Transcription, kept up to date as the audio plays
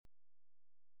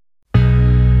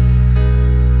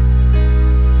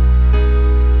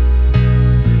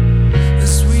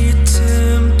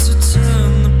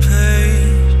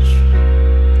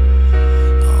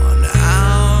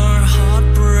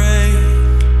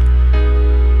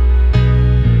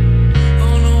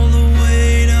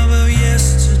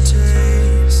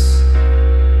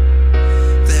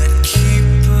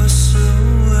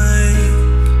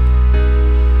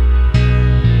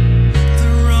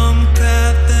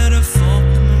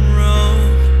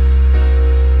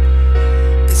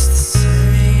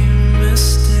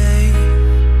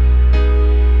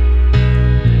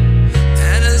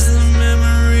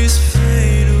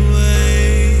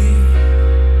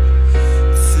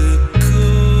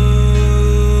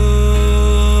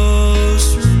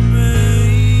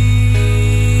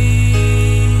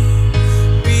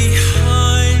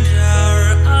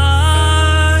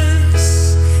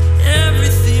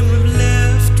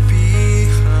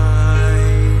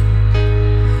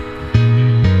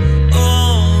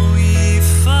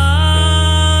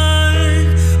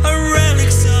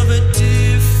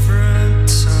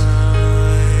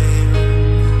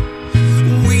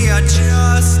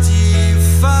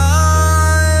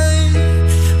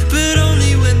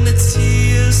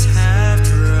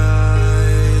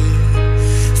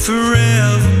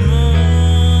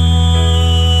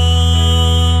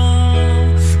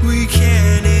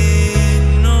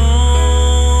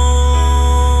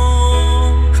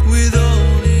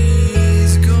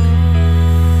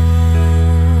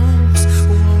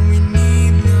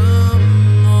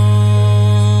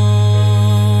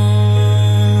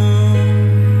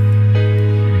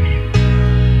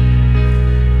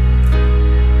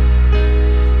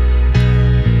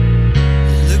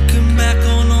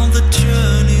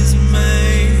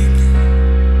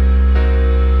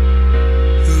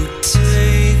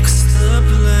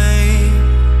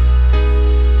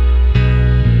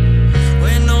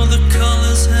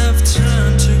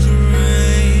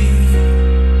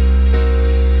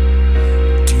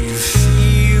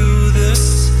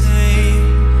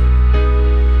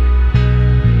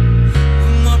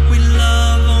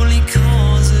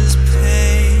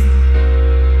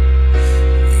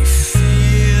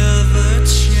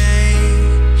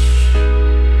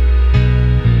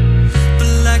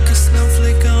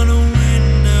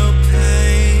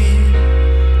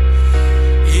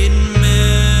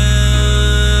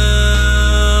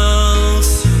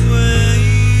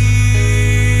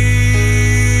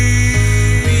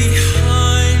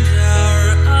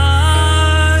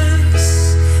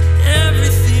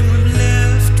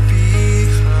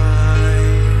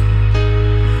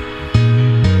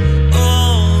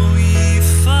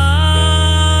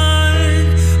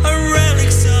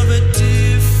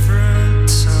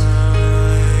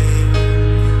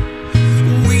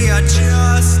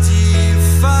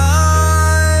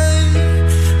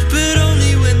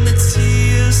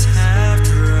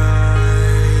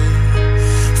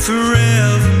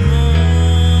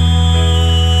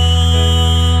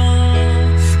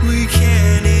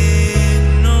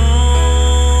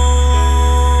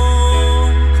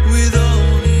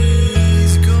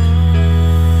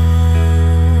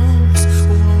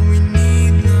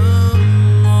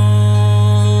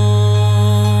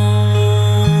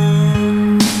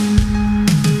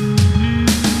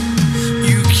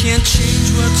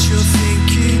change what you're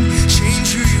thinking,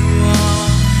 change who you are.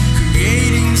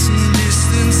 Creating some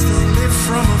distance, don't live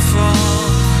from afar.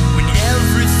 When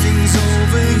everything's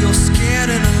over, you're scared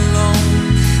and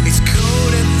alone. It's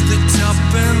cold at the top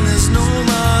and there's no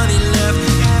money left.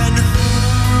 And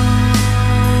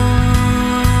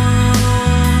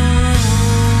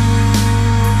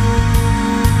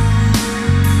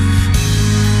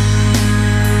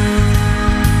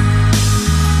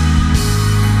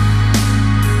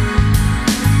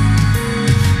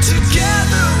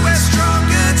together we're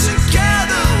stronger,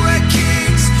 together we're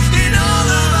kings. In all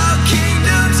of our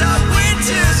kingdoms, our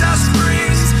winters, our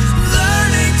springs.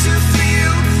 Learning to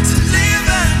feel, to live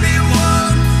and be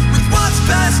one with what's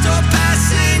past or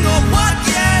passing, or what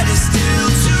yet is still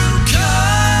to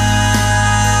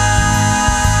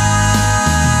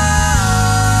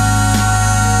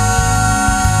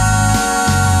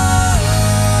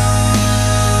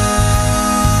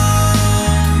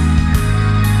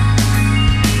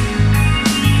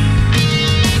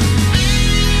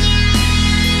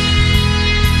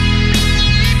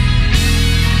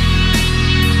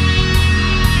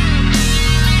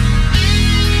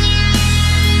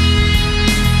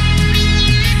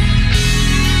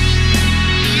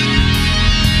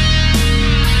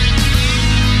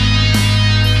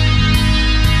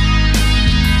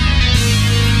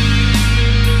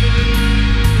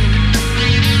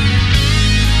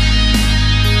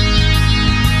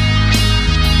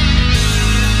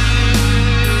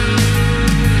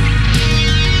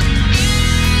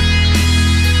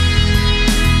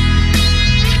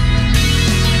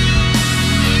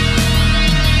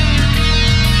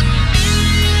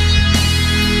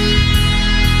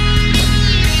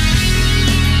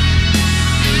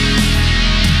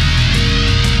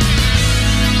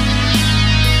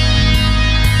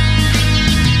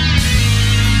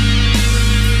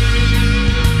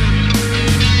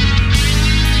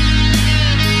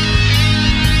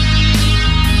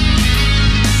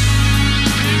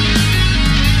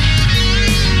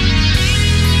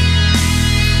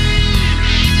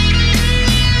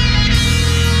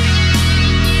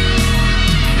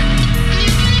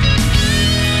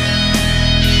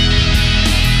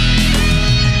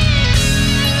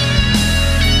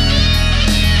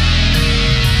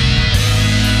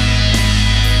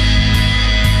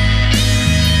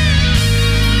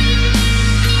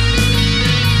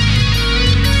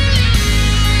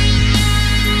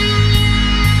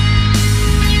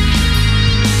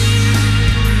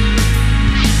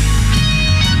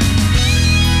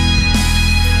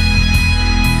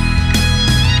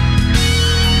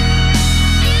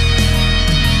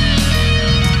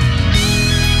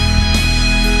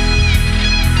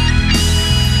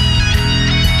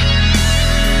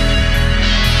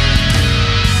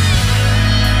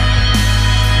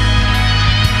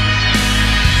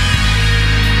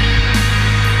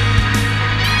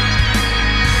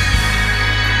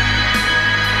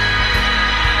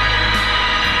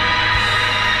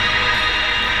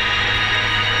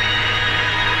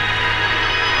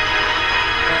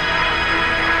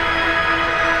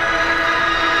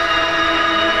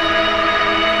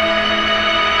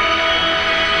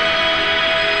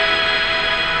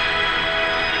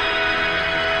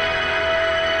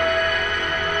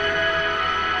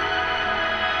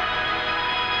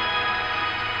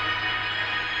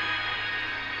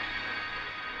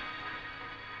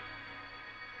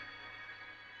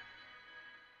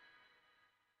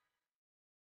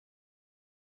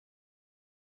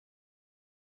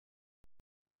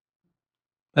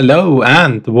Hello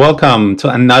and welcome to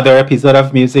another episode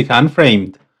of Music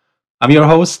Unframed. I'm your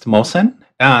host, Mohsen,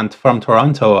 and from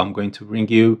Toronto, I'm going to bring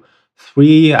you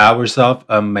 3 hours of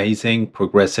amazing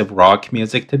progressive rock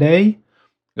music today.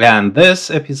 And this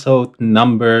episode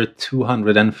number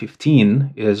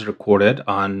 215 is recorded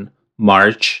on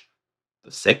March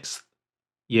the 6th,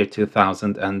 year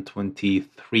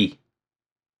 2023.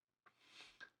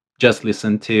 Just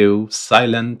listen to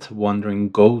Silent Wandering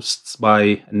Ghosts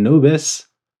by Anubis.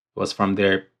 It was from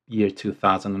their year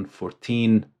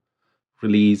 2014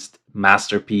 released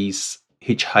masterpiece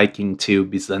Hitchhiking to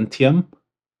Byzantium.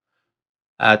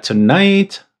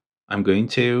 Tonight, I'm going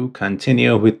to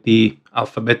continue with the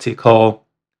alphabetical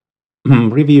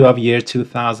review of year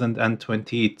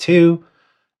 2022,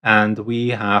 and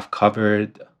we have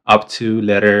covered up to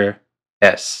letter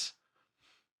S.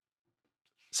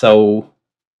 So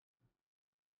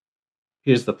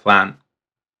here's the plan.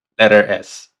 Letter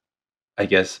S. I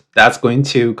guess that's going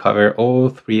to cover all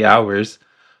 3 hours,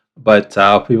 but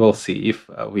we will see if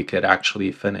we could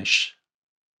actually finish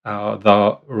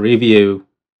the review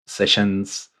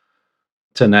sessions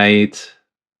tonight,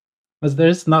 because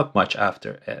there's not much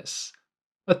after S.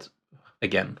 But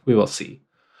again, we will see.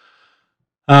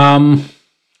 Um,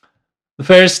 the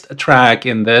first track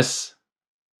in this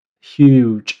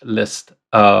huge list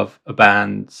of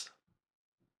bands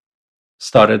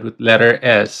started with letter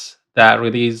S that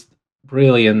released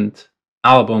brilliant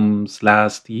albums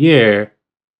last year.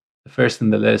 The first in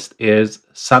the list is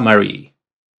Summary.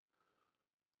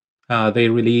 They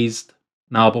released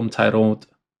an album titled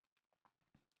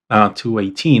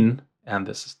 218, and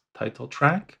this is the title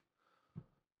track.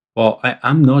 Well,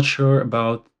 I'm not sure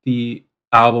about the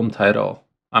album title.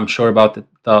 I'm sure about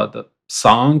the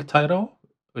song title,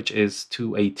 which is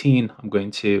 218. I'm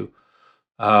going to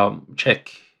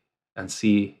check and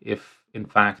see if, in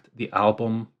fact, the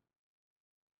album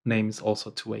name is also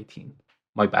 218.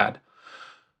 My bad.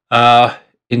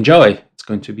 Enjoy. It's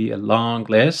going to be a long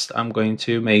list. I'm going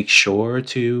to make sure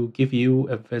to give you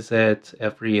a visit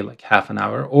every like half an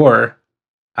hour or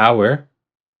hour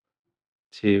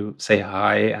to say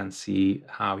hi and see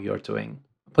how you're doing.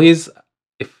 Please,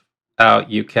 if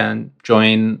you can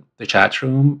join the chat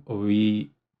room,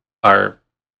 we are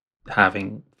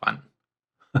having fun.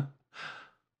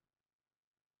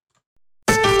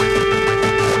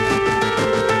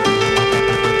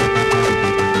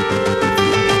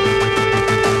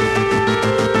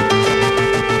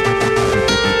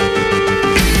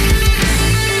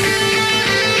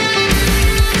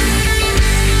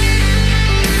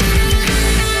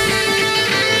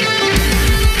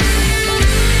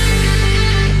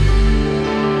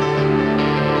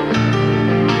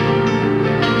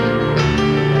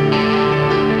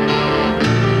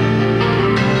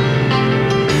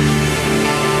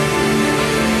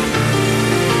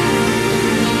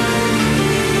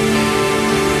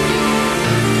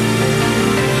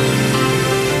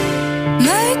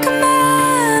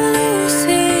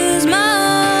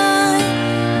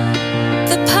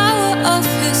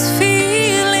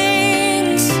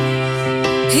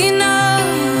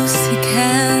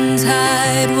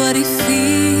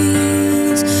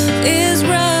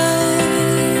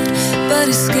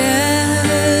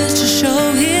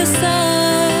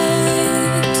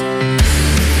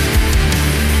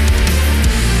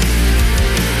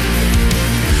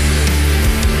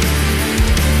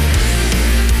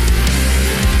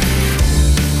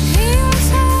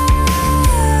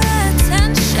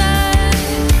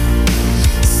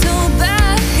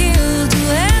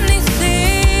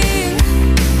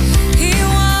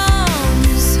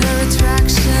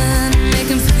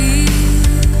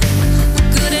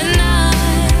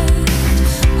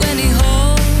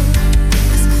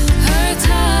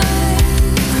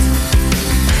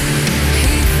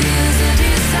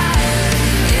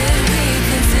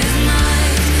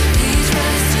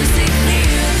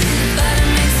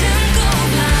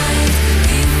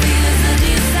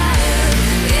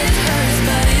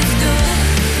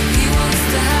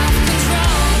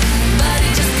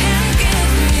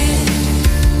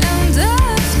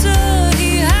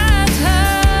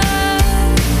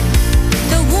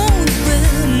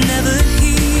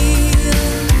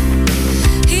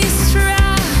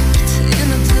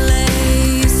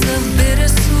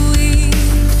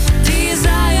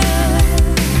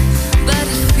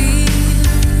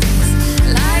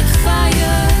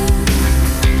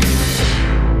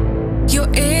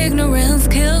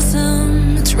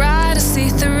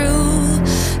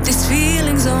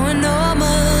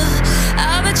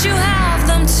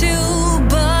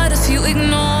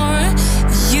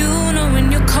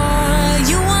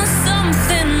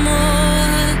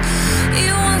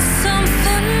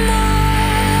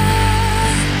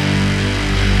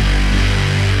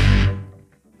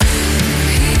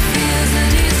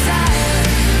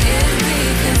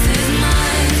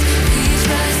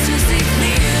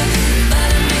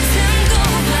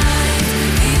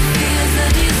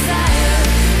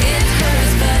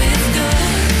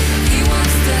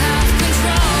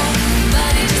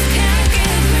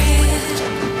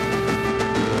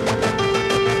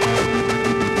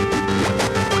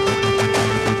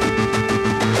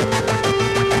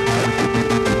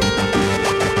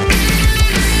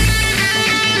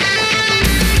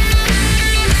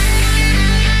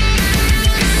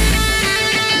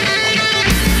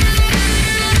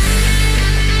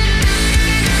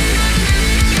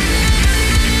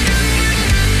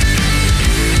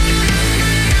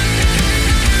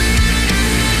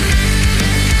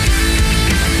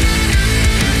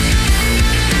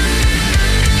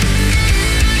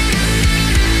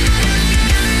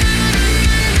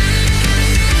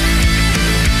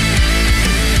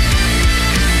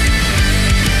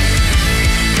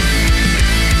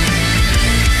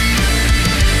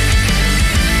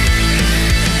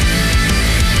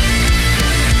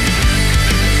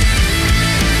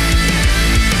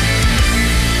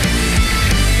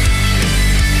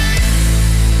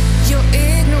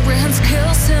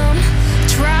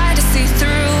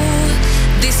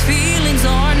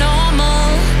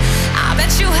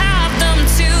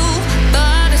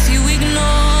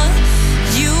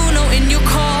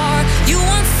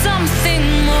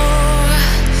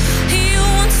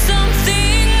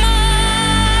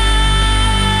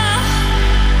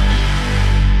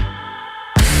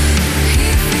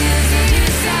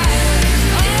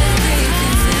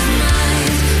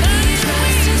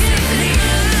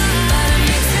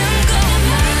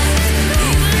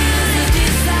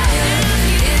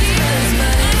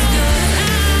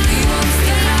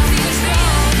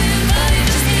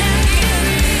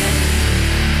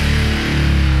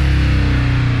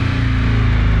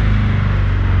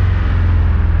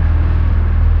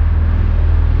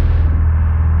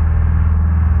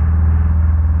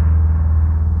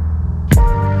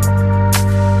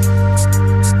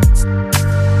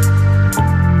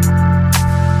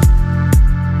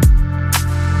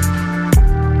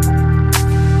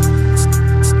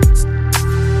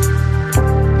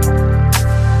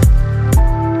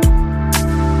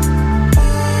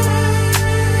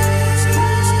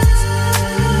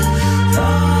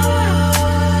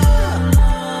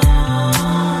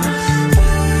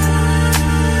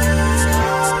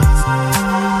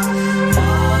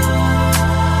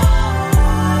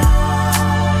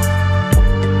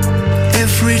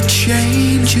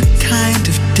 change, a kind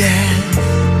of death.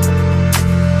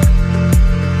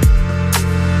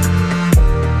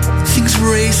 Things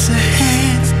race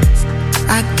ahead,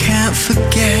 I can't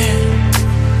forget.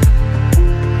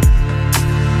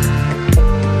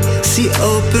 See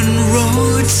open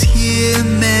roads, hear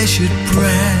measured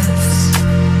breaths.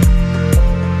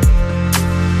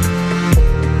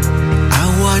 I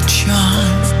watch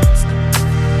on,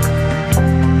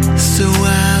 so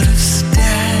out of step.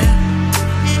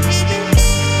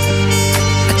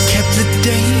 I kept the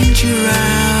danger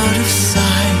out of sight.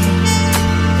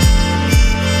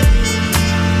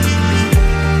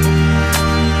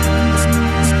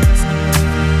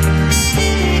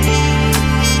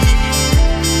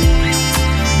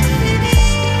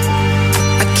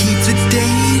 I keep the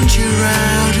danger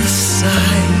out of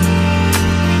sight.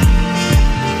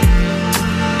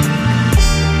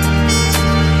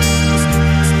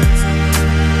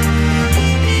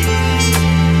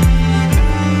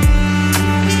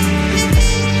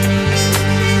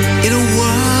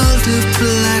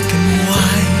 Black and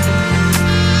white,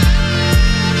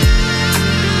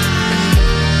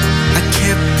 I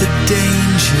kept the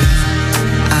danger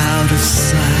out of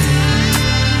sight.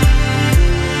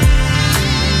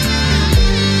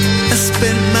 I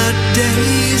spent my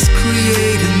days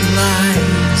creating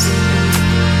lies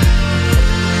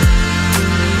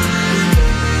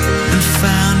and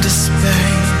found a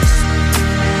space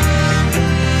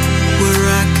where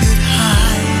I could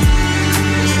hide.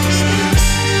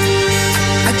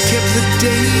 I kept the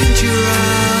danger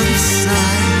out of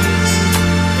sight.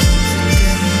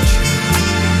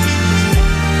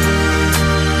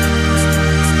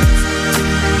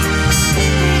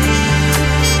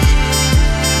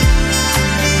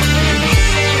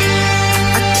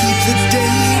 I keep the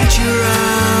danger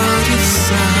out of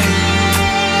sight.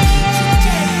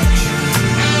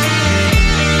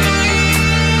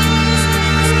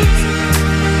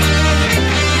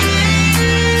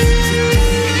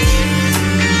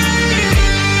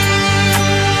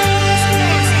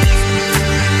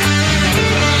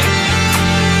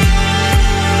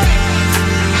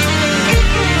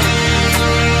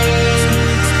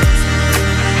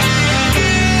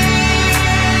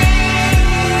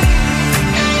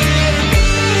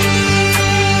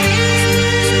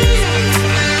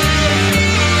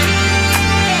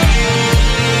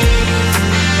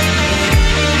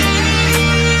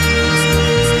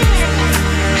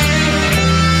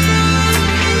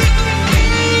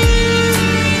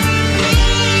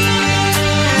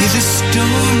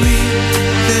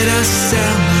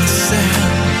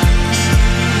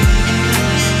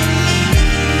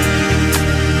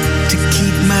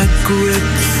 Grip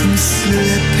from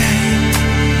slipping.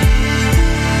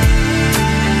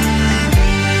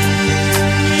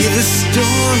 You're the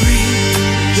story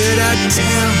that I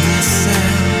tell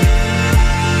myself.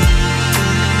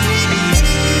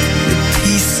 The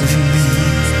piece of me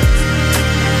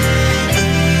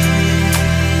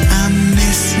I'm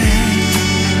missing.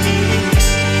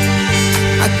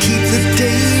 I keep the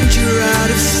danger out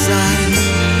of sight.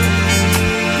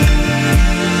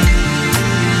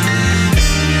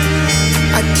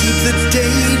 I keep the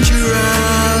danger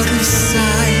out of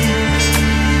sight.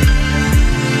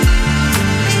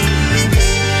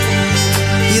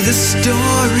 You're the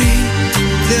story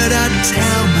that I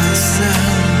tell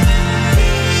myself.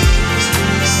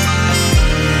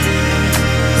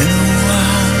 In a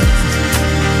world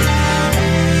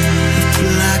of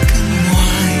black and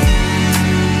white.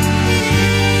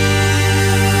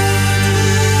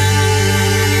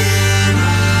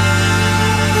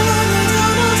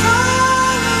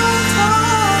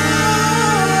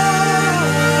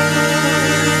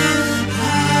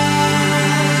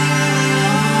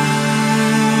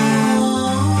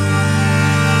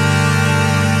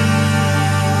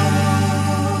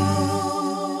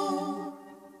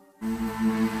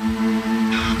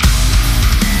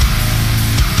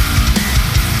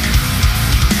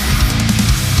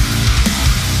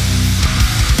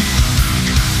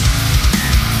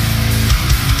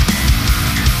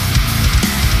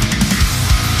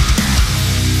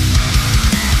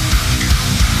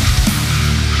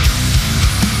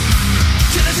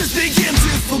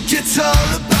 It's all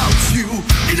about you.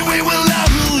 In a way, well, I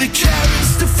really care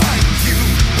is to find you.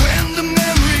 When the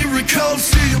memory recalls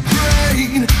to your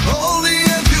brain, all the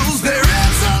abuse there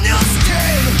is on your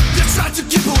skin. You try to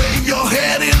keep away your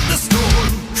head in the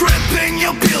storm, dripping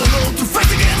your pillow to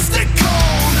fight against the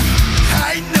cold.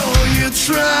 I know you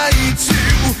try to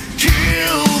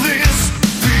kill this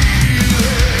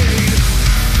feeling.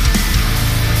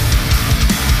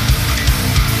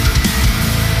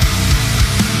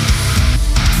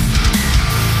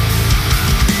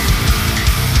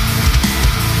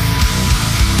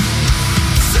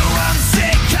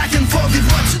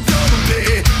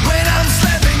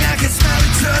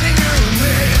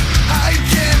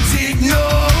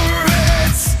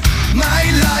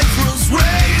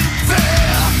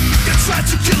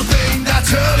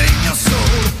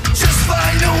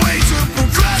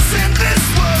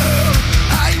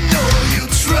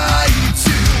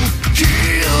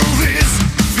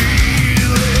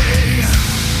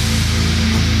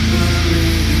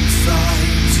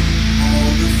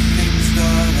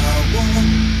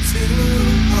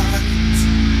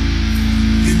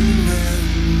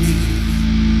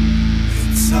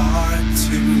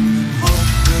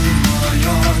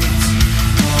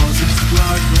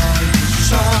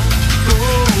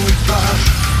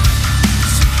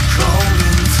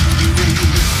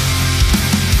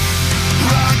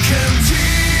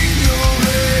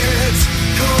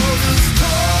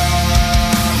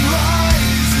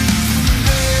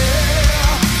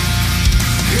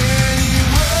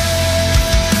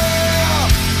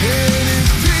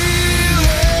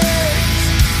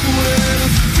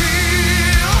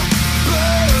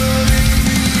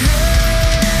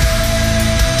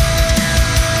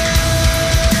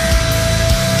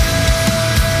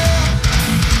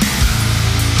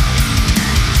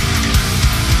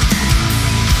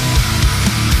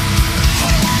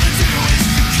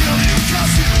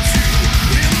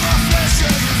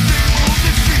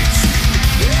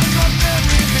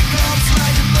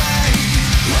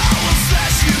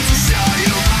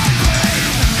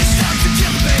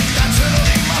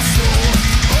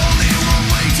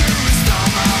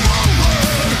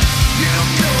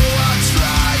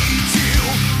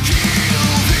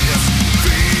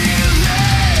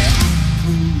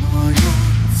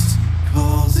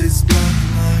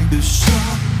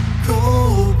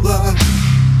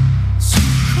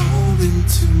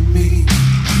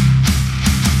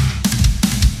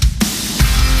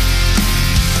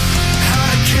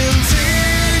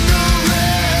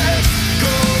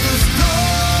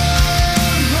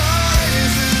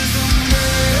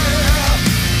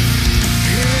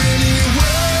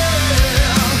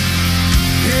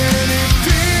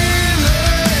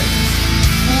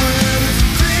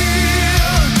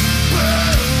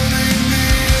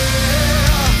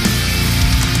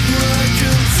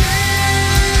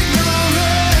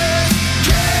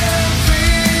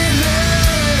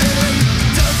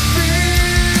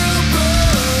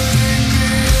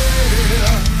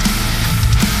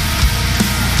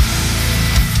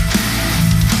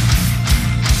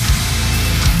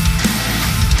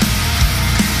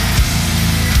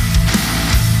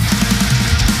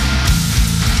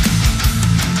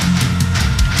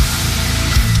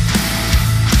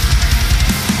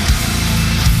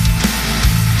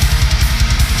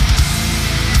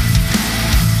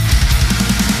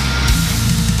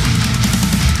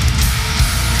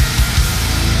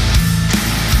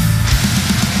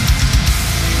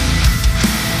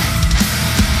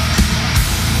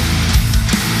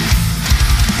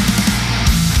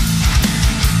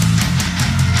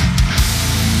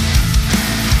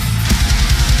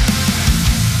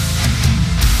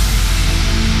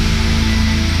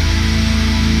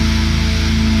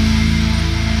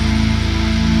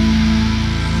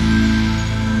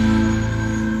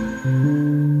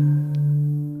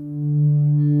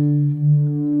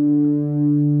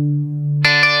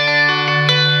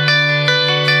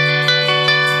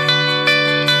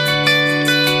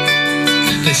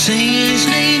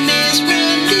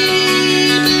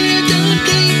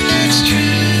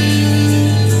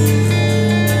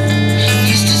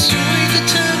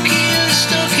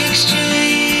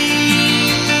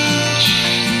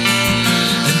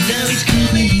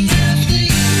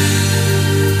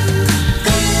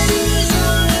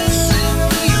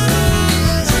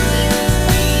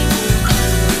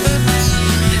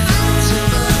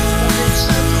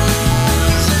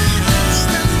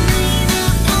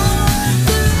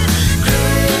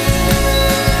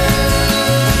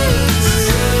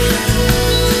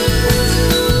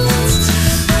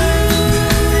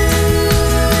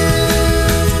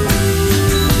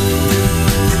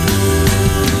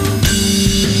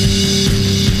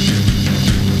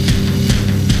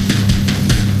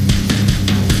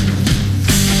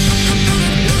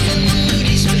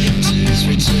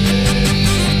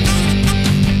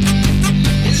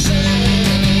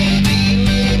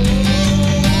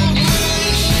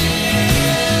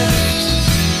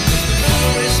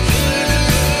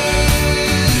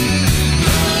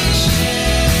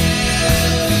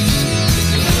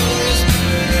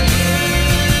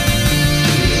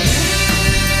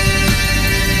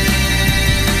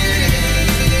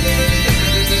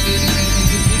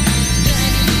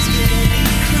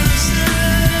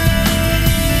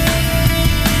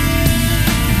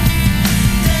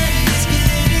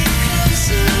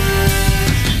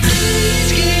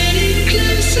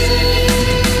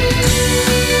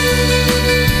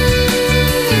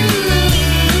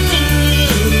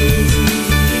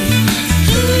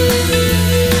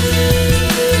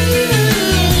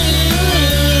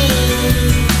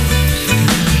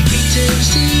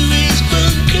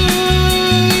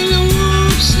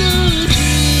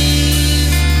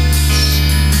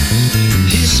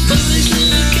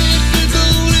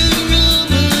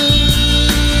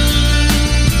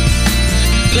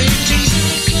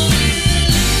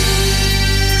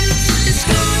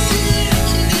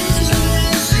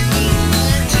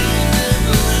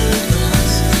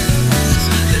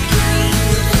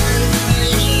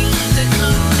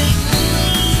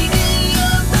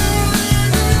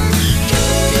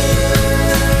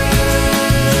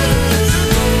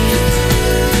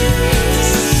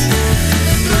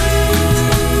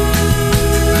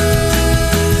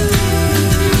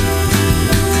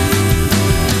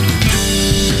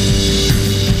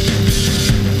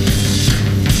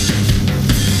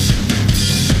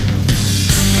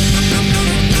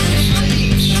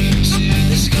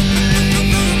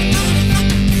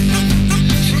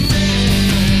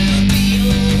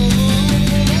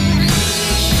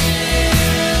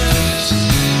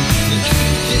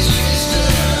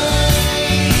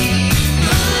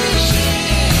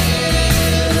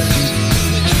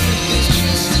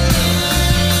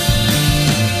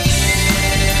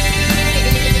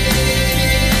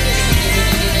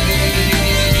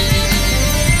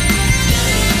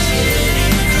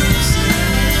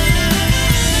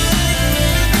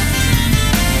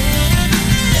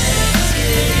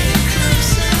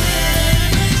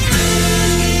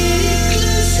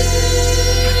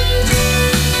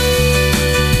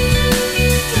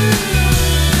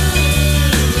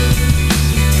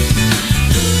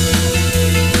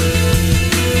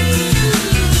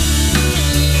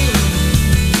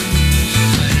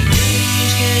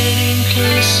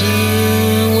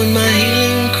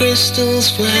 crystals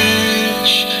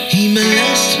flash. He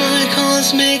molests my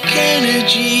cosmic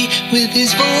energy with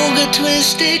his vulgar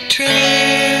twisted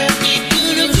trash.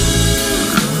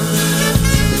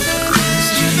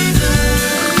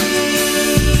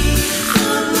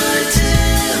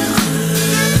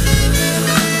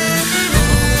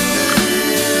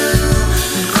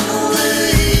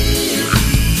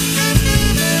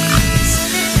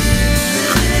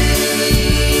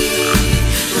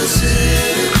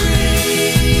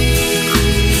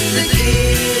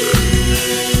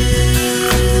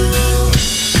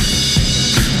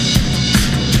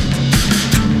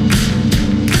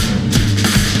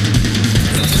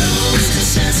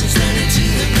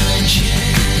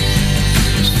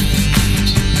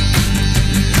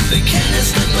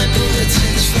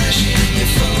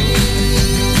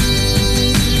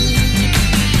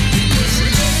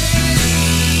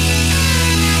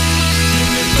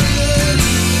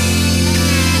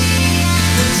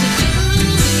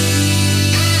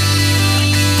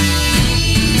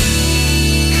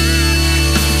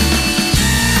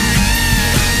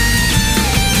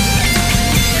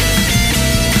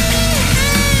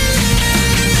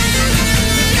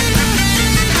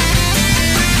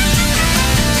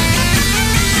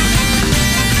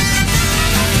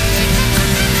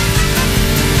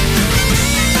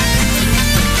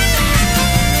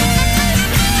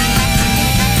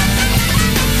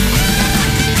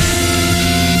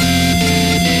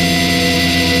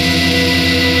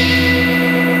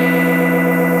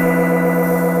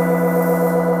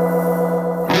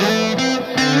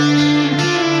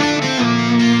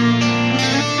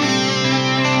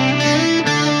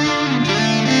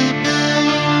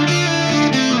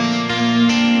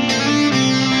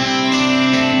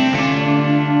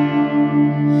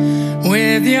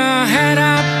 With your head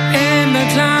up in the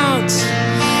clouds,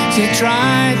 you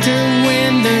try to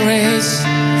win the race.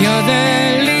 You're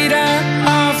the leader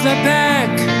of the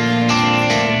pack,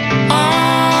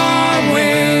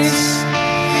 always.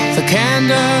 The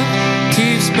candle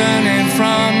keeps burning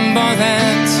from both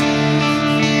ends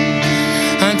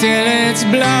until it's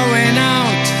blowing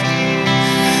out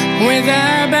with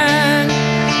a bang.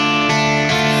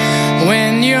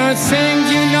 When you think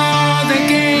you know the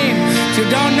game, you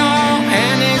don't know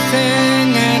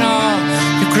anything at all.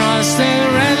 You cross the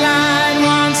red line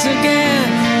once again.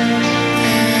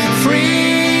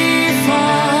 Free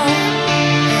fall.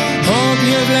 Hope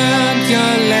you've learned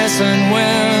your lesson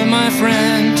well, my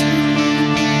friend.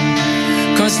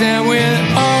 'Cause there will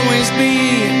always be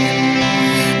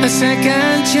a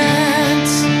second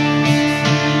chance.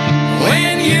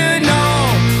 When you know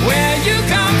where you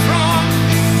come from,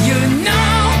 you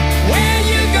know where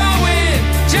you're going,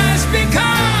 just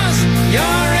because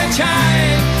you're a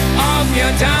child of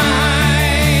your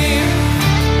time.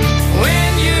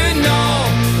 When you know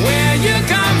where you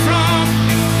come from,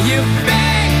 you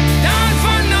beg down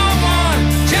for no one,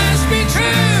 just be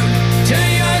true to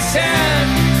yourself,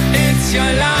 it's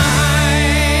your life.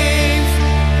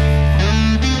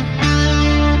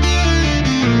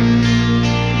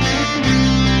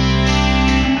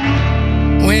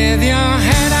 With your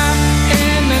head up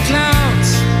in the clouds,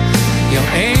 your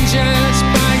angels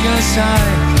by your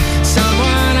side,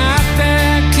 someone out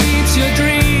there keeps your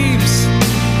dreams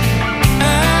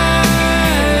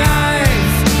alive.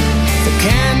 The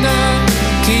candle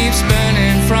keeps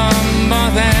burning from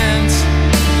both ends,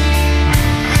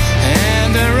 and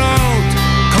the road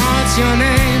calls your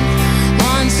name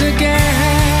once again.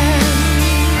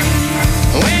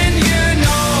 When you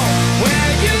know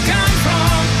where you come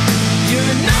from, you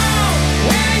know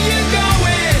where you're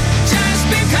going, just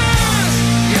because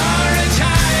you're a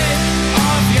child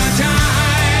of your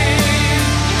time.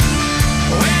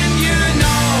 When you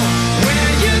know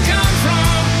where you come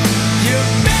from, you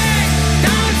beg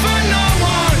down for no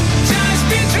one, just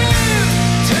be true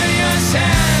to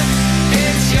yourself,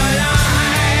 it's your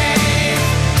life.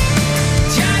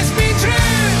 Just be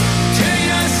true to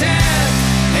yourself,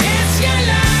 it's your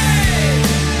life.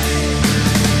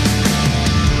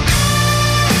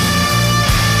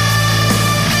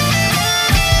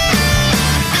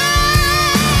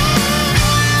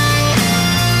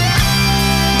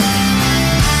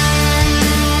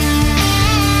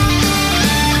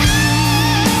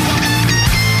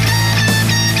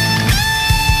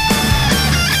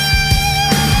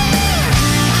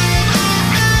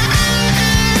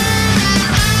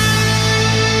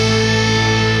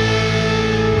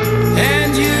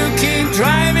 And you keep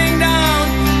driving down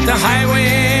the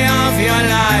highway of your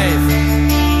life.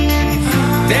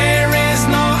 There is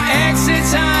no exit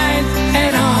sign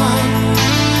at all.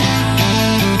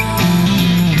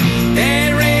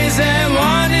 There is a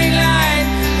warning light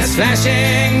that's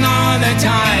flashing all the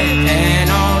time.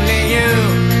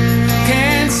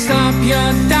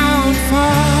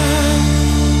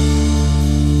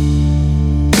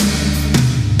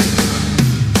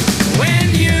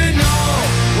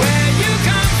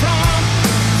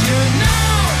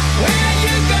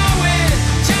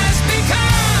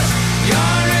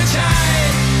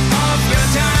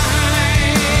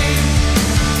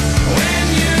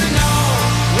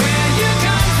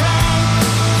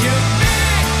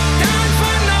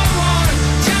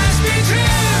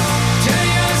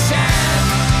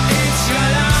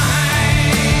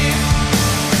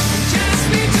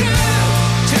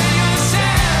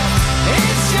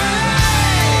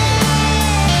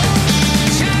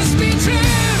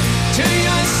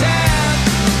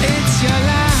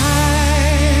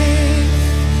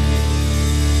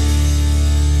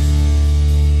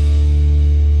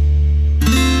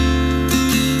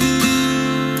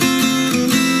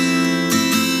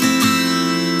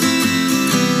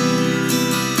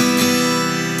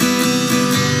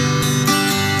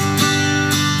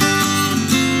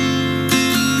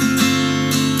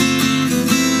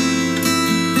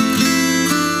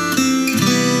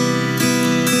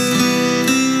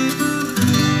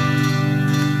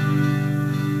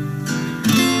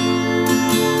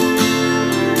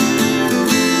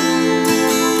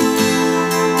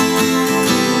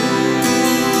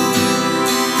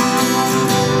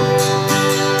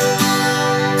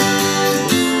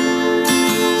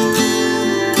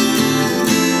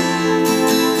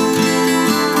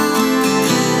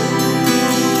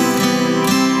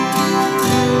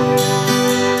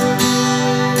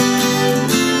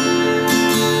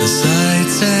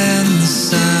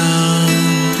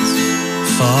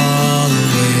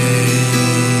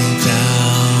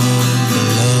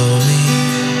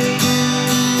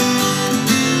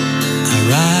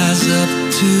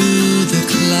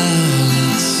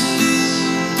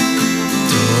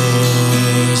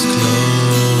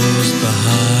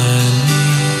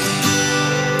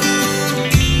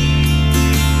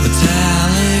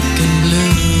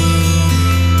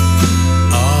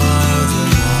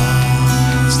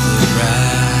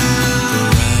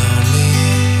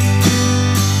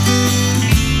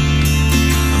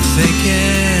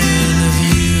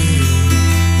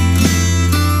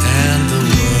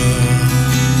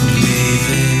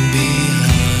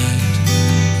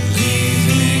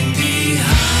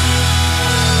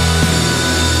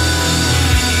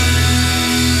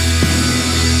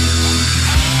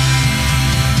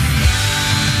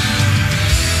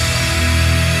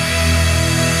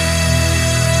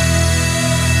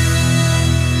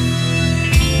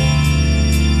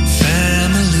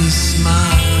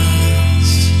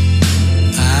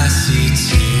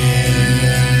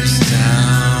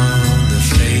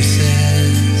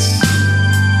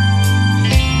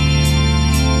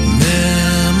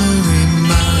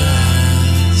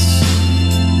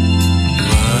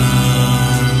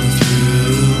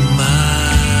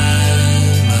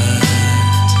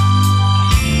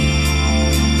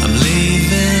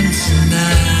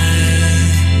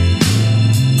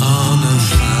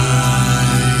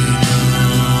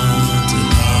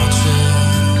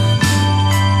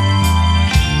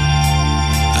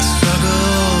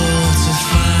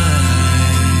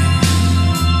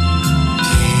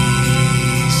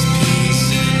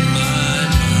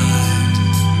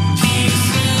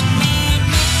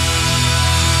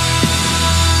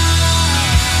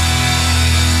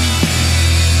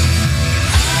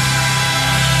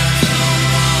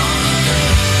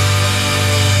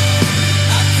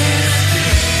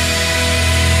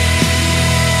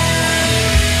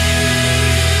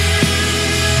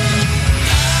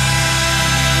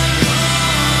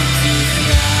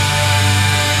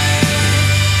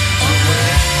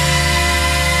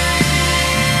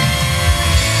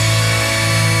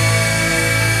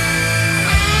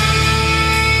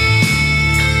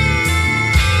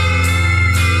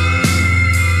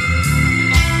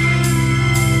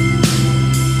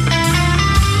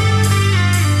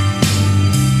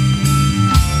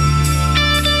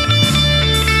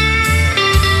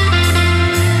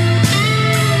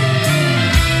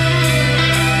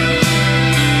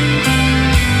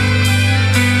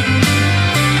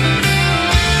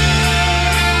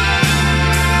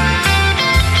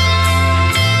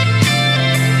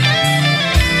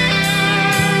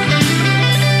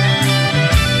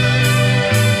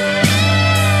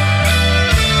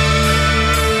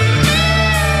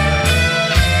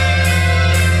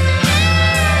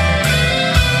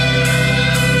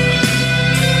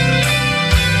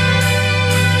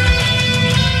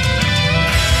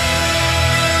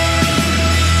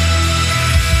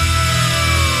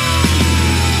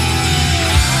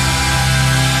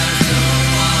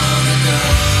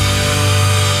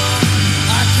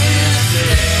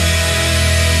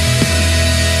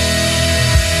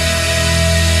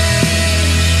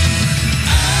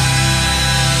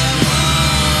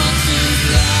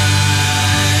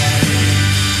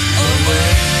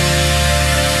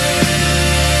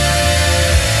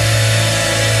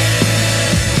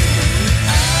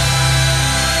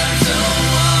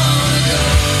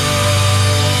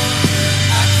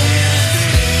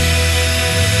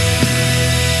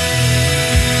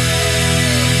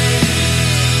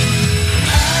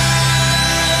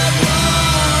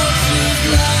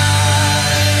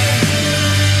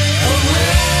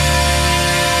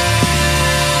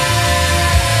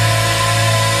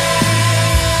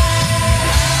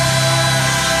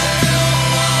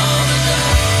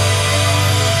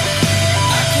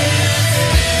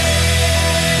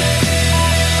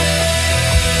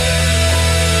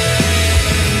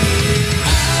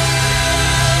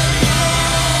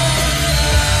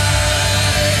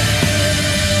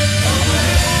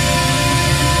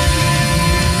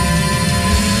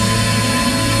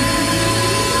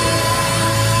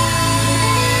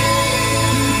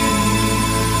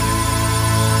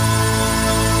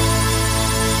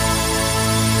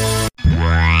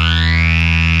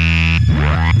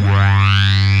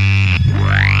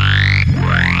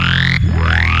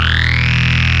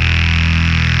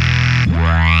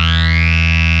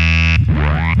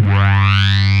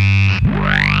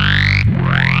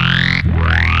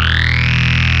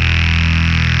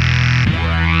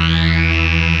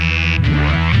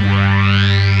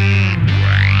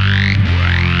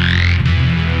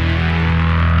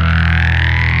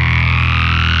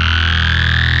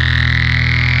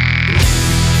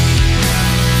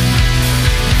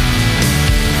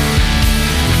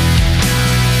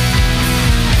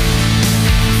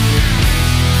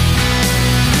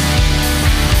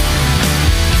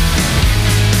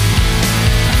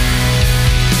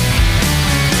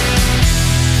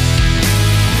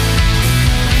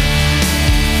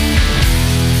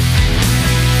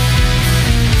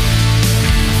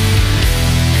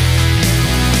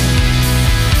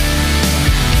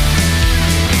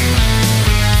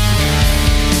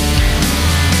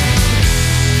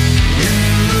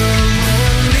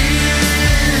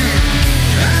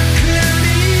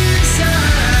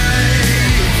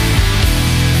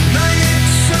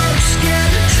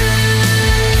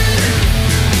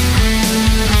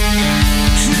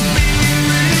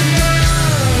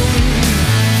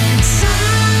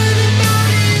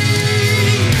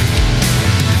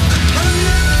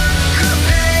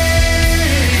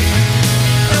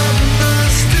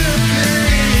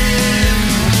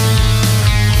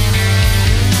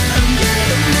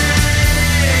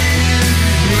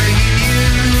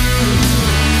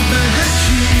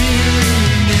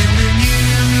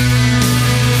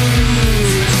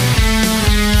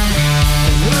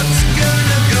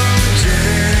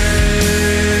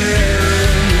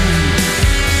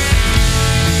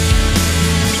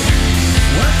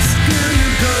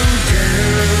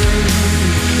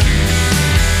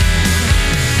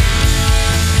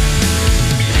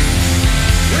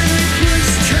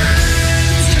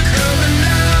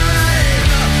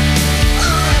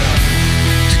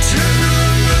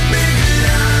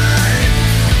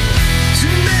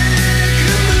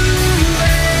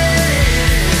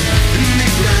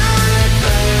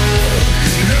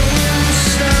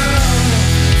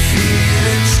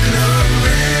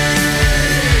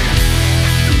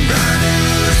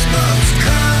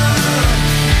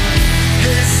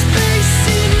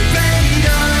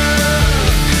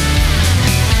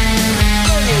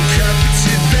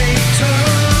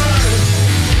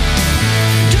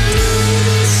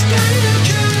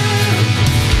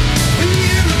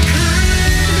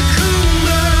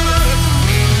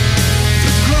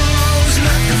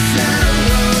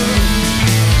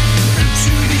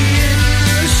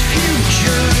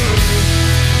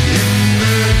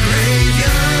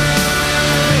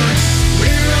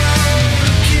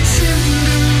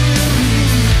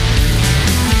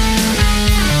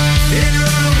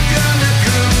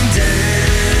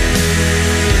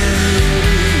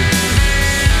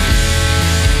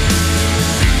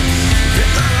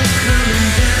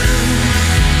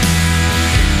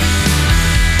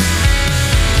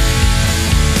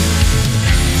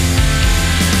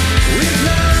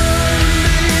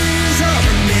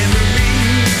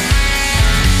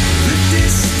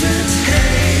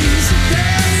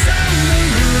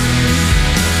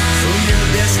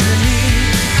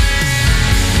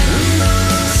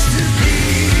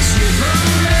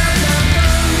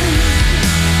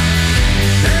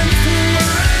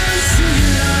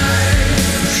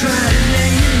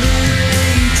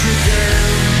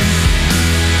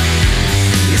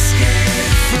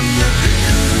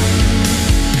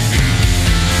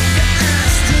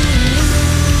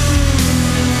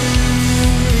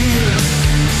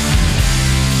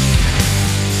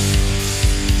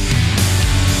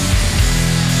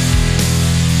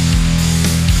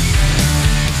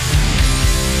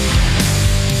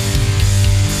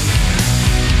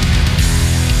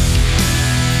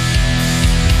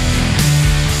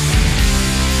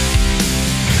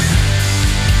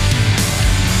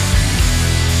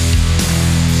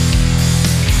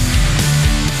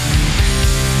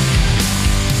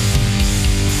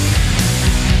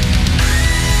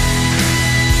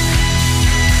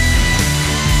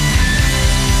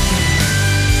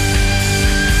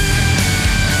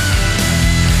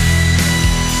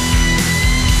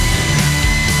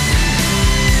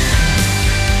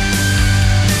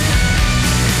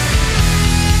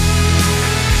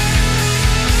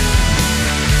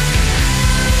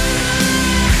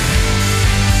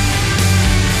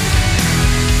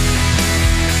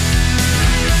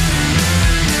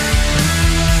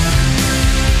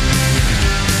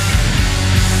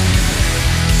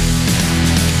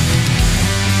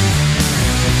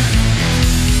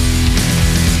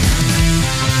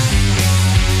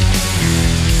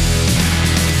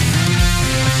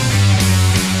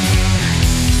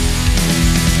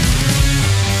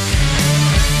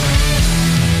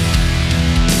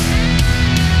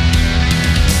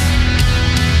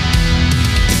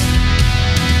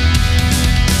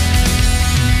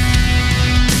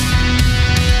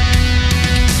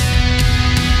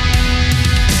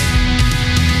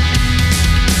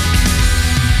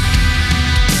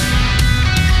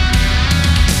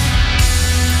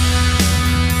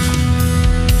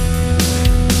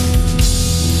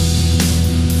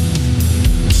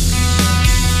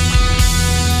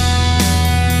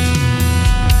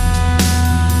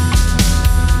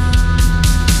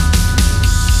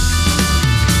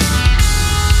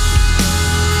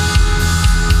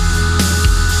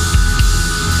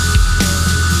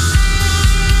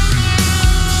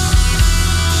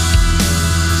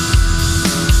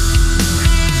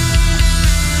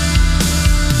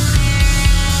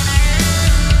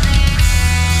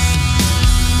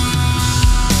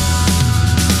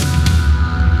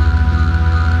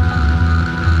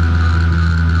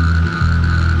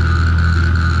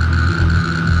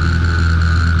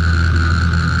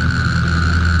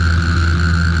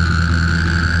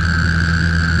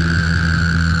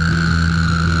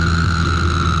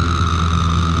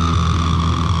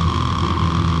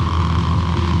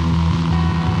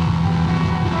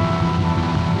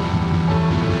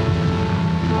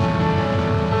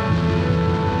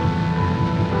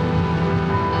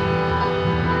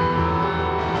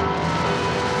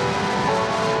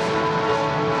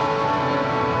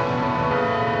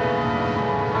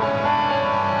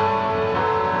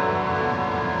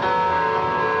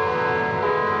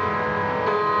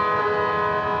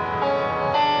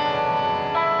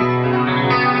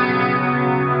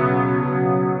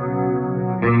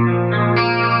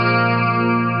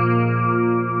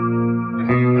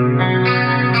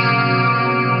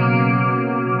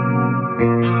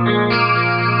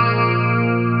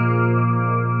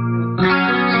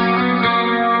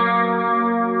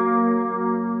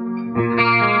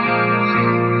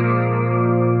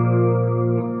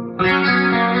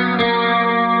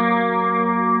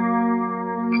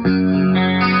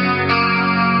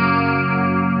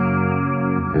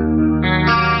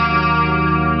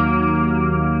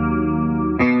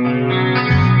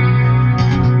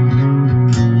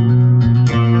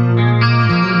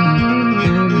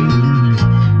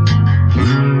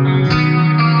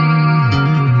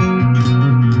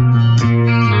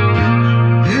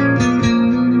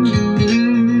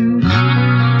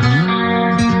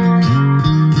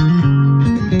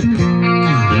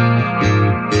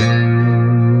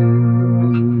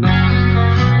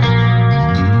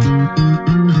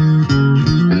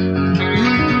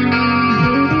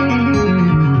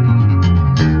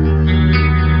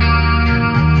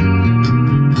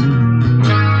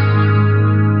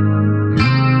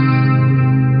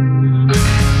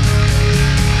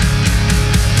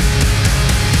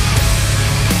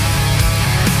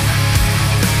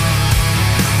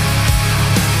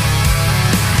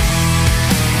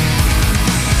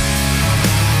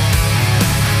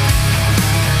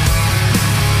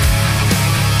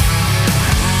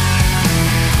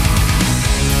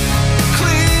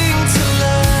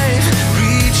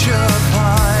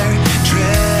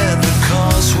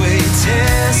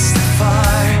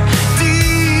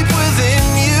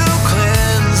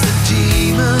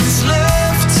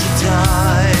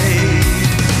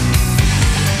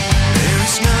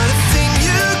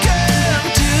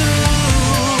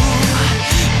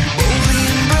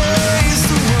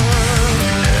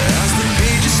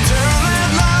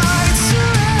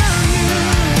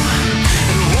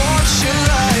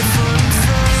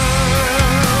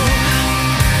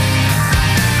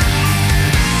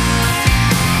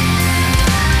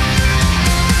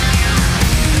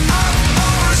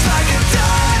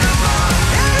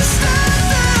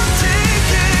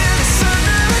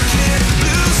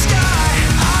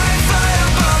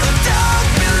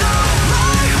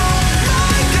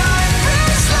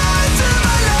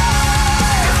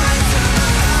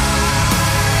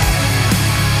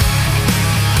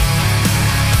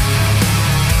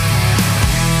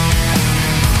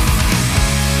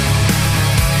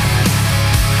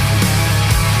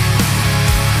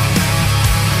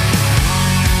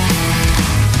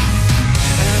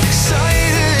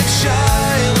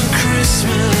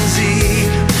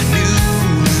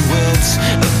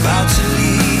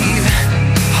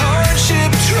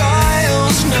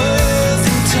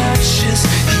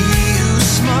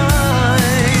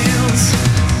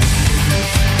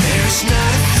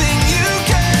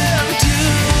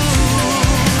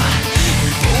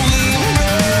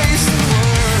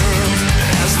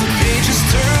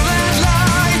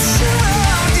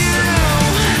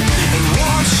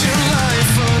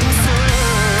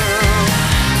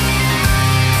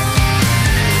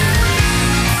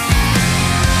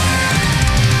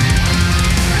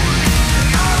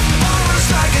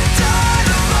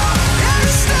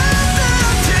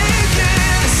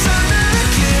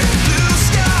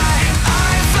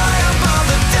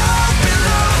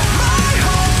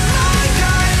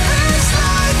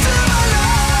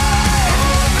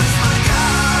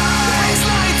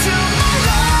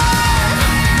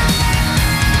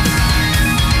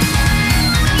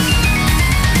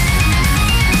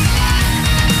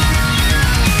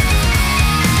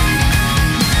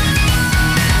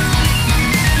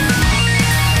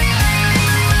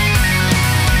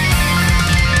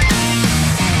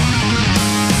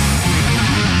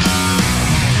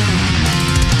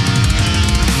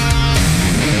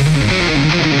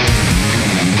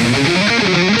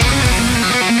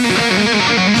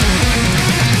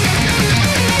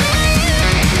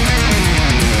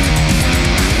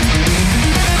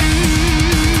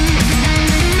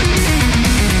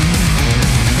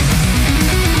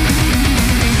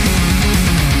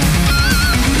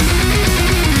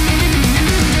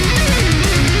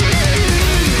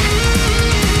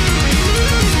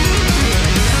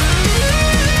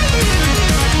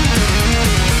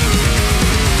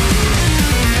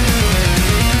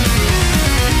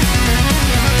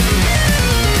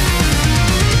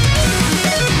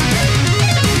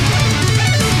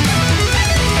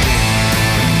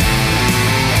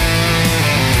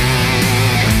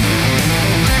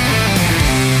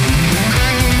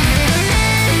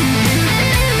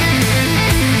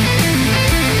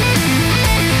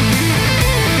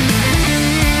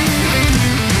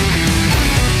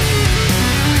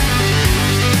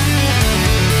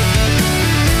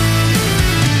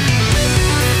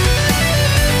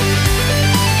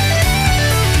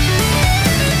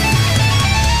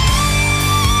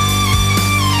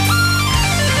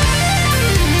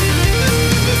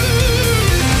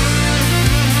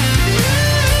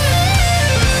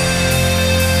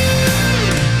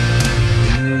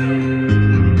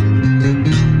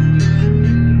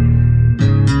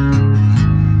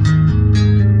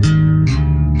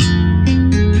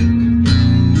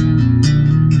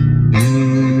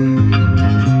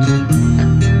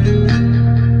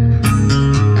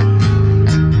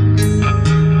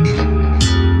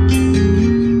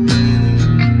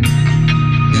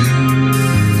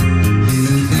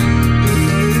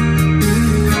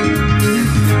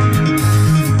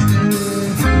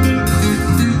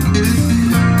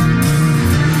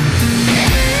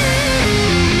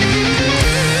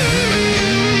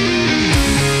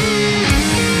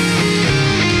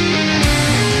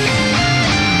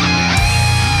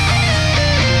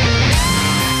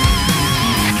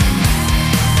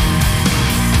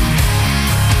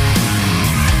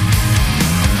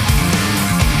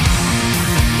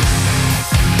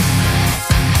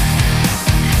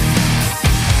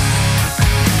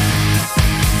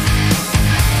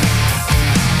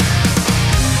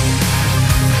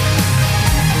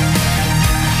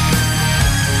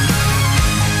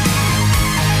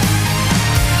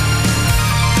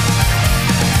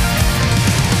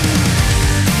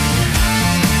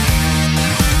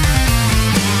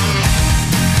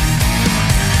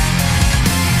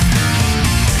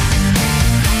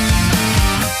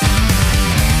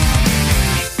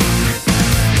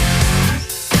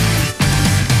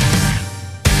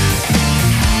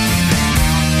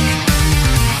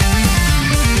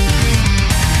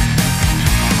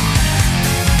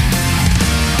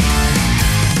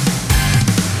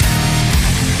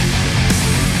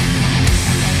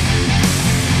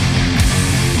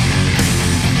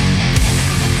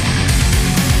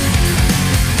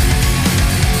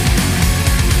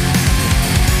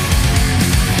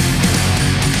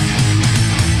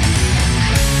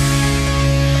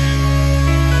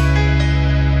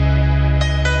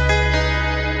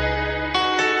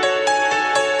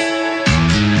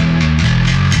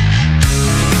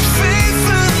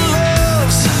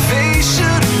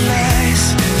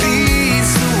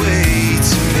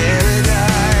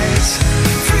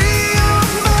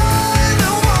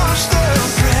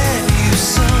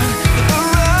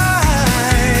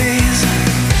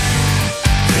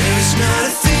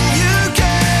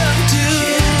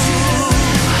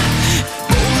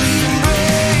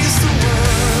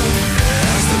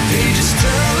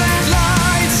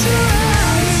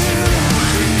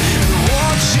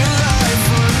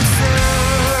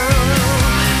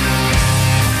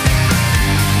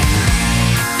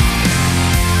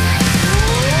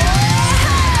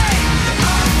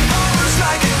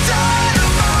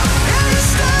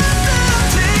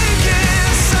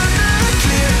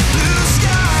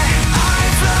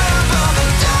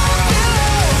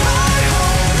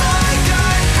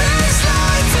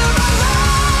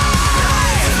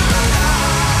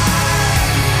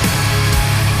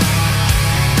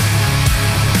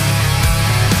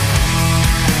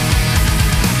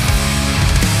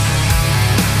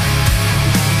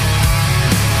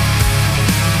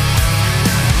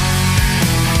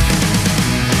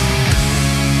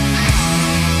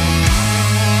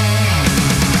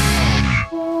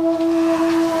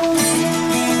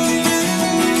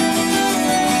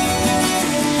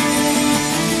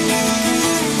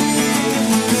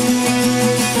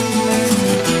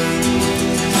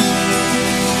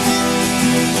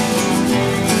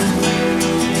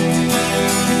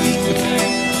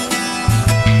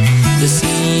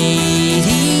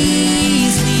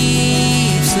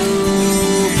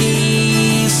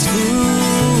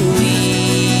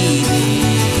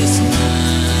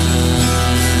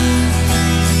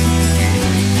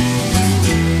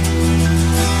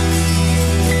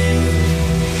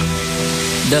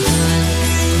 The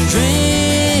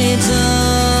hundreds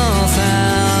of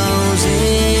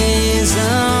thousands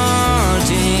are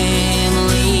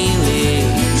dimly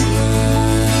lit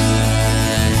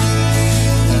right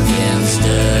against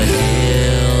the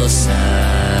hillside.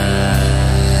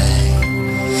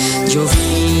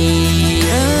 Jovially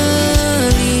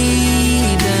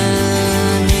the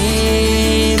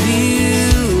nebula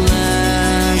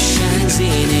shines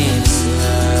in its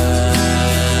light.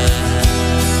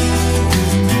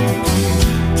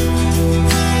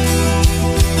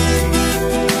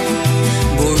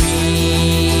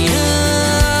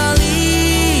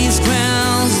 Borealis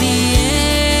crowns the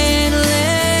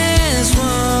endless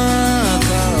work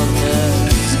of the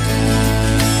sky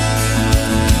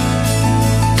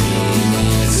in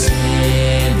its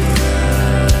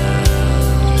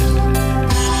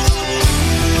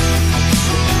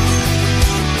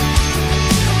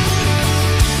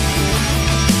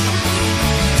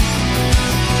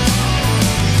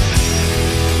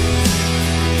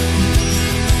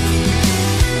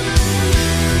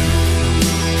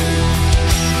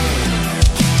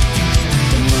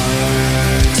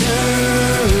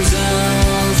martyrs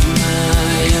of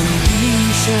my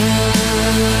ambition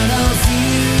of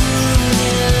union.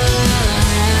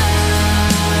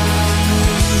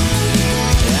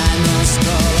 I must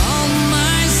call on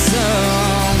my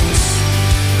songs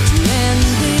to end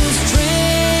this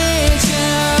treacherous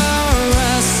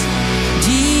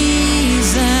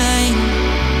design.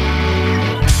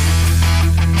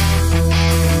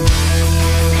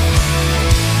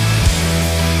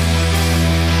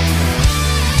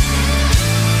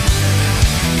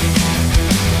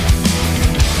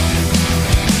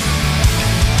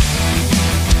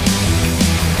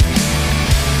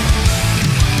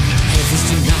 Heaven's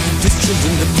denied his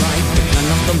children the pride, but none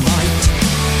of the might.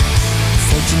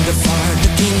 Forging the fire,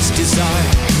 the king's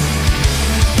desire.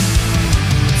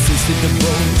 Fused with the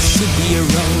bow, should be a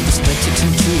road, respected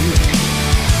and true.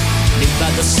 Live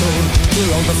by the sword, kill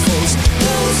all the foes.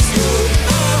 Those who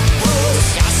oppose.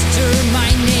 Caster my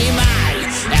name, I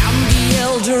am the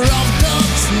elder of the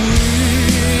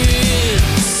trees.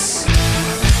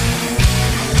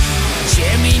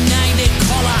 Gemini they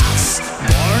call us,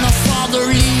 born of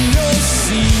fatherly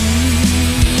seed.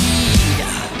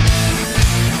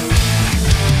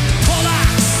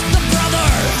 Pollux, the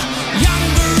brother,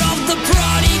 younger of the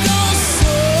prodigal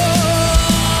sons.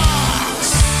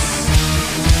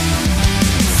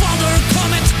 Father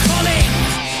comet calling,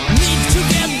 need to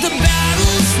get the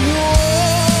battles won.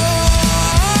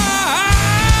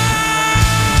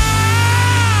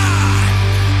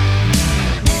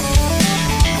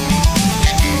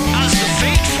 As the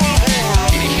fateful war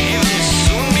of the heavens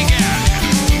soon began,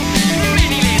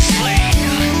 many lay slain.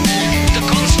 The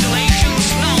constellations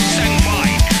now sang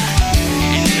wide,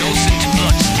 innocent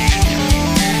bloodstain.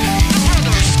 The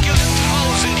brothers killed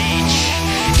 1,000 each,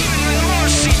 even when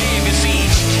mercy they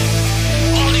besieged.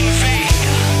 All in vain,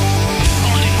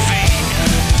 all in vain.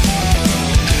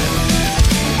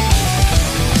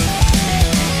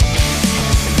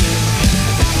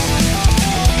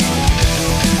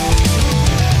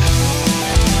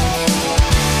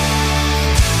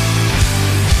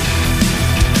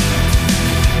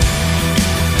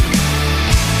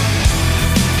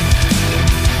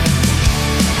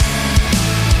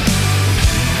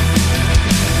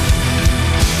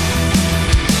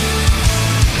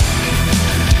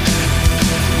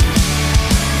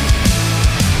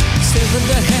 Sever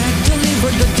the head,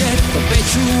 deliver the dead,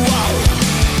 perpetual.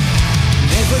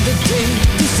 Never the day,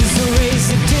 this is a race,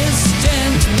 a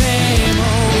distant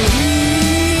memory.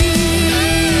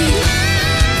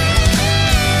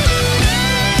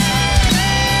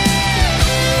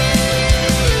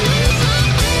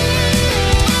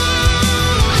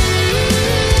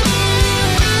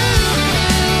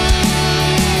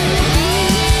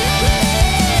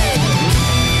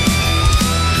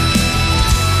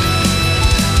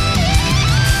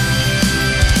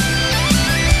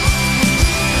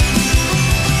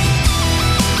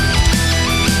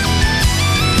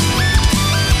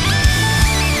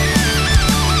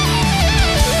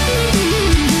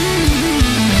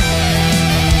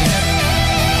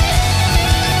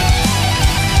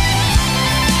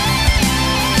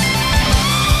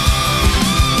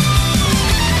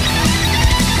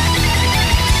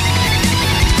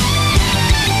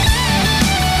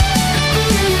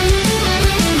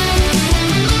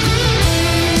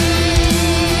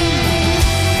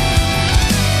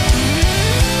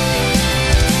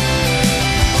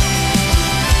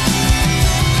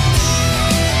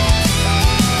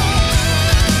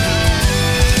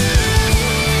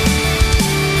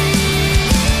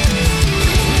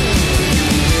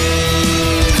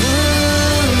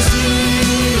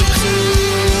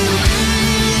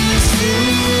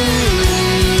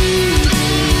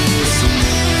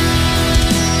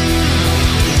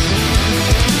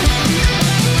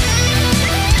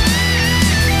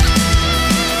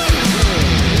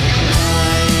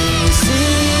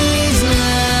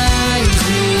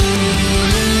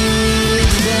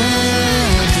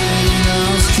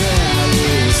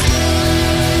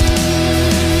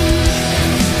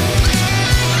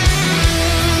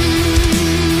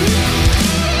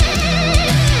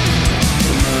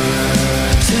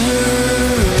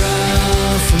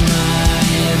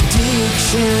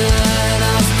 tradition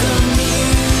of communion.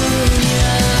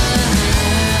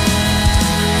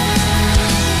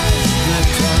 The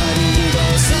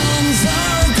prodigal sons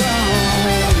are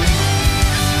gone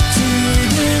to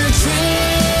the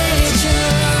treacherous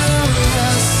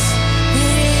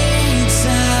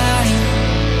exile.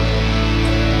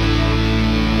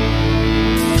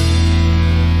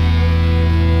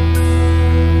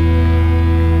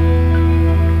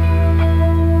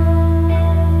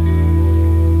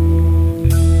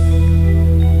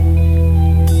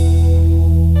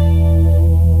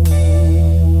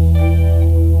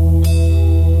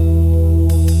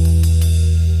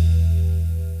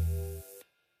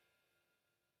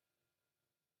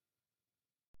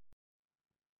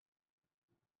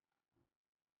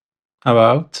 How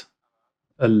about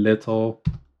a little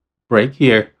break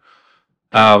here?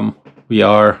 Um, we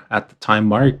are at the time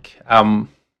mark. An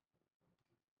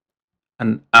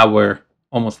hour,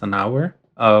 almost an hour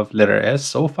of letter S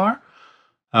so far.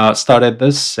 Started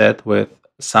this set with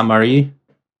Samari.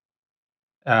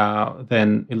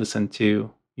 Then we listened to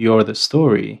You're the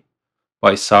Story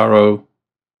by Saro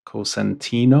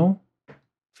Cosentino,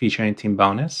 featuring Tim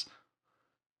Bowness.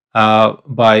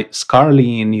 By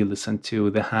Scarleen, you listen to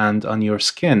The Hand on Your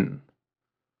Skin.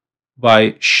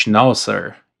 By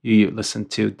Schnauzer, you listen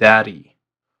to Daddy.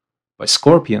 By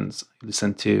Scorpions, you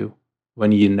listen to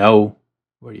When You Know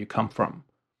Where You Come From.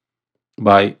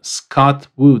 By Scott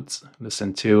Woods,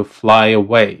 listen to Fly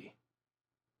Away.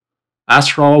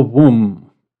 Astral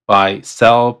Womb by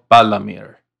Sel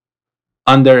Balamir.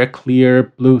 Under a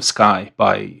Clear Blue Sky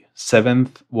by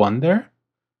Seventh Wonder.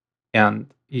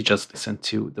 And you just listened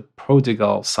to The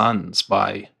Prodigal Sons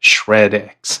by Shred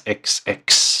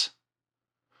XXX.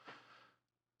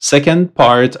 Second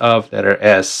part of letter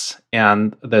S,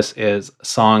 and this is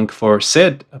Song for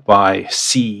Sid by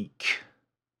Seek.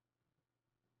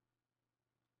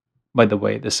 By the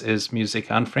way, this is Music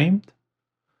Unframed,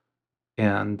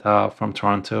 and from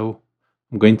Toronto.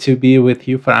 I'm going to be with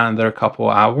you for another couple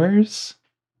hours,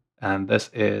 and this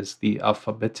is the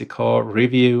alphabetical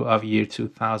review of year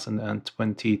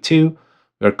 2022.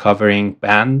 We're covering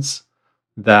bands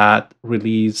that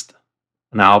released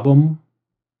an album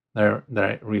that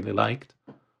I really liked.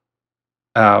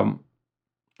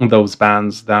 Those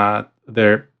bands that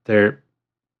their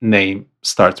name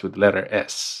starts with letter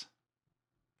S.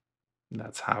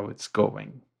 That's how it's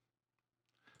going.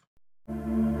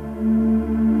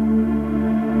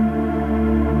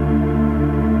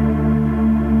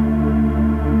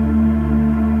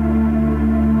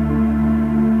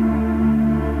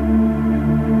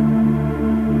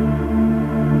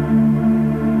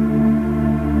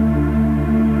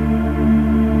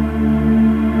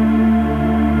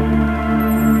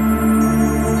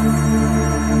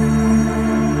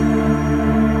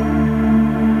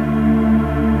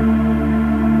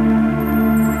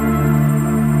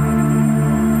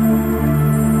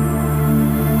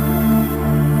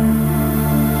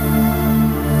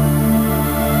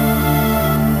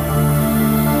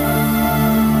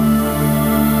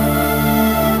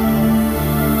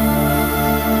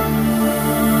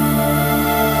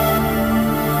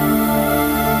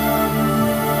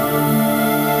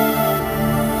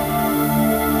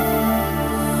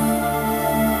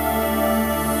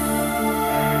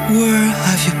 Where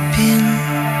have you been?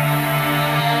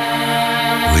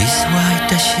 With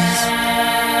white ashes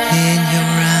in your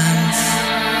hands.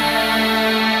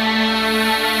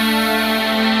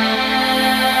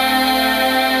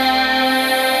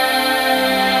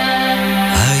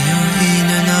 Are you in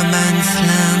a no man's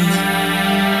land?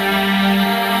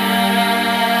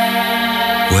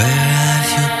 Where have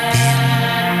you been?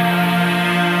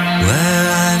 Where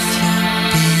have you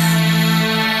been?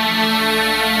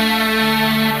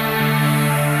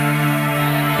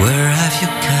 Where have you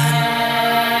gone?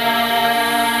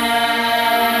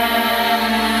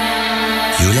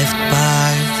 You left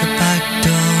by the back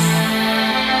door.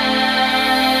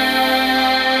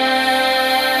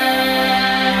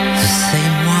 The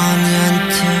same one you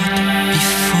entered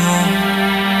before.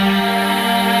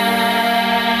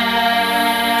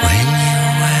 When you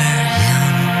were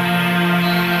young.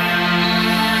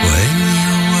 When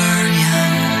you were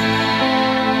young.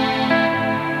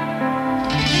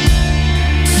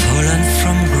 Fallen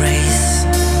from grace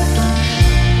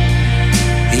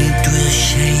into the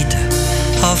shade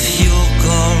of your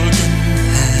golden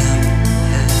hair.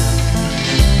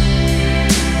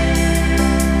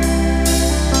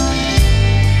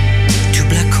 Two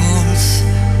black holes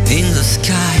in the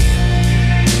sky.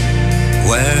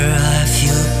 Where have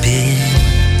you been?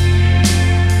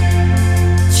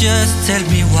 Just tell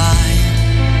me why.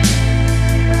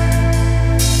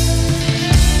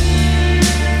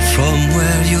 From where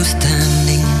you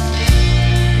standing?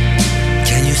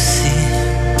 Can you see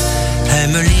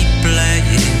Emily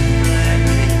playing?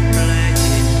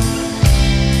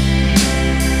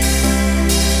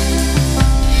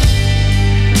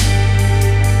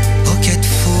 Pocket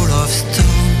full of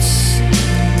stones,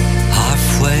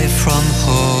 halfway from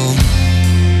home.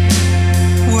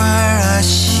 Where has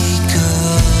she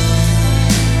gone?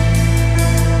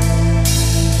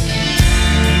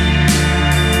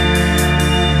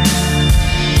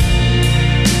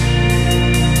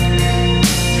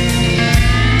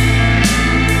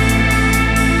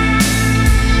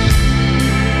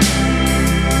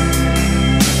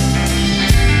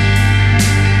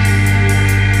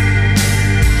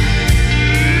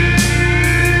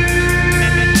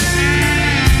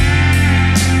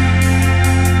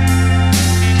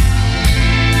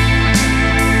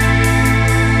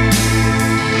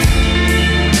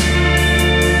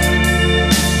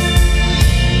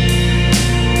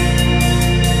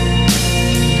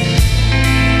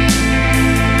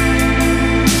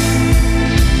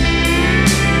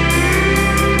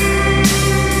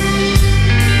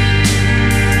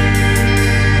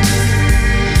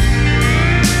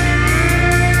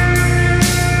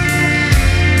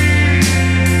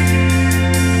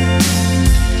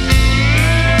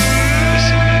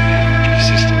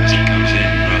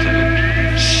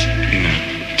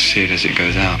 See it as it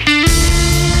goes out.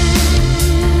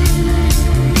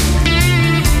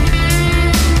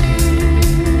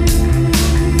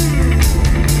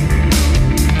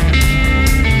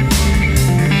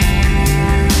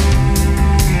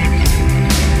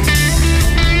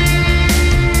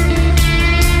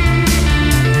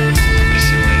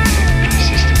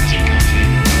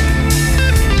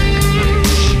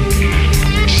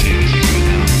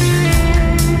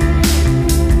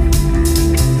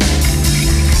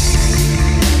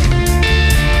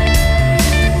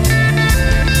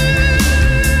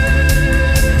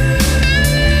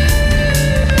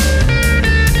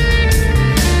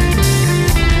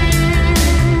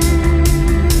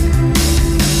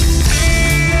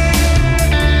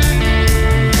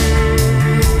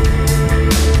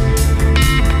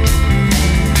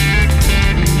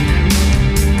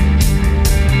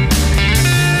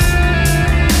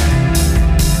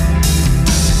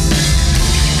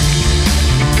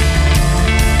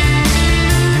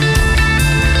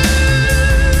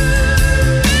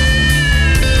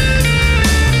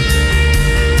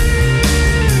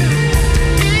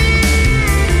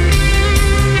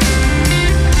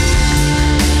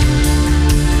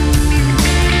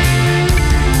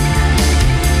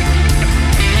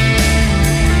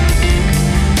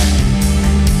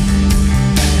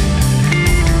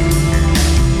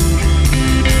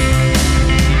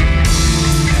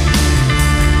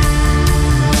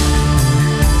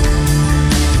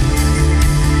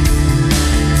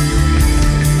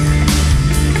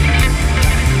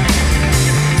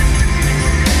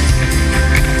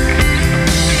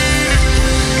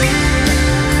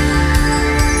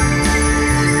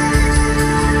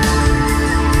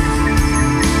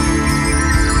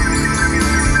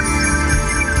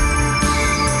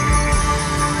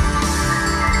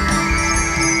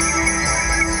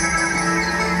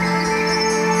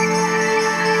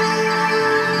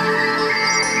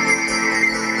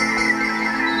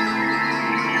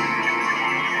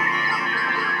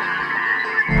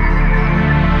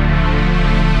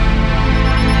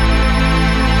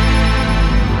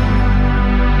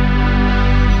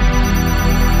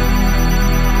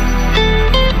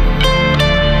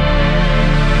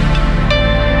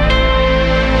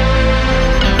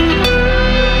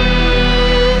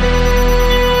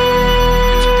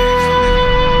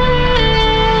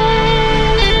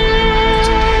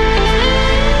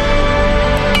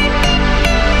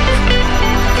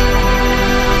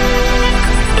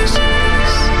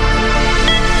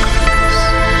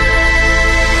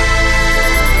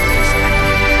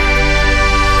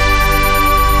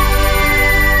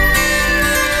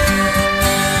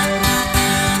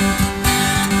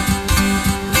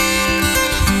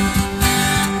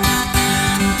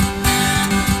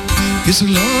 It's a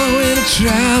long way to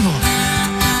travel,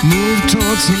 move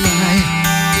towards the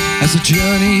light as the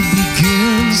journey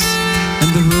begins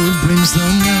and the road brings the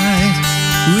night.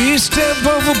 We step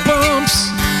over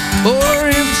bumps, or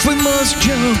if we must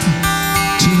jump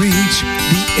to reach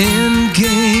the end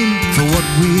game for what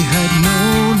we had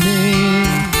no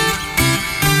name.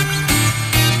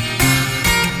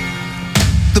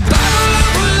 The battle of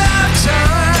a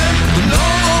lifetime, the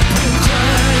long open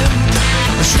climb,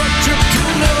 a short trip to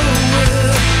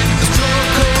nowhere, the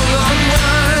struggle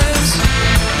unwinds.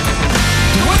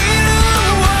 The weight of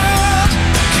the world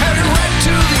carried right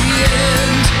to the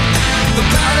end. The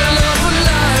battle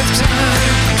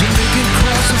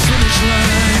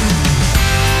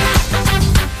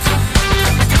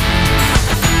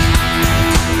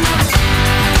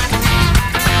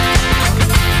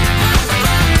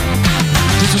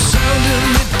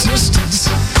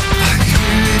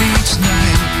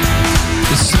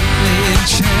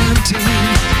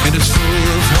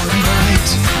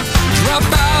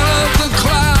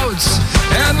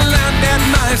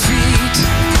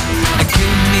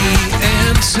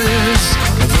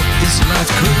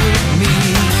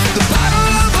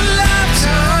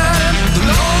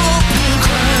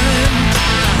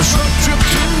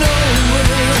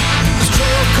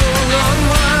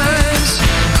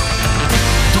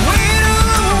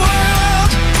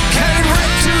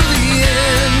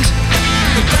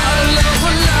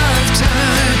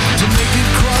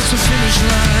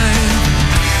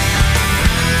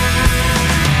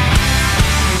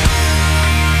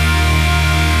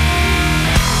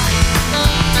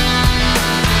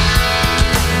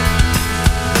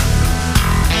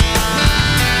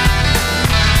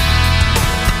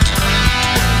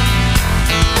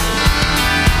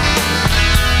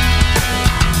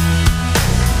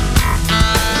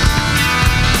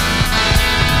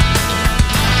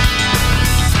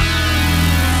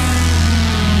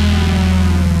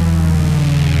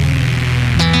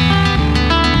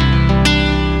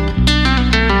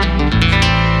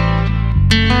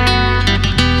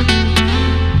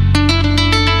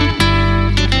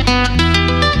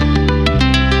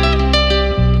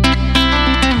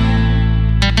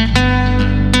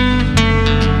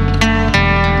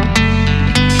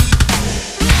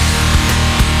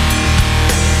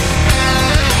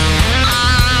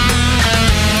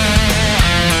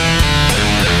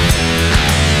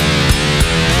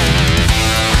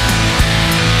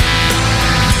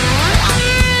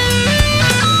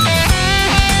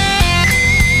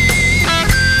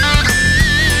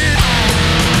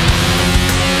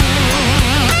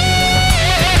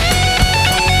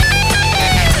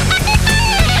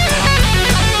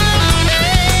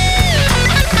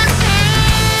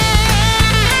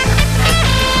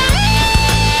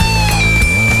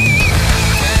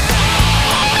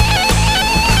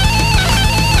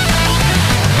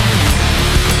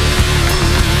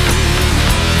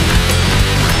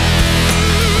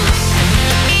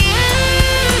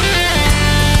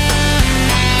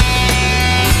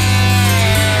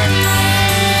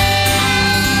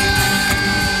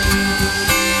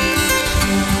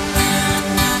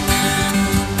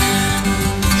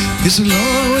It's a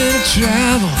long way to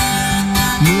travel,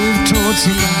 move towards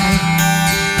the light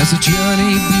as the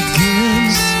journey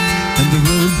begins and the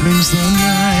road brings the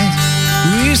night.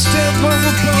 We step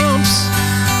over bumps,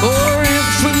 or if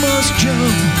we must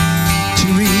jump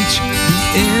to reach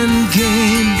the end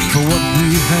game for what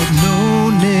we had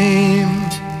no name.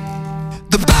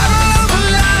 The battle of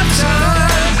a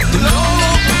lifetime, the long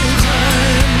open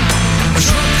climb, a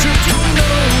short trip to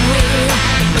nowhere,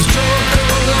 a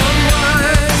struggle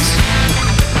unwinds.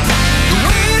 The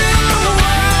weight of the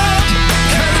world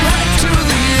carried right to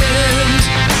the end.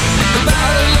 The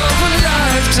battle of a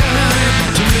lifetime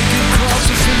to make it cross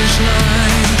the finish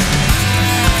line.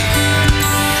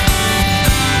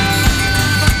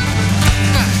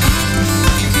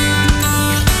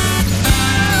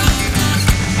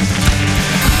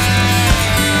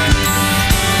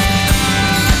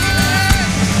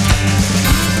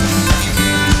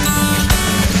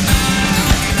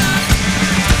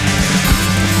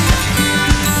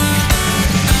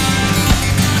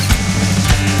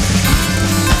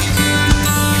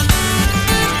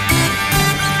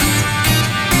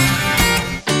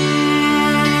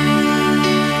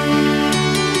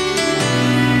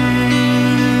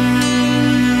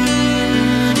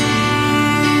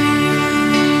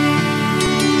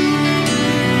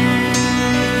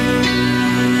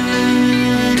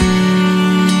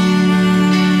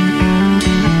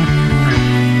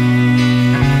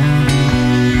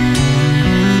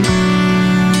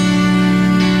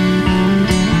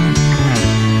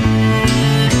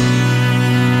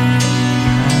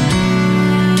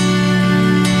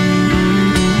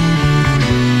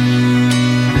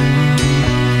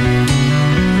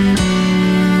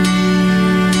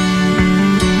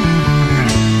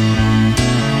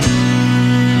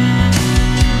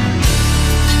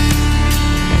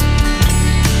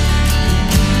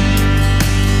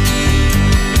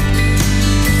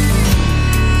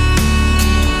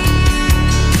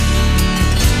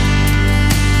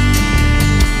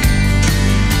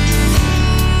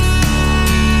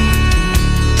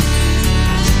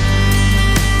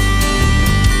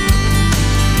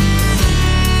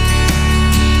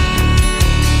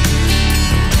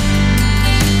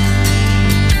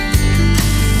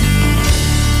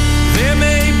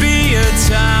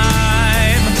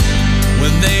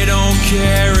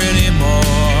 Care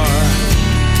anymore.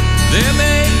 There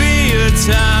may be a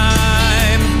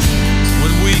time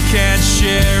when we can't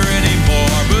share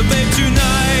anymore. But babe,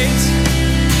 tonight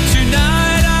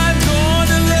I'm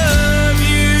gonna love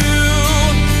you.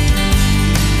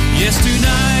 Yes,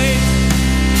 tonight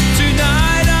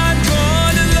I'm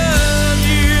gonna love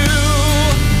you.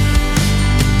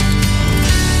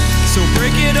 So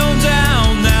break it on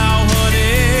down now,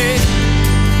 honey.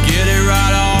 Get it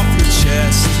right off your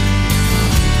chest.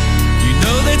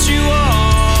 Know that you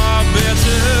are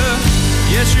better.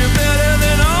 Yes, you're better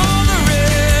than all the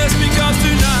rest. Because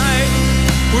tonight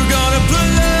we're gonna put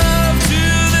love to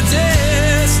the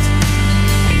test.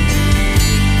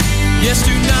 Yes,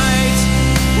 tonight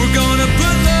we're gonna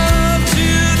put love to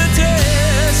the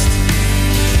test.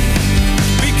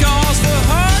 Because the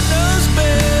heart knows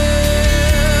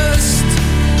best.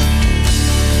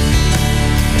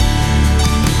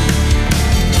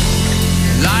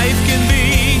 Life can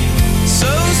be so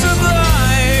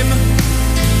sublime.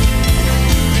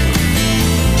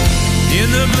 In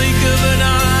the blink of an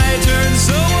eye, turn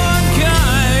so unkind.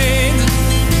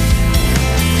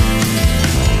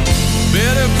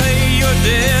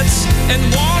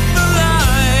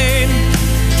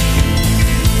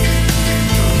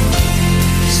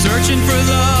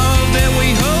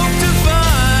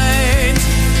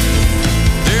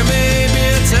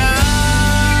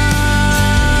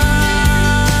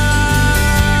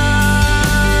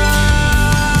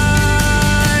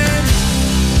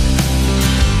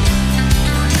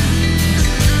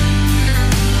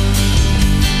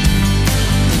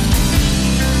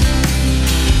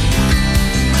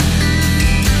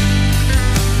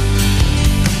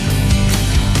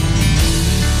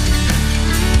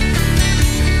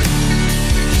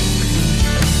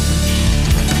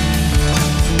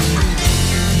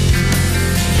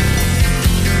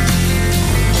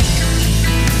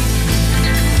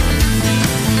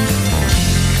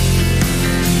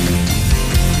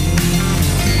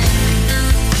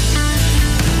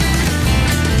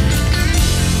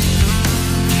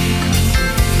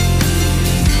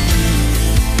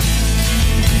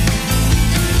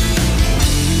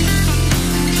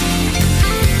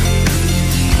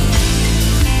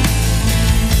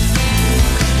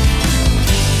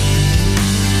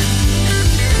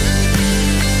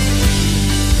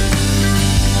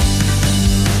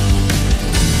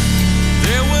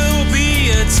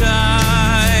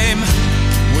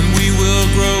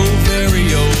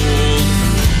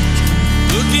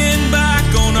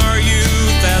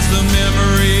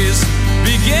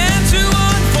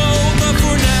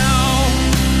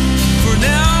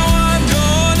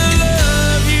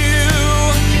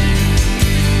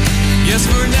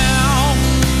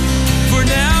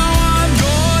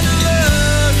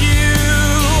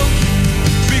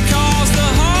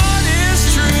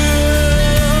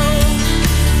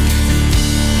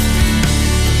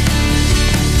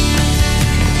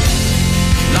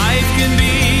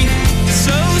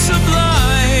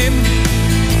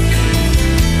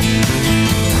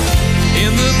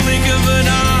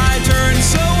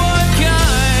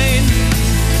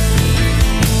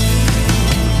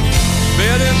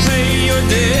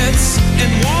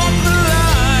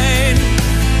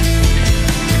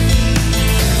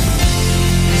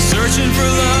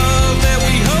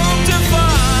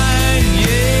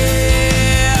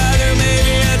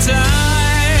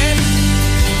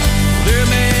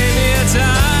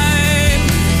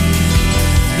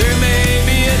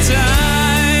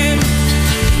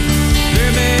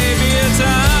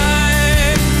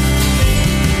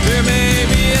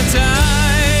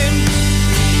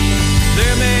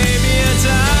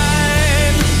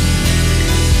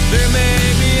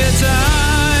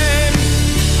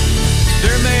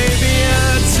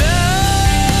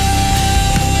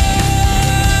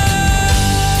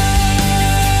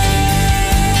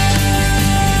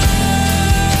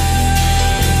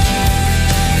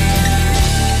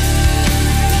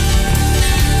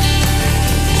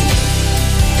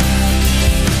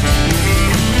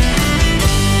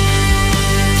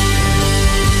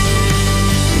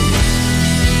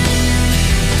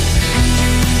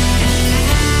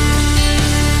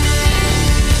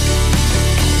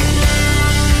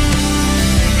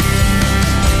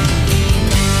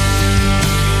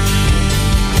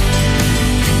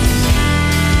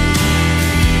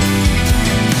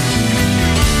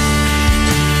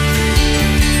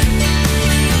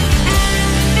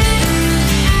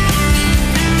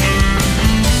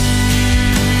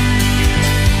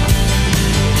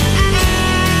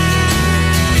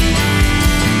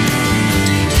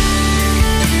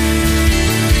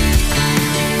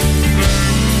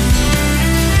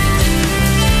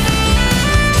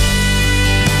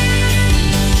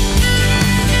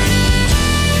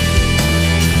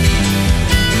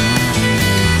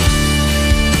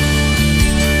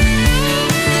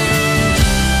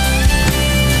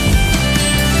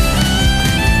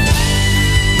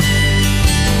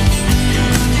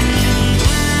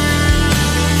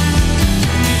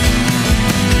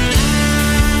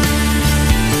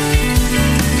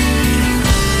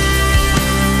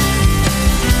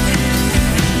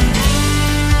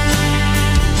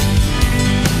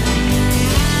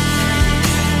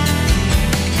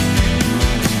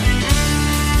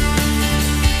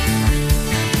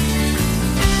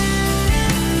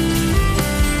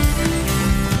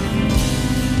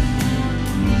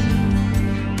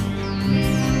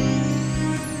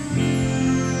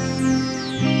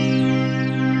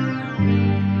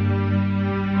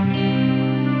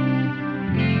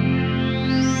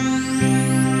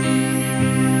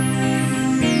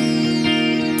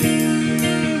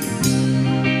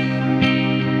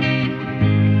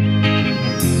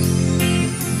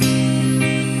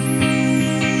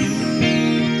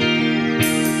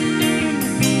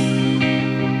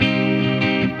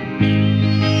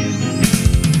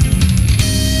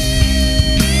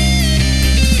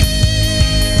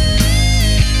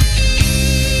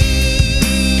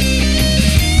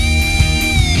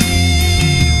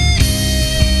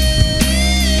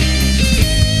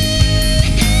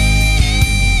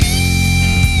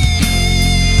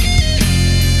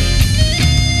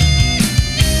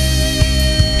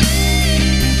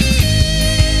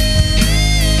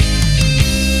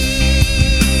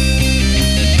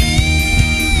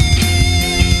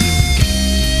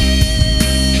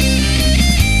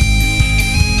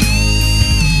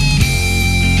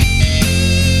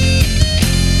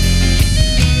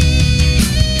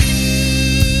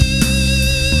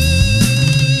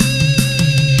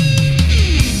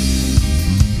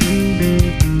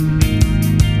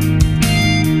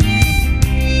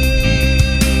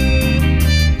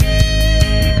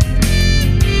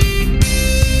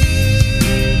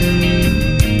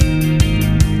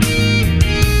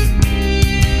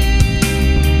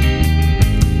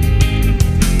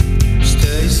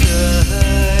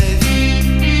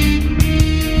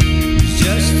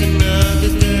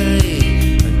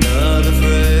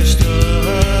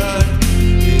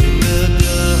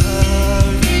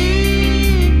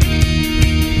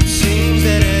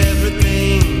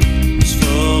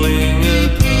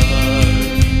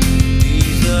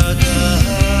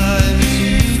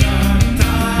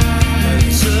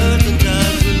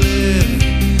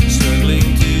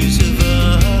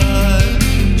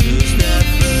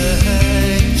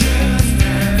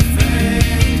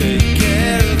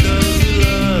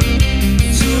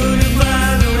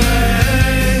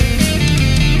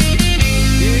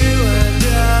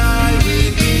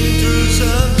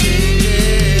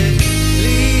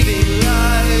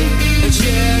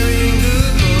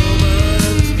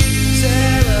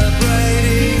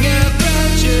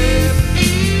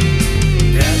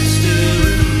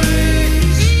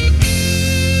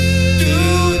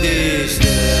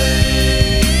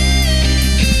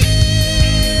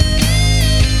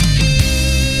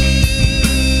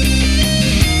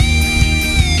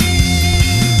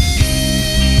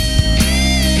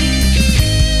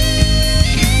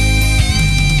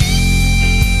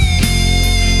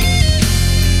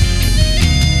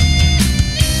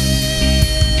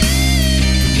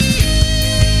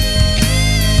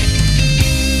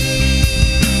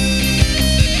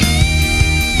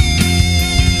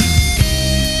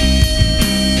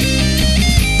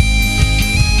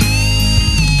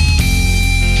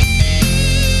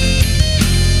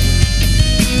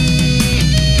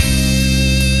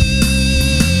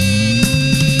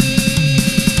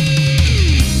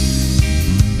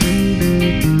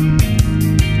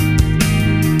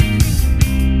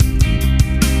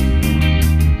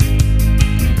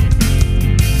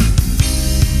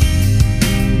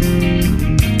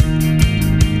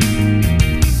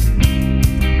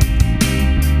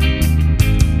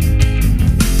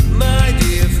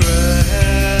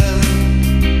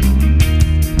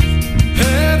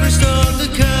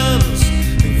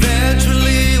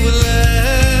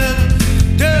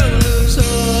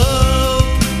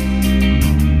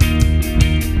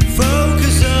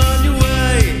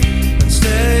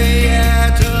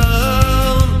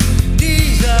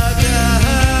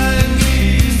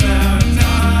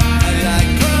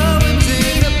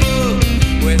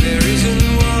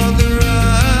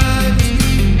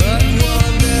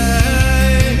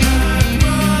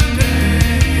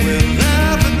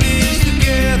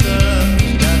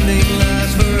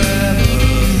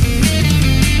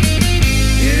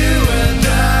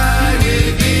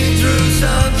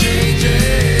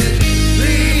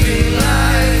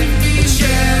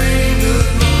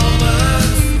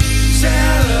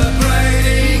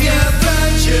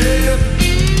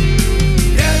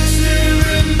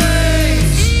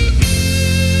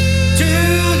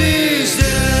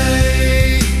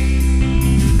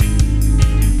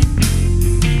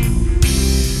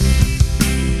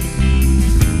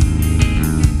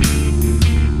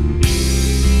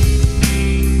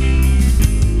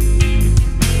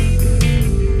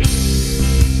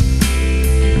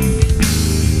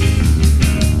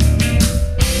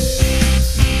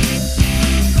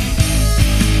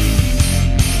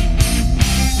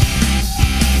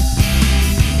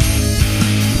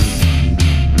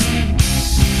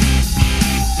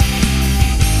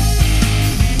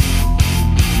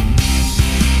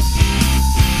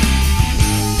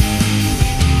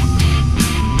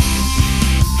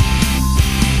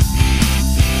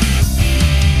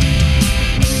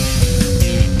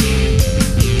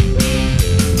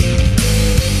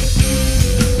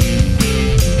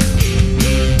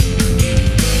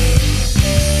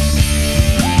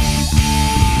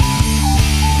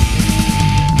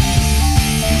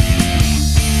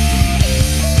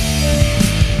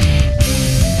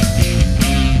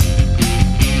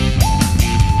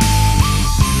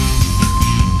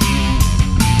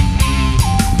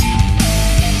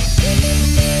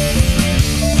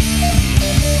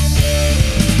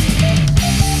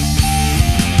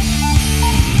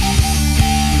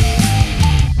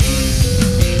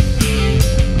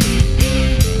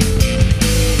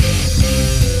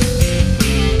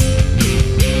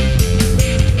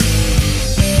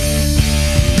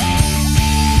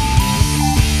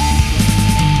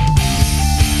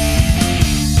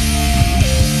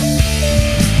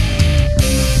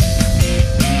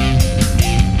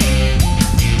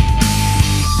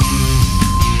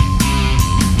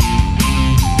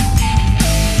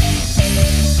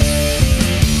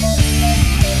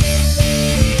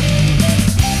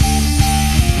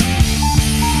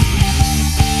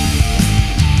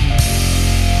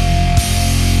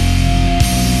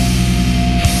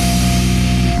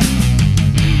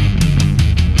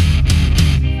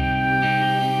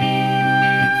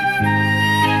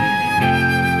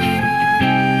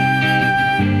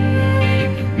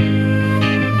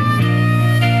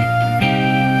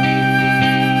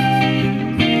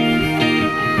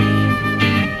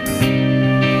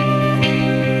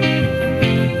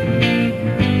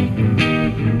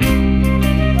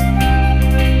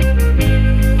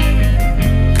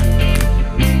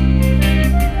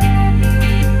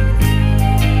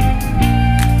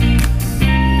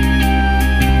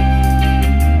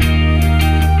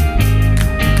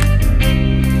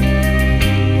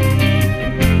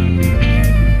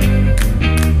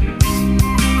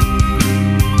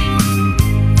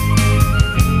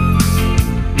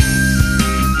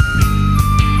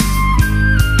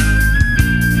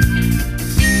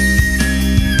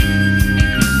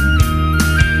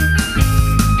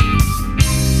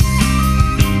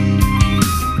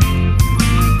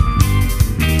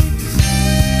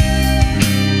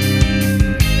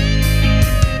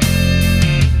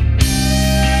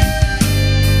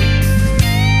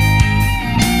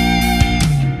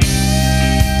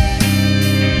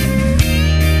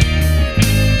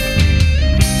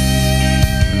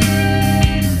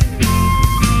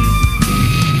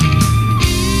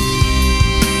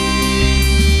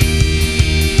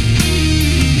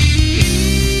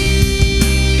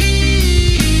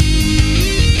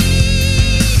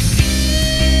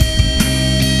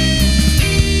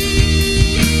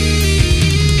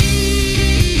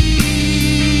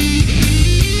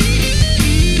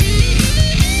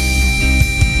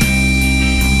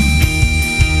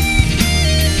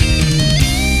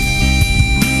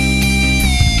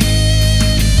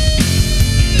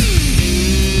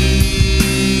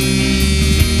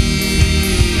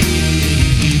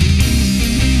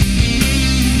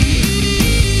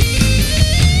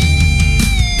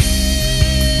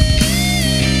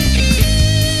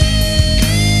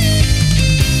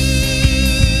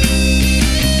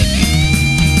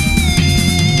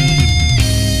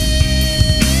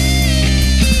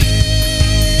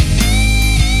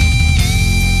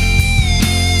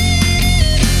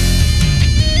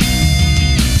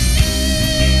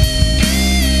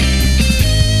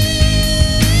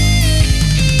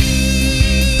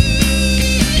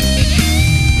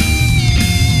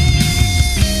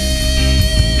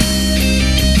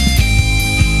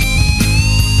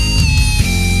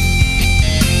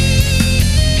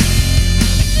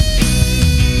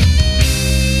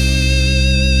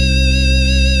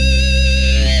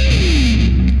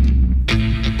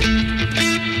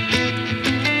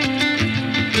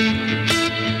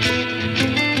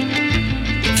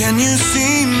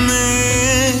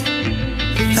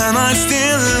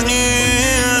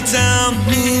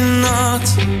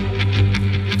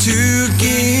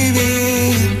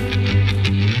 giving.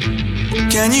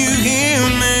 Can you hear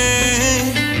me?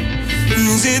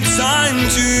 Is it time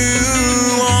to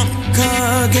walk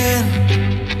again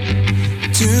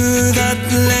to that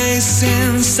place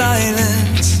in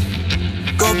silence?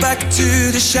 Go back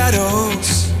to the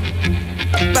shadows,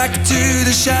 back to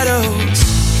the shadows.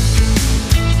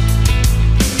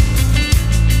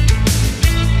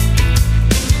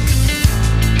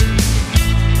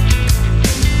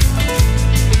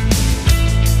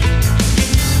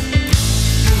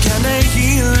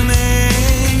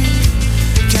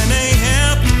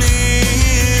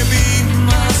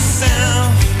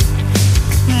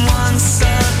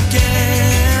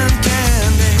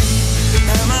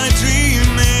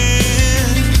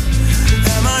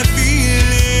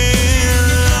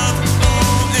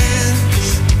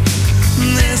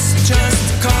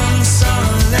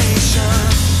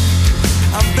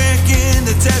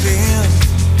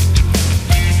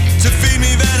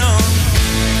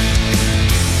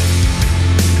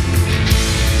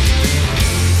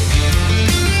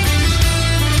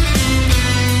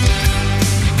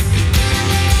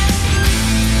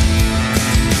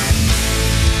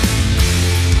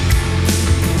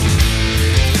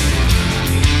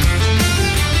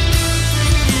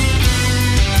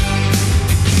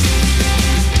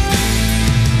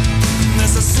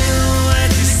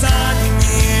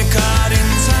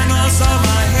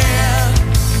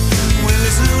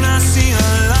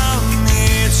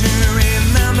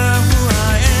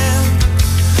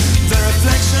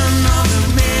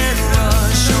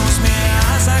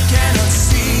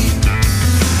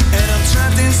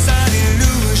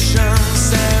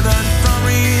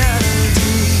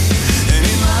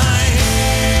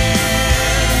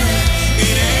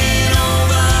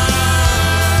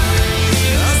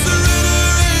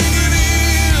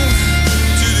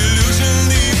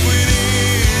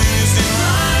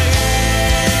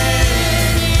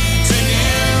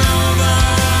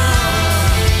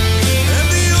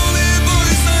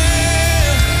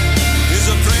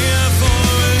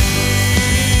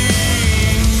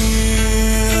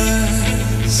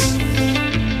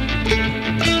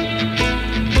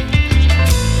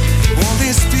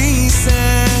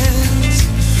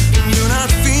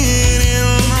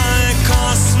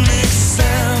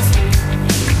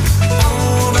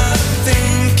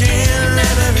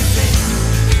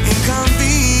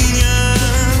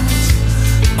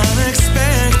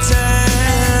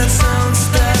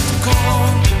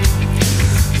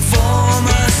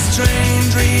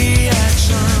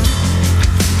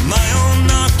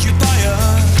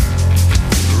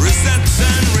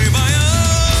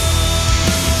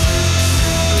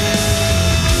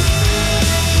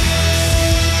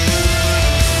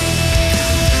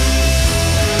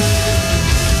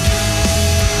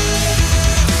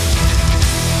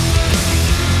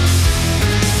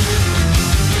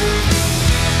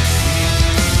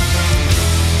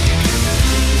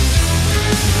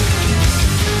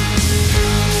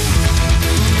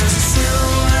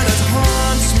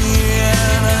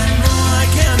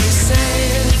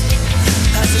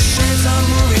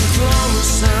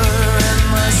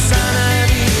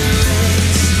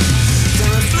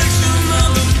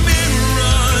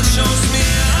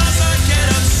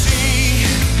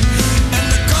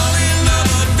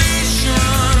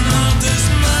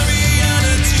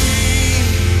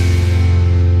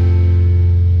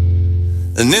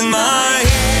 And in my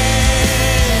head,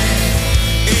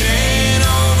 it ain't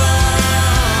over.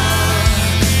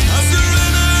 I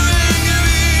surrender and give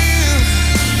in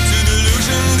to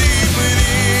delusion deep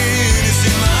within. It's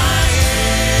in my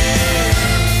head,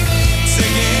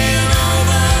 taking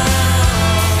over.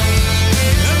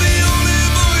 And the only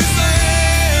voice I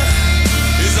hear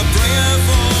is a prayer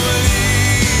for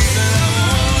release. And I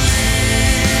won't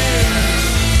live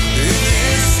in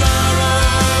this sorrow.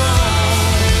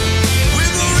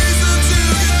 With no reason to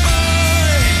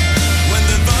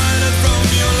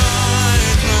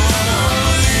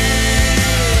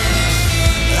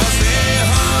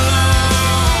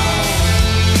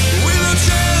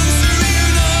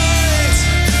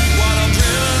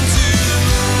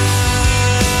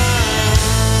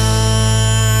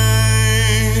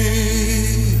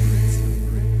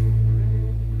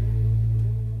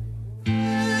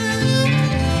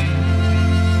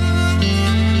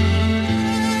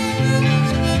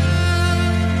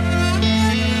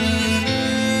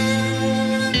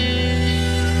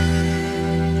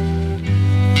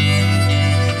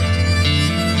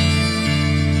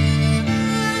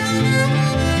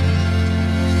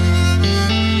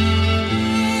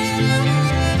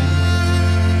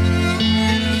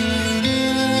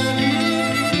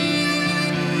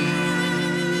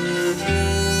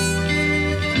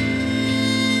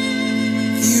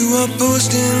were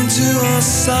pushed into a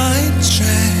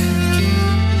sidetrack,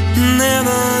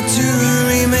 never to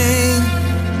remain.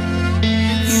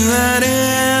 You had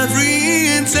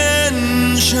every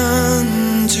intention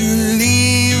to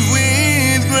leave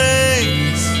with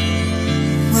grace.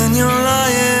 When you're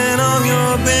lying on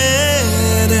your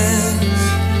bed and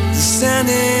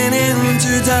descending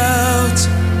into doubt,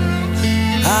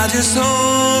 I just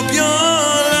hope your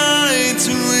light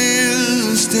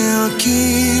will still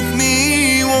keep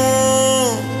me warm.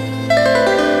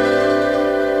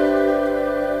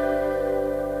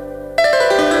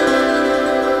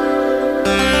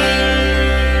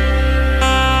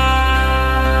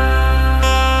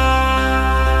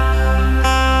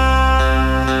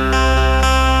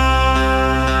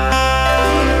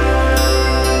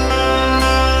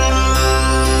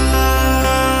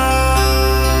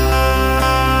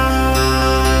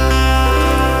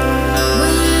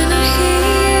 When I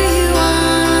hear you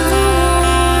on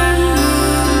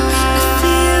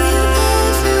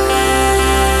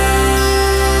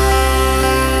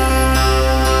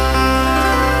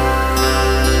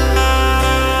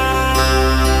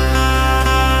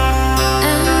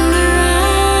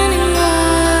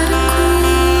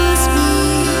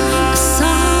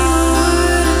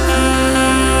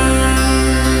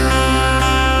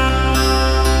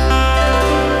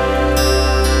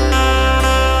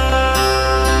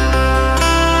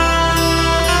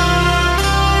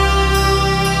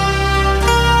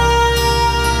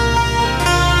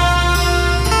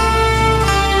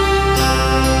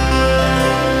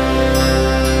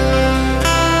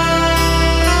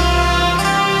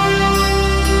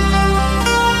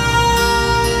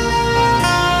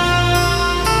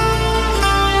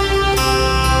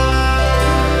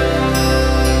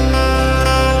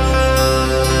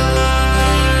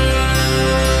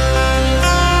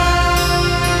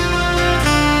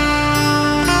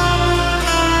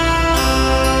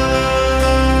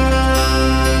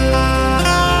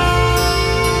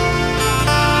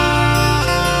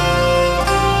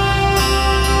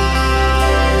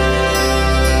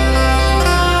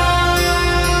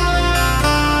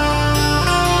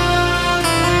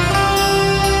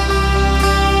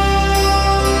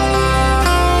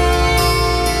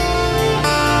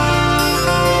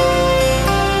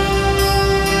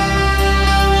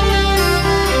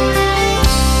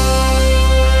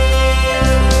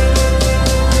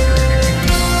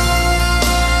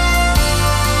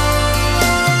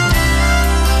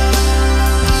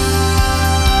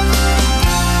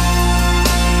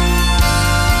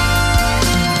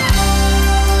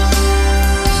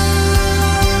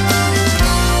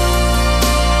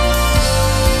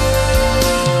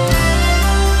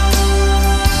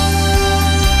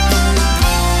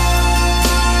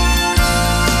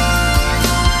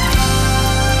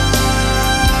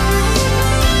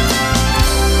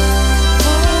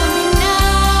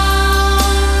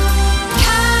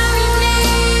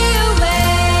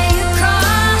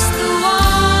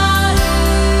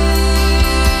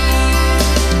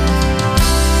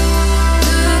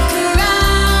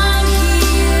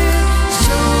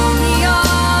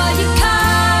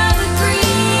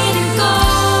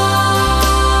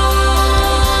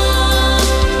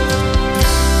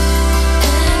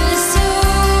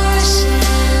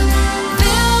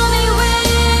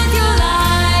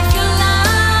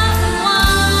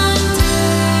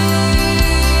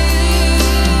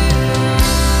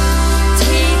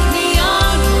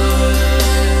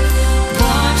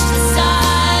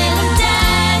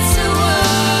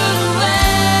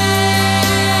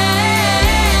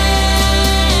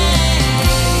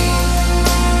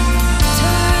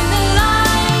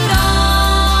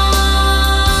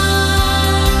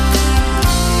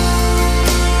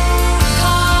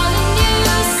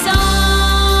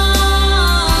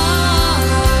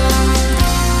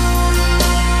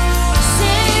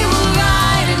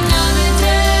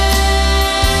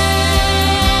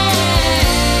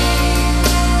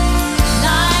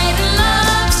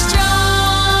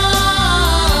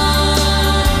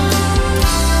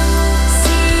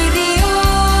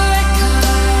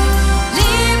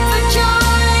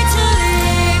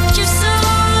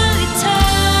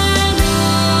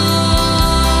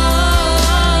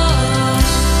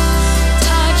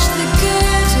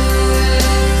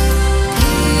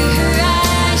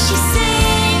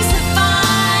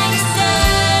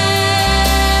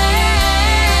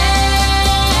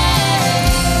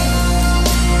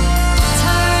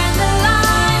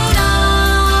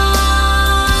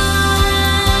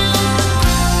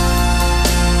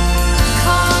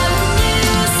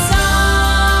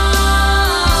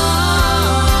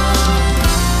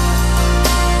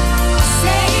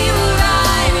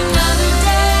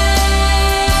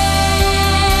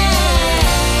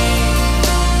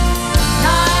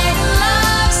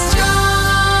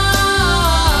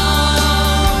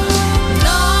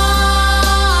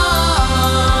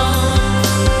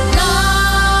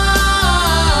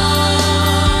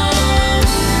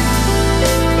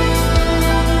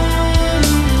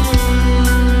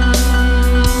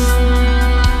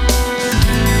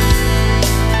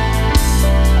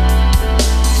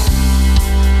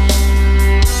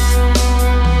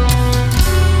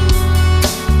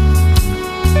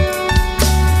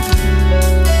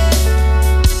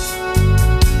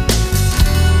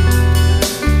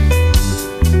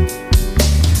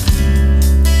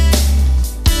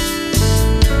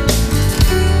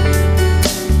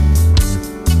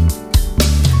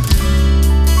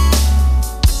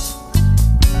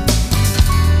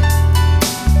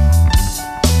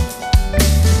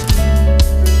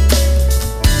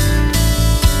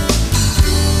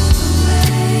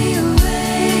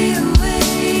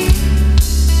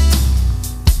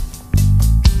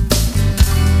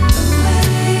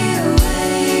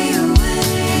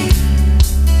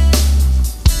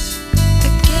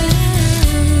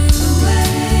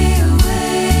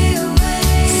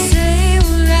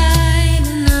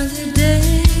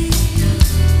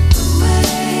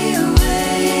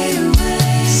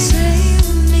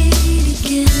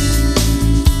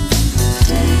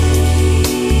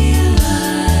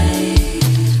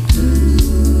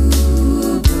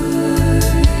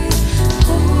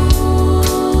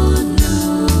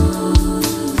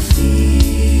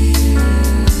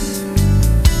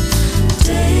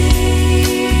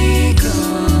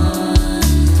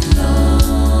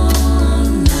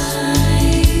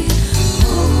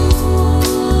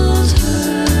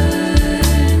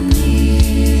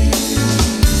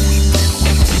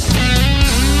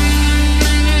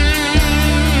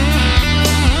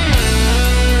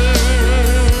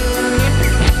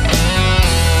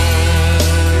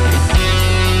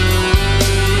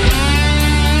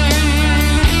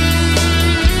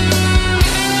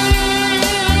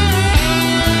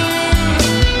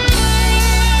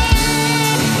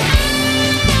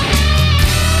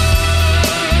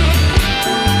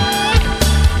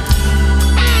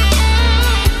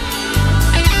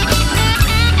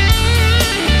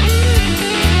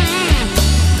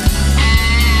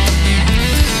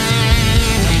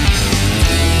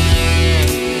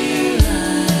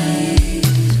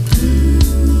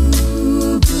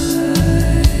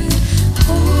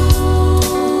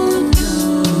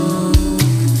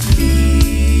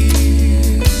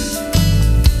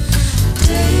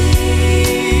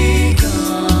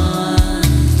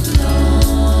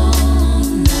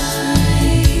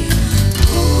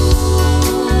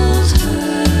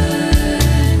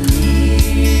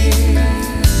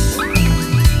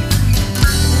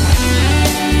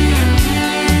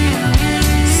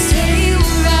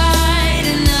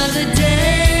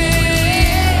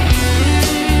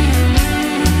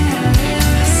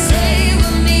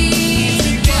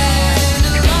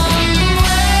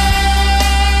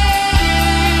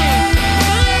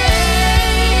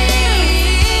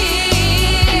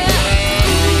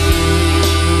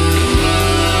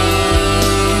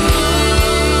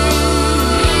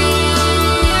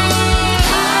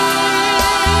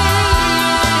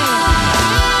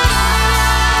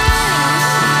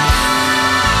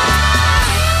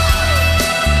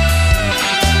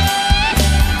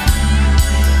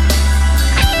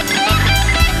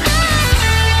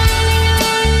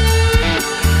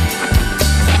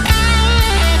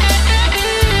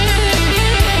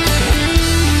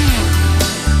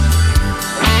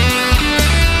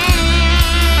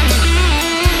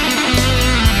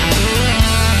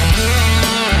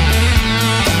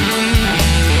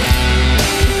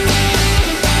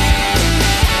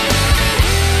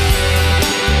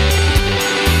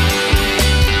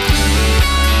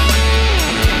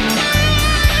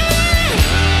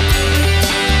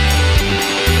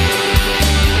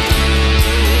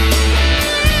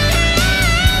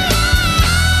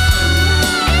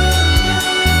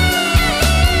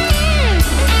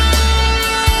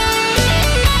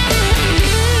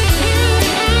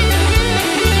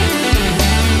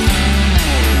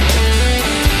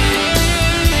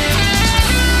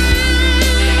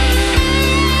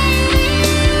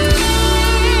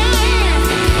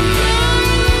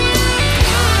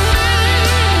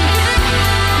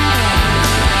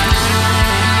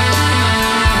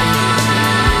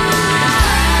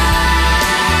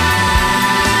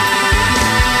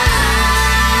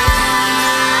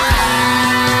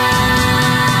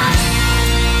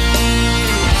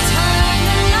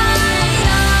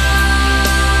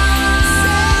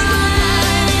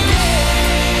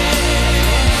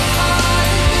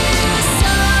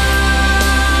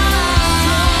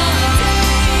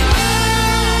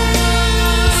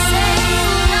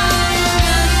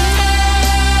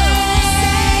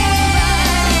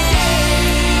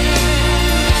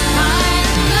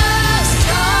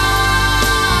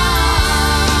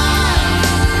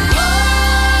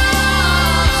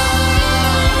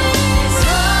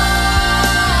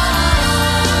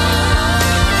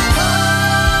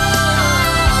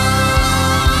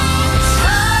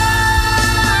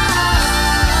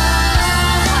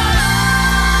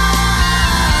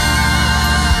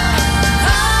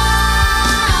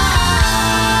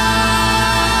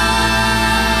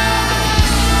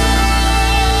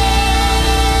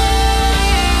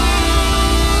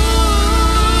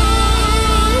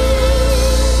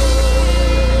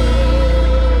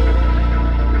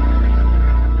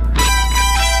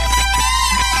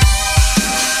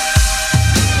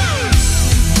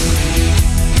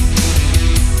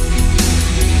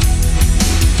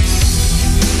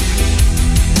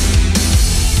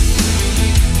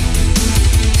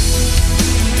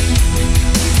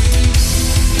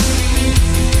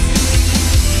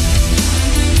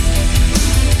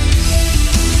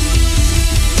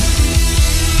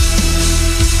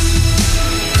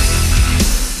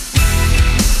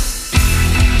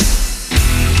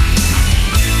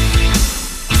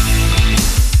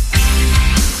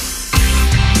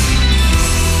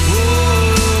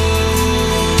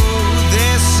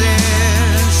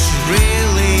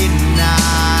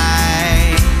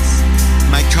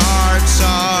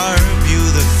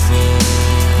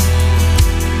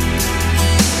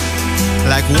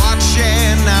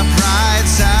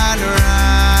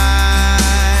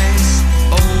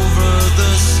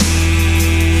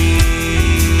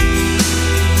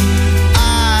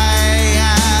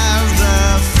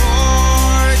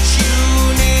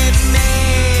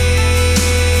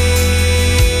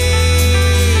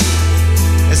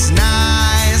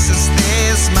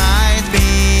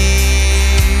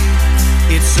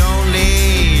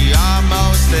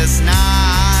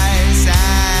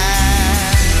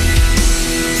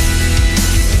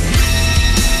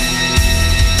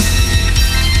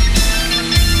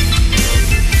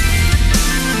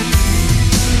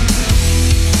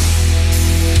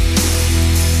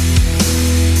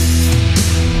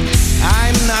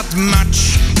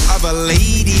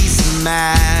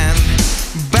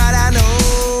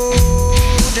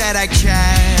I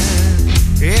can.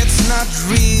 It's not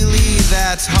really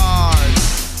that hard,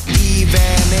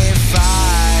 even if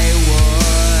I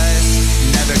was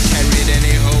never carried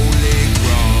any holy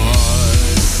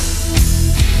cross.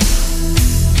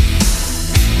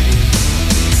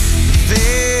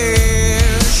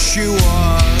 There she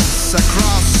was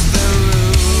across the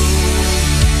room,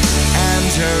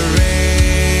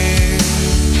 entering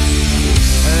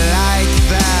like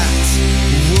that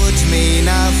would mean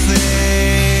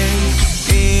nothing.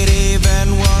 It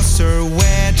even was her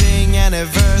wedding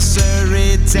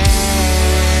anniversary day.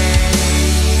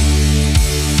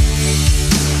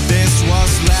 This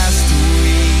was last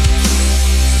week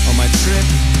on my trip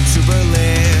to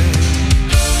Berlin,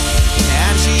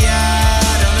 and she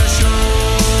had on her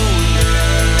shoulder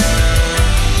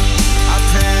a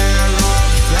pair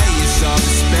of Ace of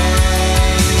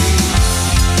Spades.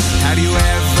 Have you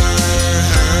ever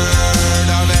heard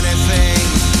of anything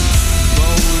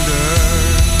bolder?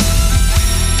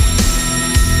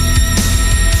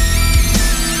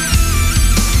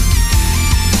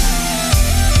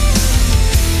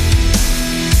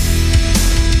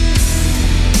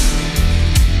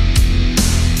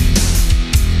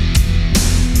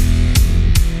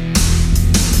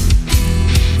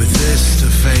 With this, the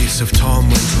face of Tom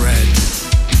went red,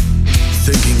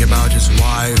 thinking about his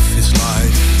wife, his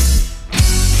life.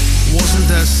 Wasn't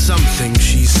there something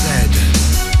she said?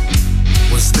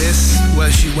 Was this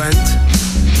where she went?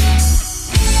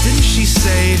 Didn't she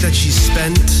say that she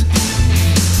spent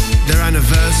their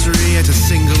anniversary at a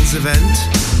singles event?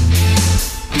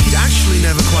 He'd actually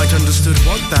never quite understood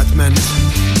what that meant.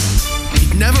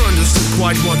 He'd never understood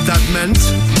quite what that meant.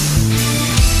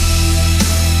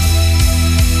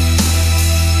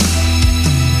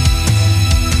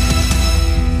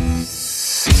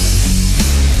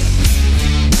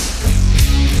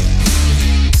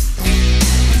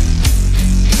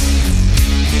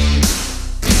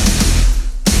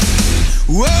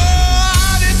 Whoa,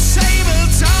 the table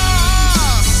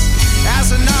toss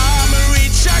as an arm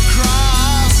reach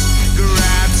across,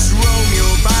 grabs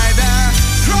Romeo by the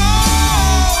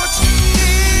throat.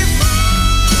 He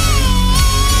falls.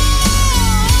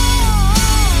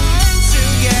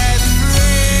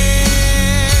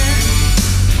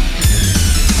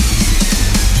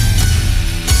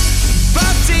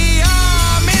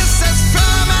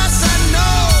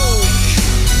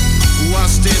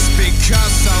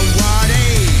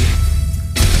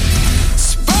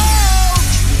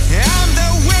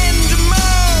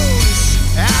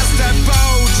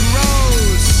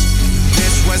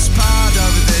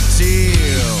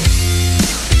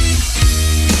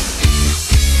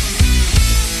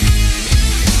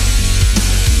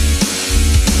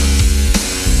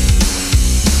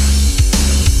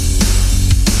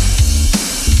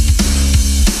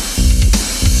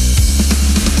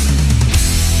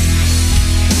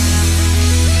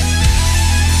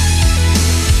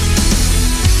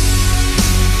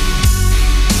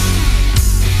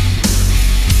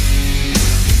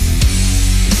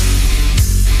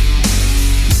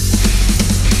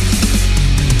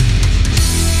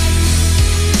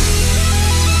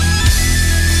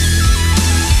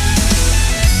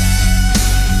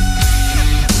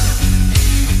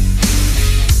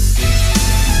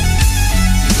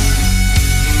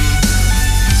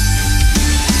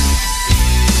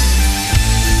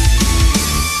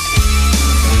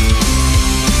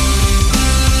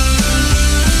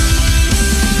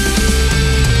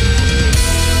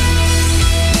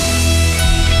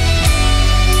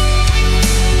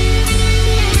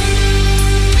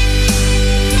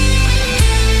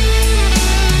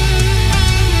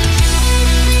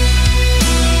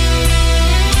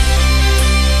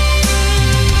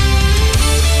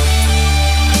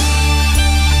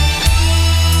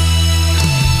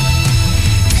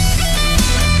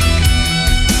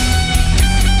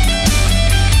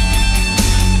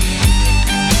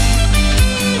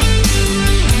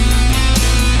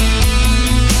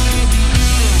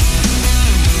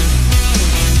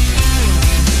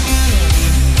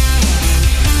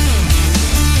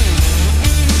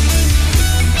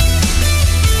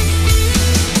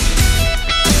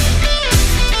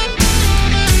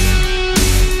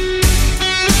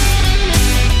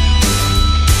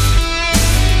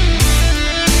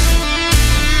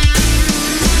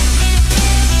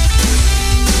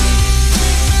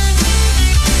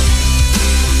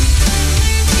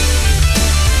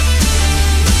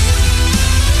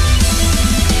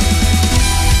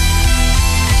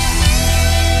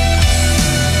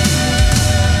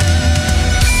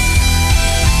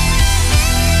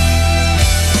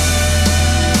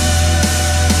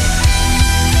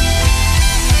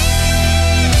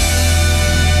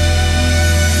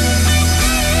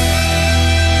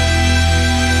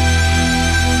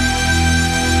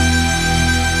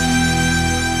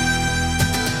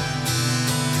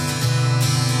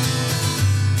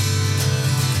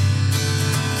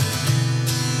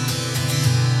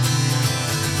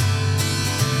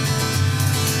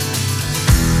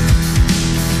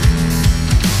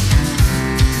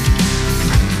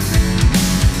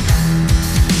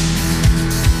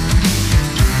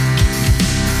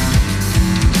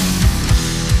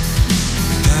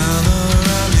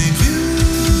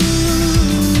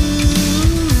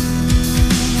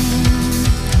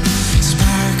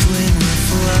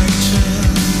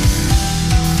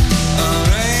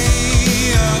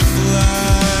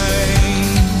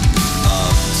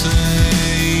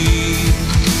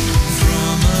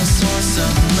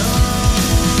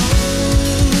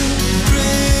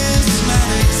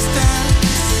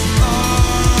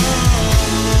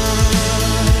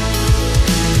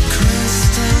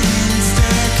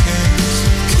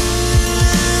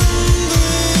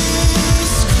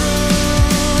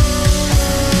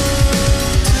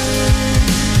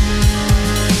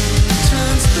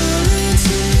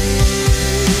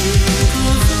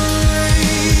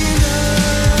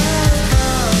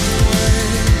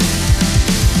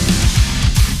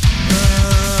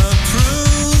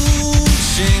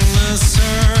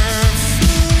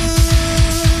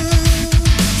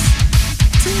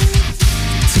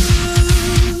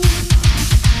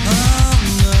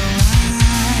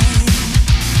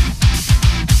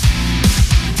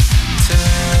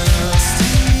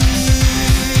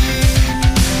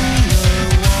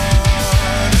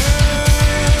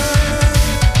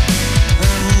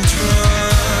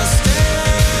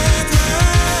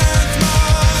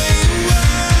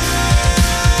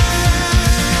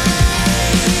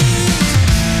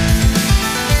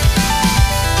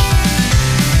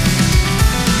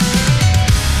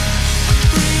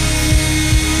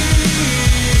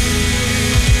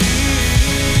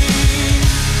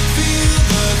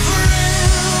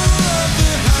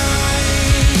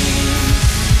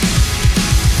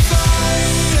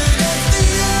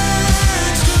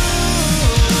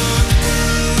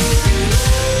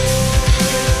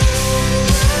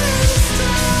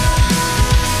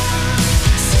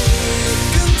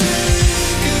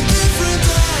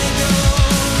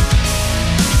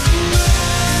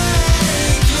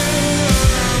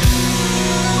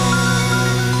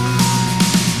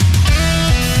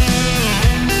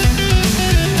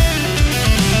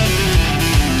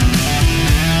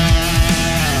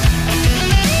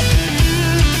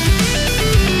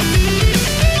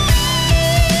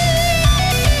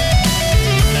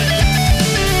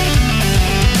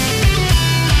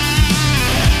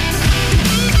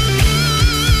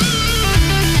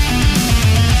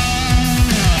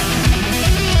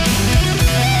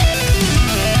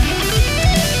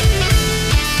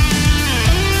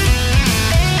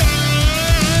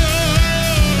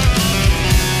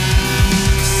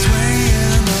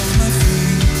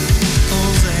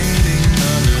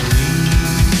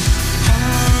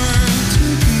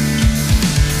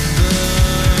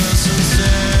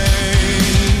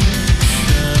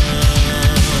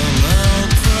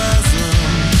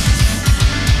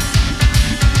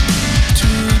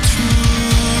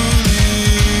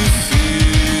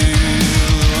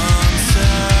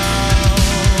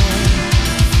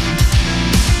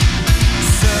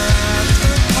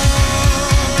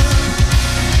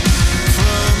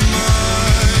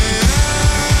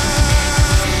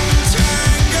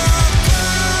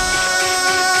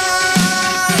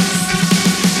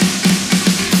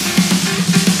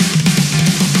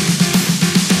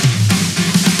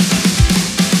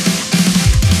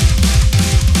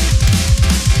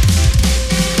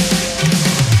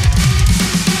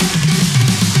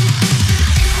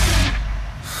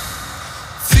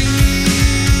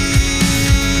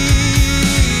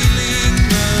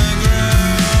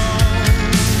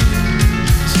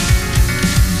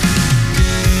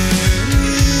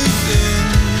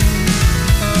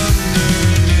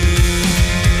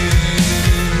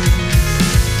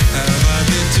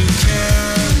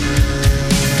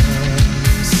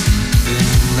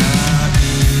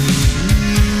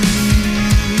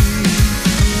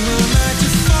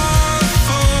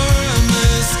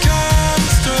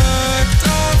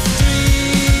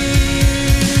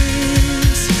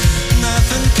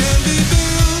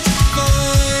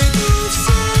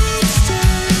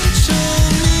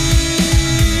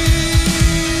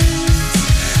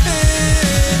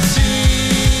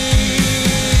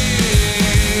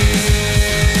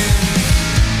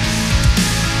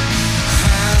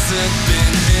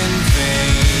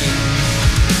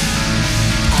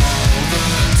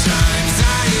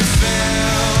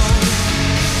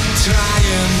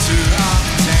 to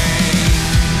obtain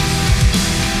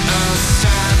a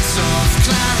sense of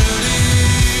clarity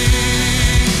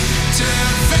to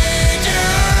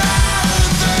figure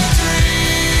out the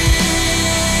dream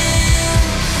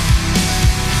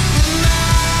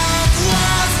that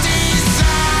was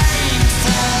designed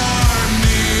for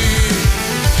me.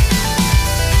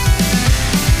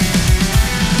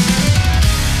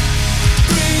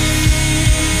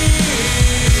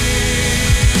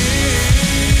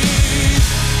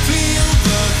 Feel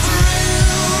the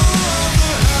thrill of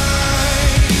the high.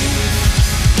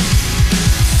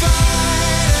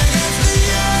 Fight against the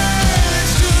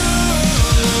urge to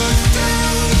look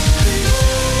down the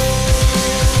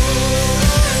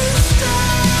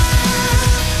sky.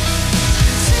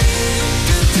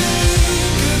 Take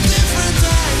a different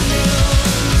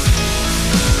angles.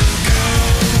 Go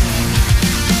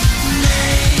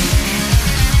make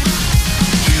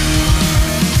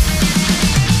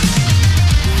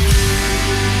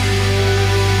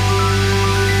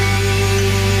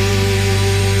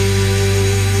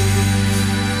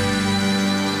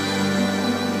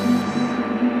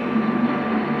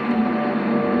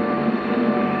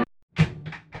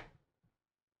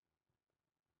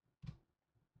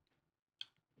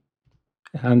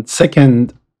And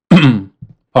second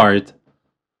part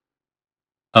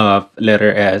of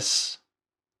letter S,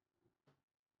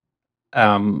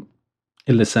 you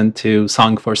listen to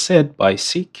Song for Sid by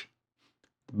Seek,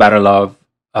 Battle of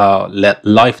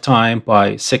Lifetime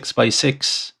by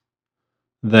 6x6,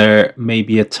 There May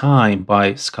Be a Time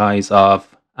by Skies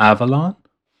of Avalon,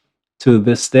 To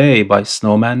This Day by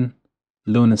Snowman,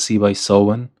 Lunacy by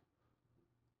Sowen,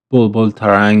 Bulbul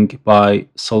Tarang by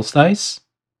Solstice.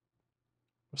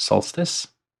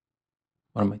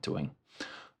 What am I doing?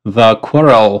 The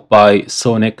Quarrel by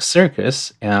Sonic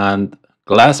Circus, and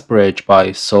Glass Bridge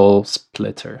by Soul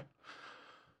Splitter.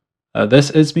 This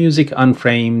is Music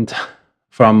Unframed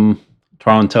from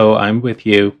Toronto. I'm with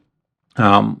you.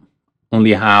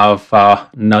 Only have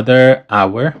another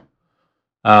hour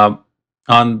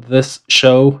on this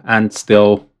show, and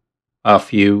still a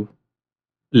few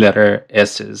letter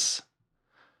S's.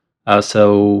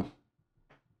 So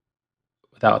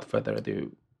without further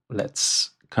ado,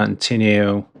 let's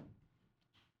continue.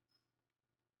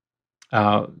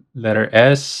 Letter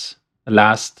S,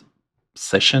 last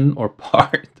session or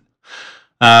part.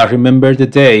 Remember the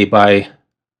Day by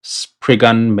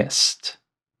Spriggan Mist.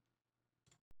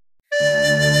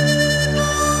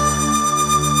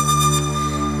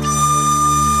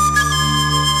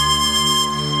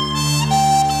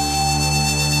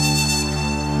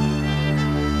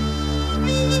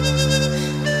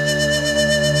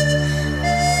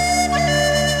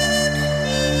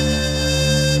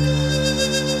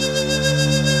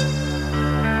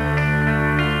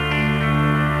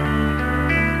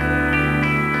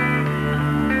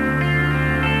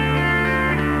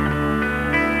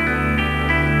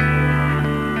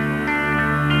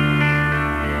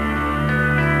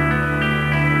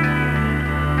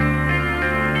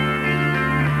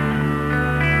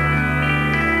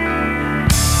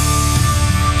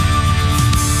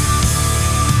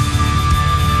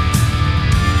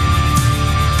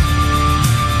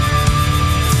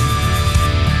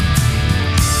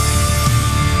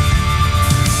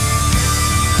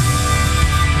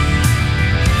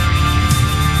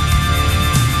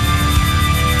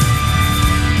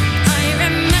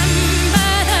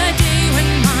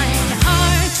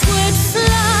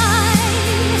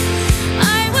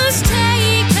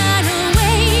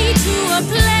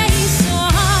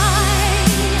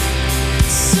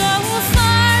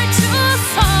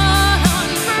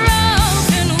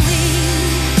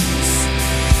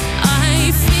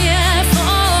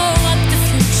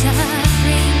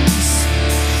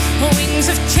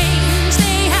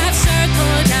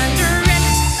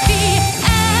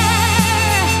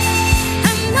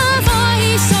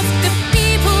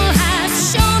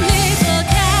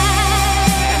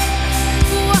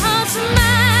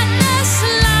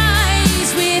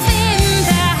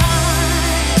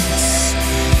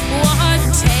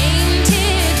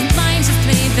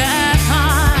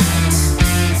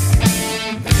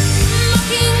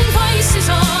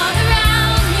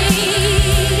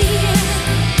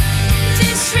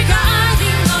 Disregard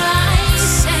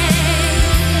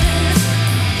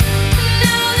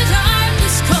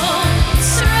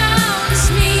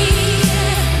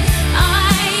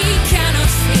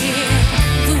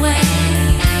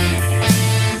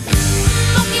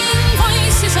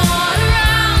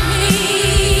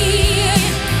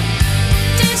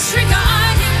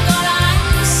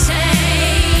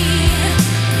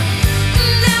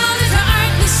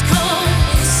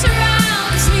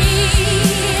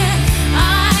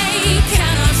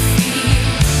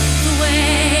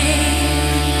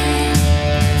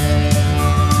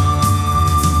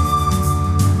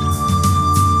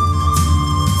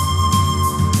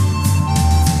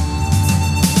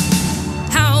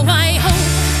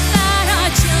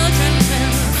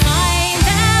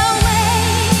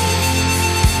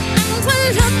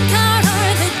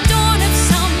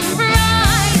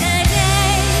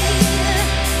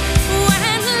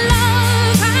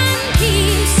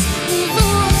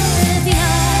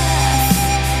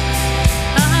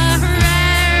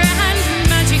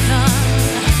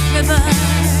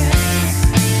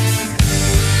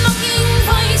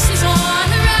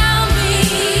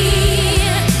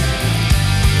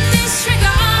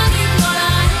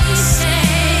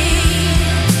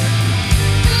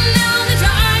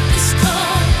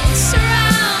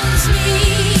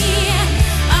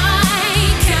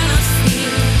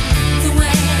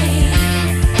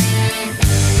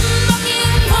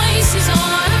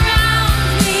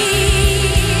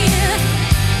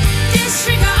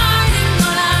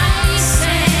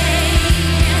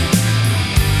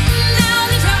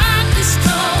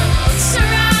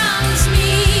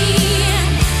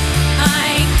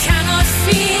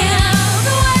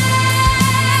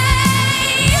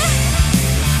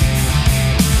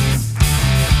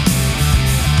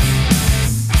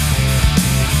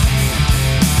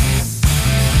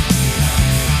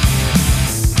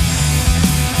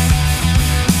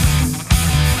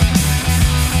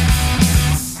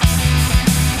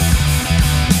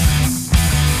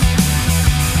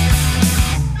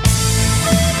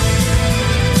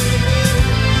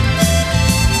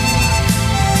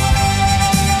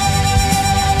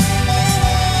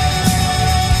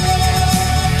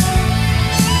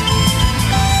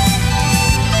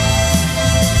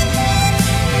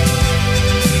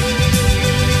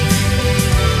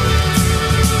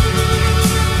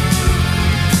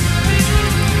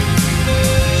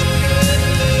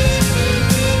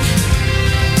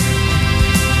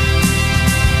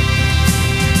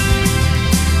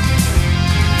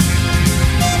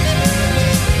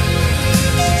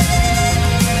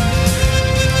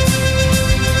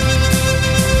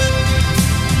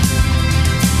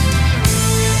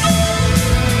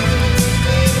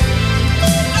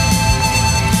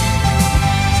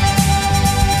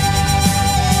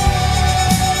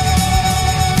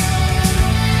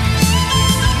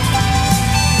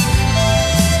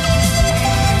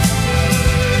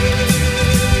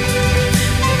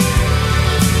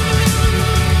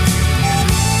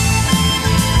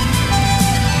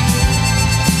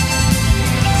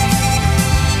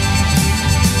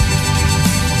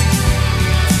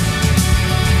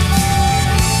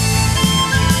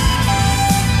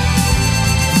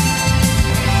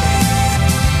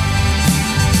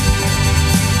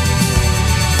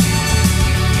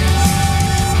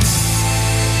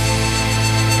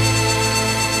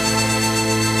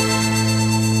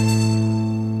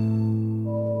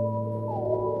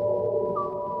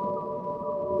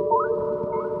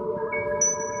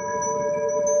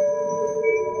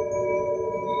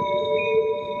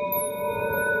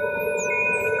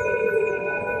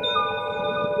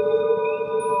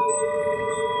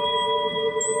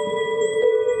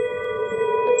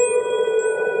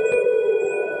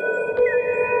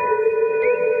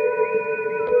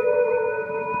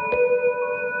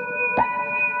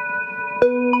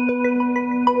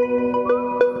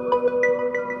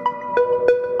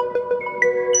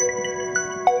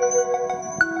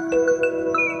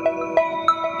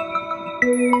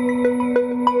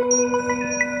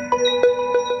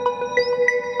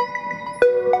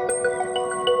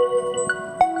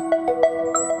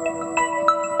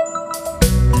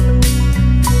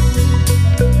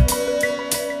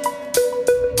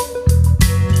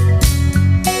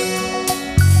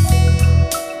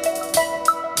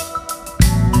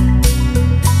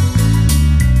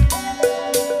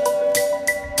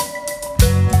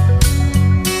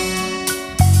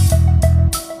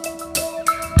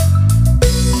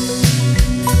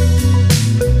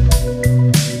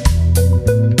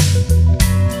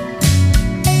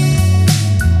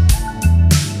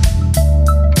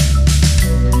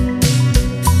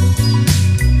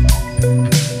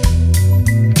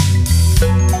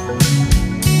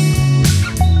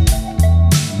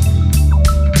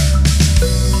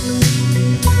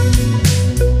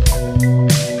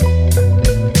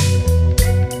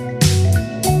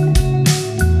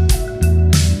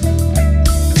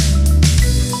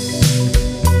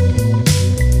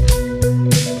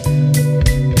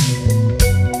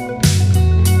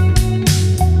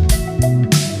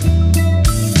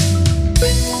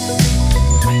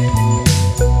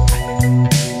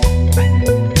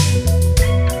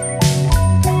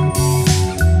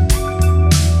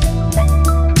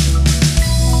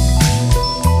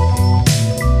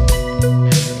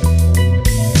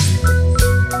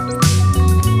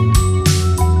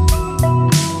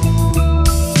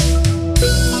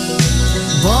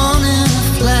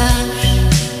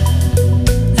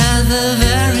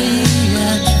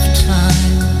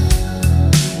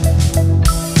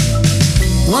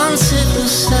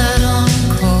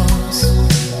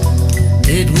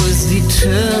It was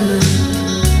determined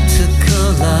to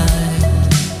collide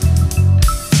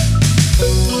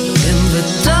in the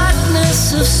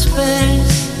darkness of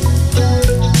space.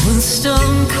 One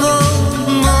stone cold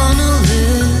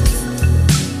monolith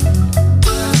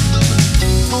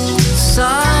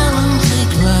silently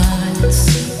glides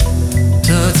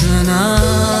towards an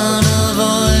unavoidable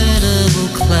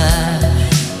clash.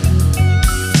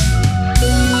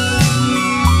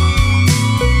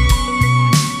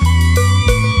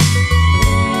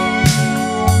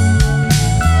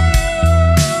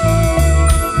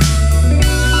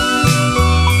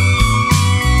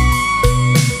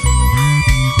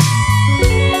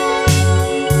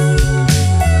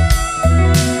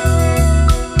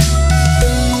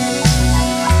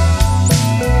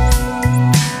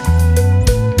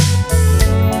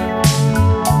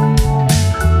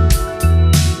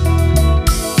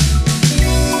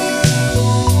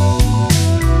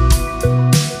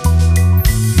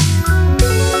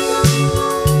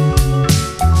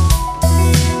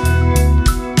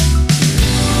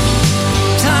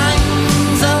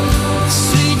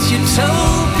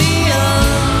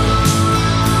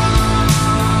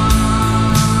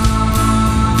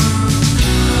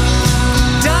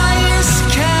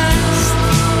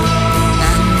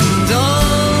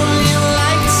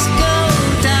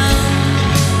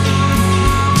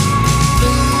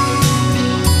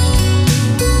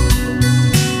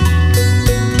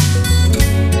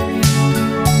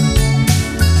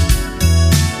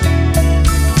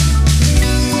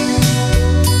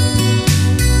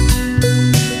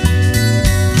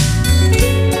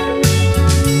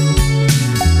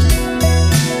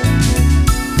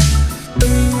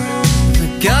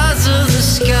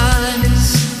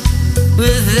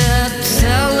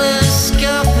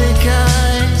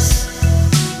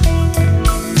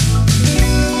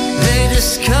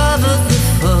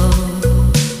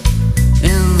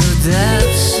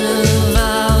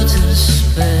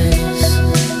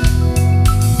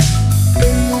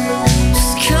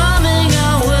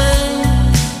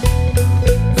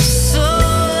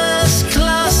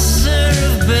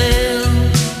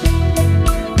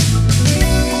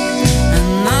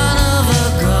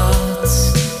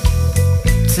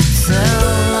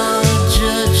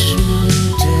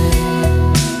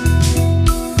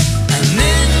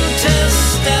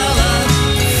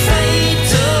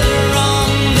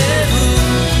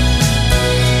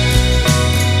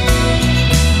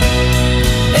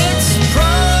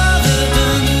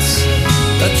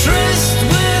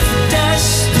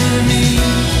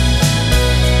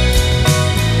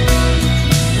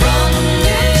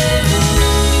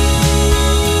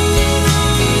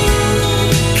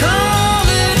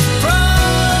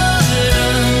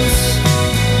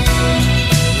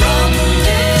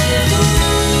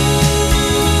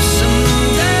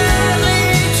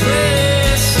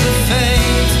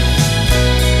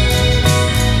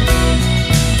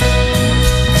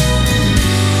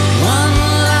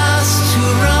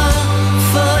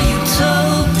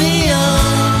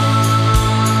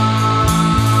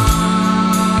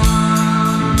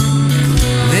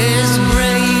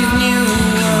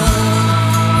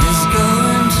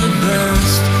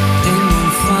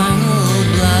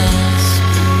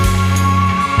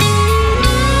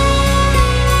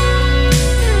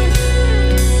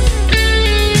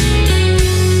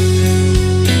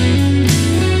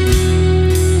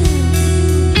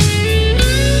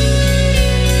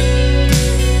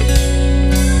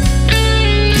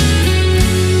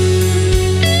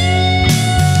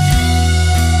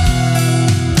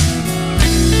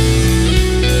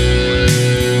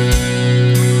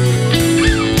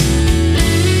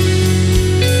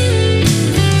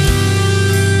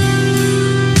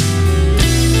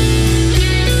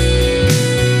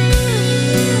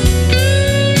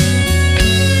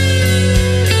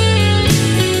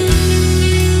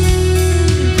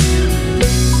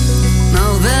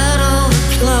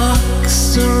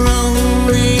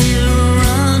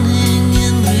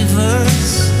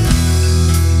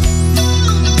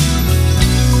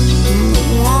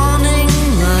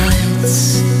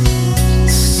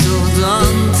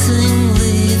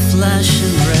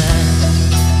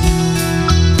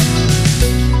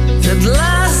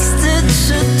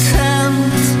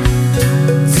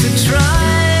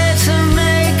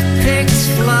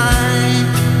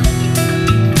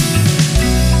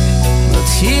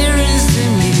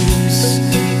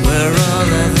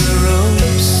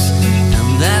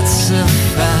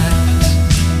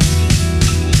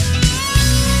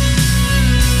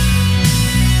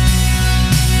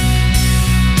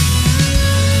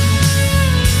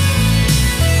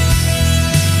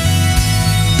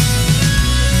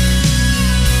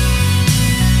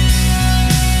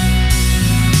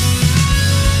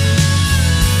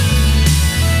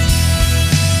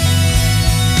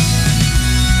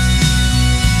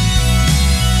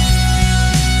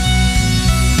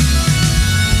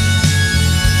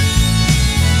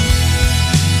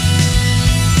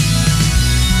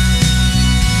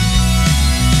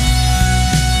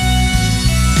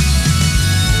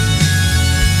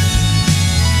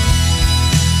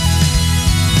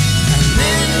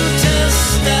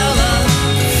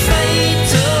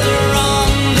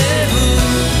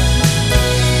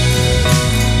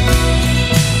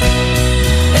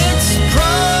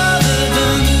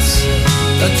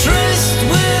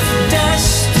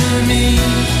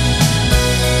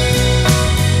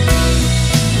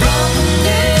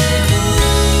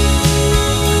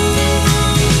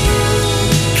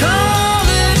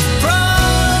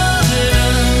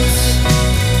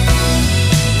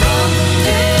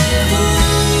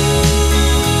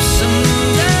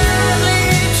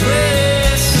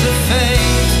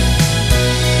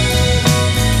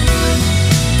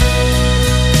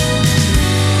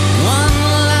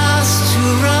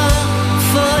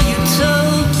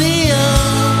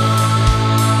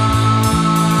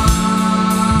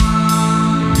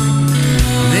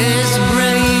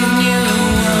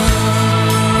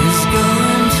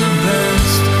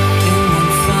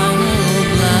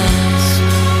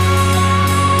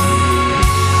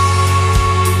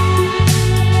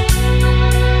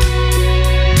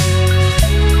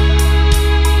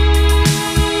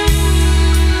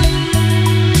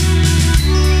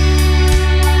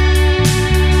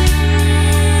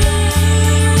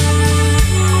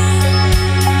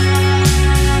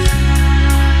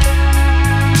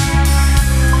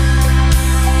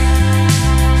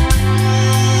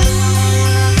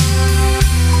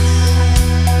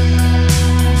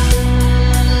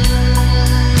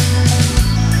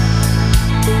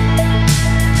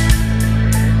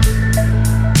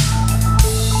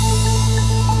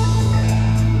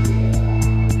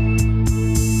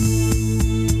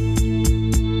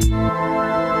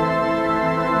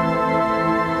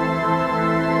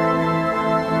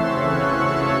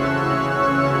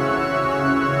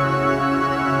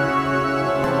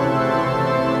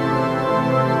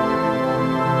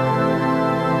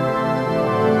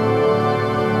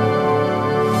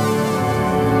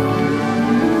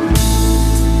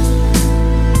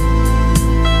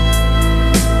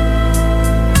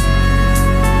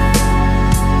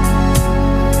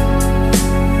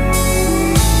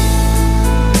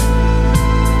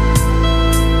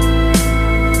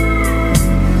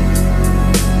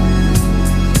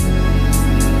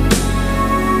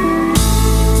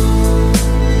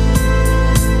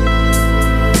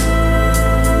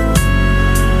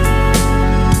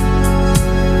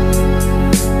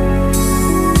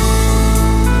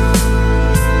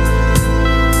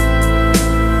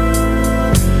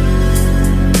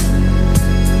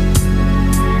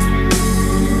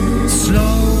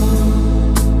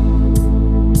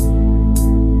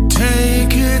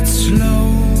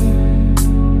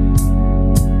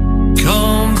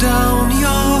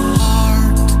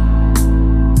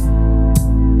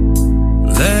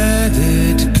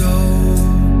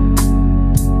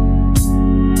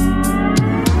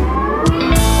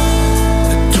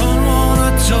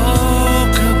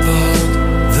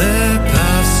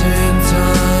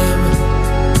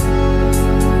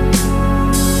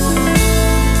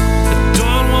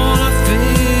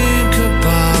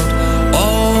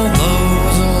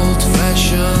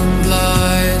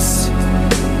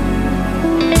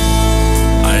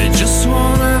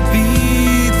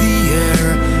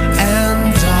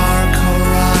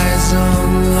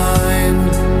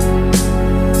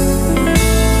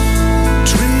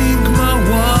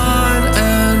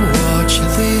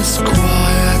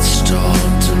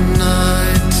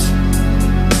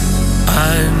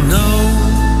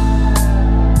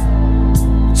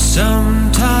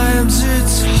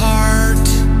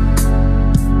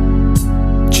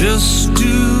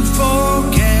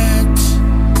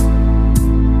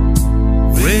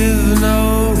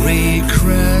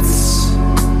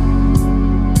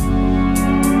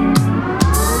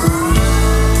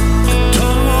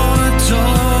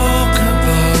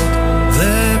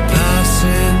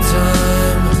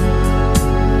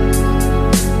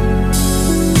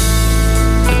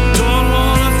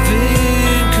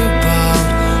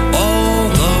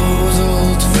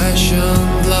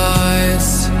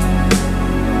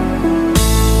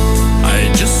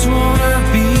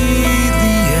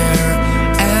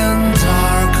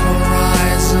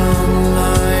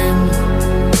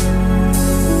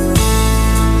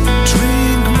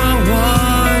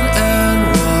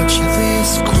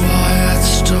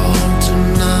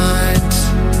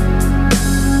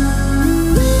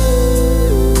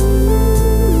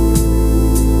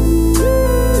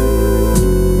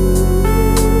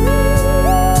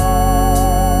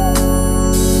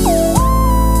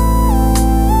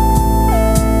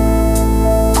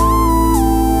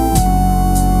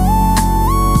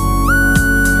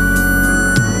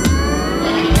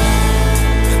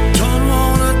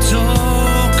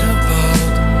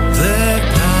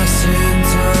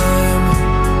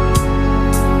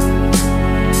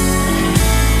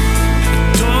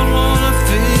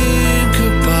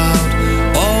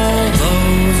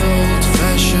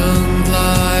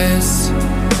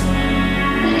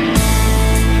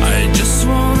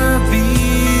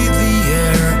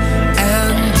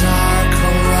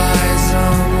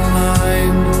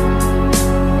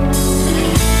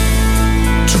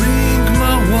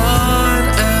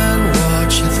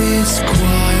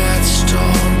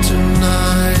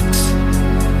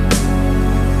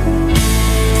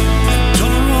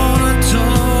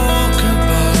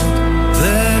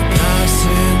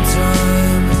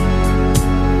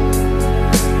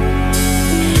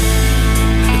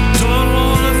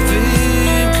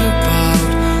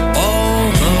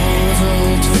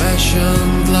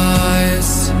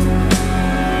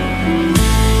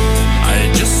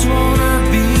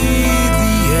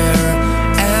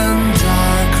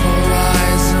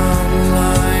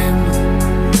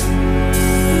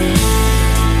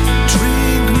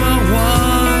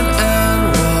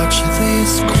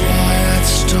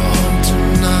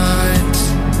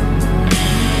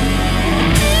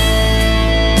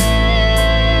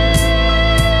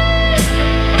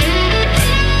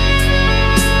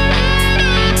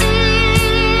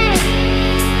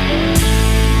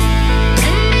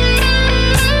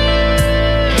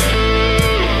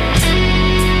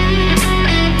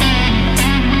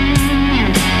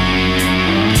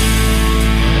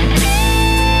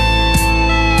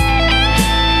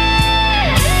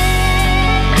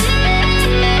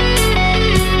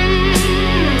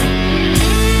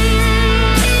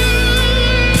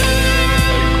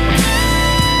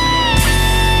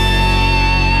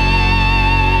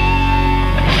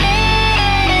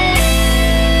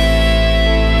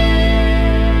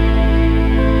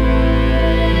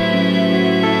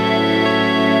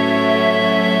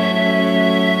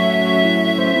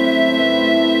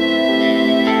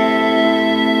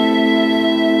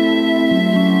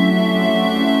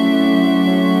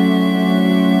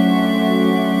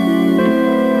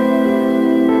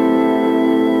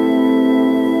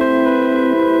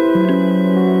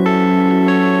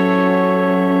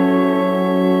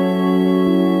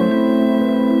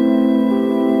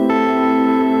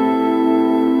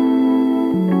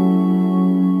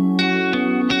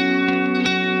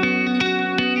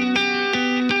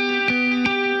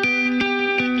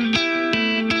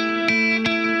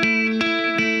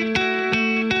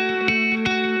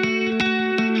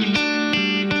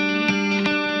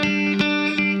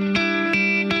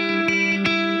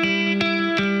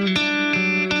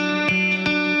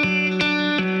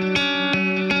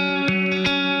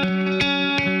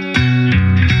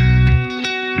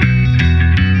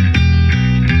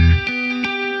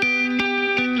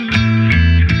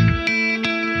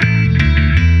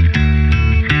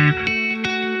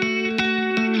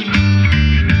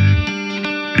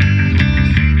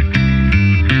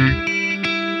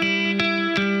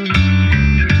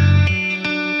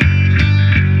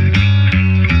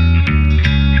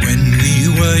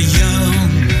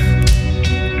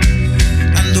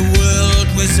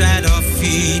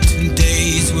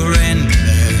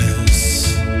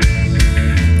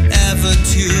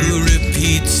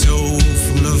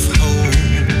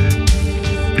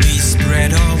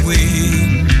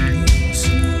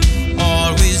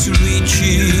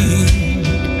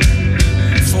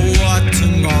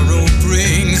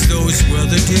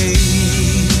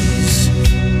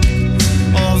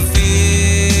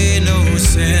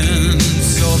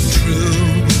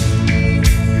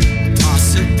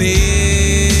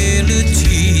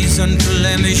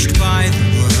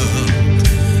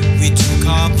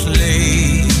 our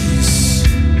place.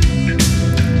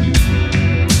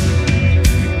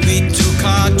 We took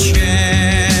our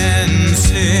chances.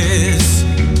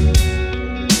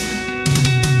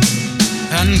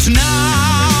 And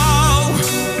now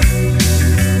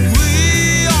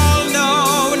we all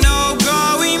know no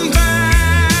going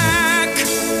back,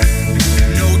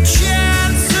 no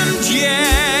chance and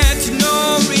yet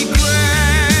no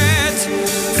regret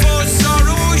for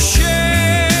sorrow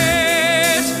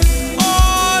shared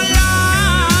or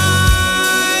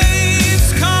lives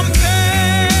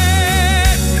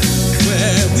compared.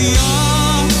 Where we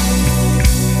are,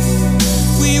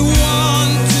 we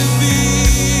want to be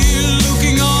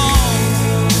looking on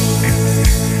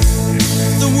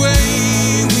the way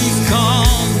we've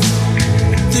come,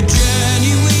 the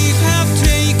journey we have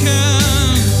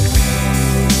taken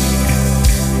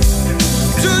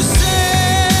to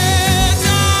set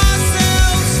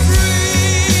ourselves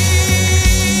free.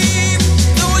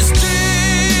 Those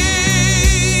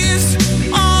days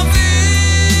of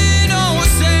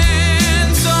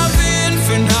innocence, of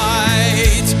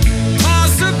infinite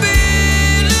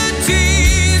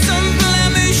possibilities,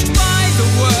 unblemished by the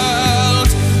world.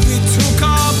 We took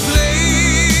our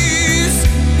place,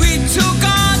 we took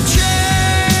our chances.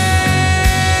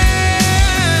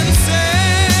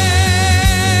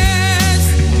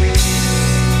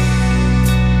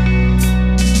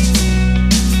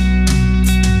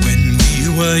 When we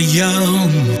were young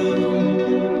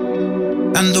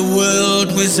and the world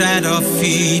was at our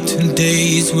feet and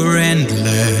days were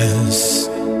endless,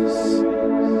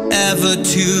 ever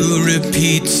to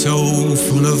repeat, so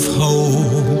full of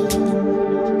hope,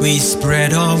 we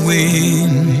spread our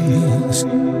wings,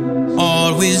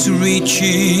 always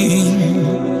reaching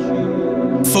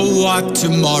for what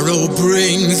tomorrow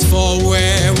brings. For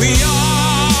where we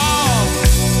are,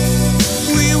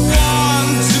 we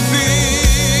want to be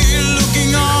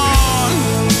looking on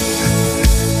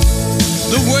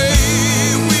the way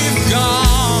we've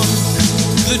gone,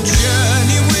 the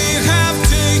journey we have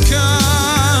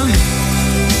taken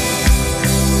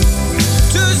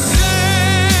to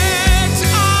set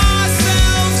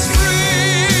ourselves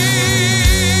free.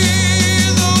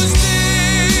 Those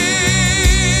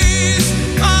days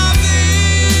of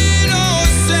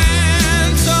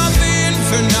innocence, of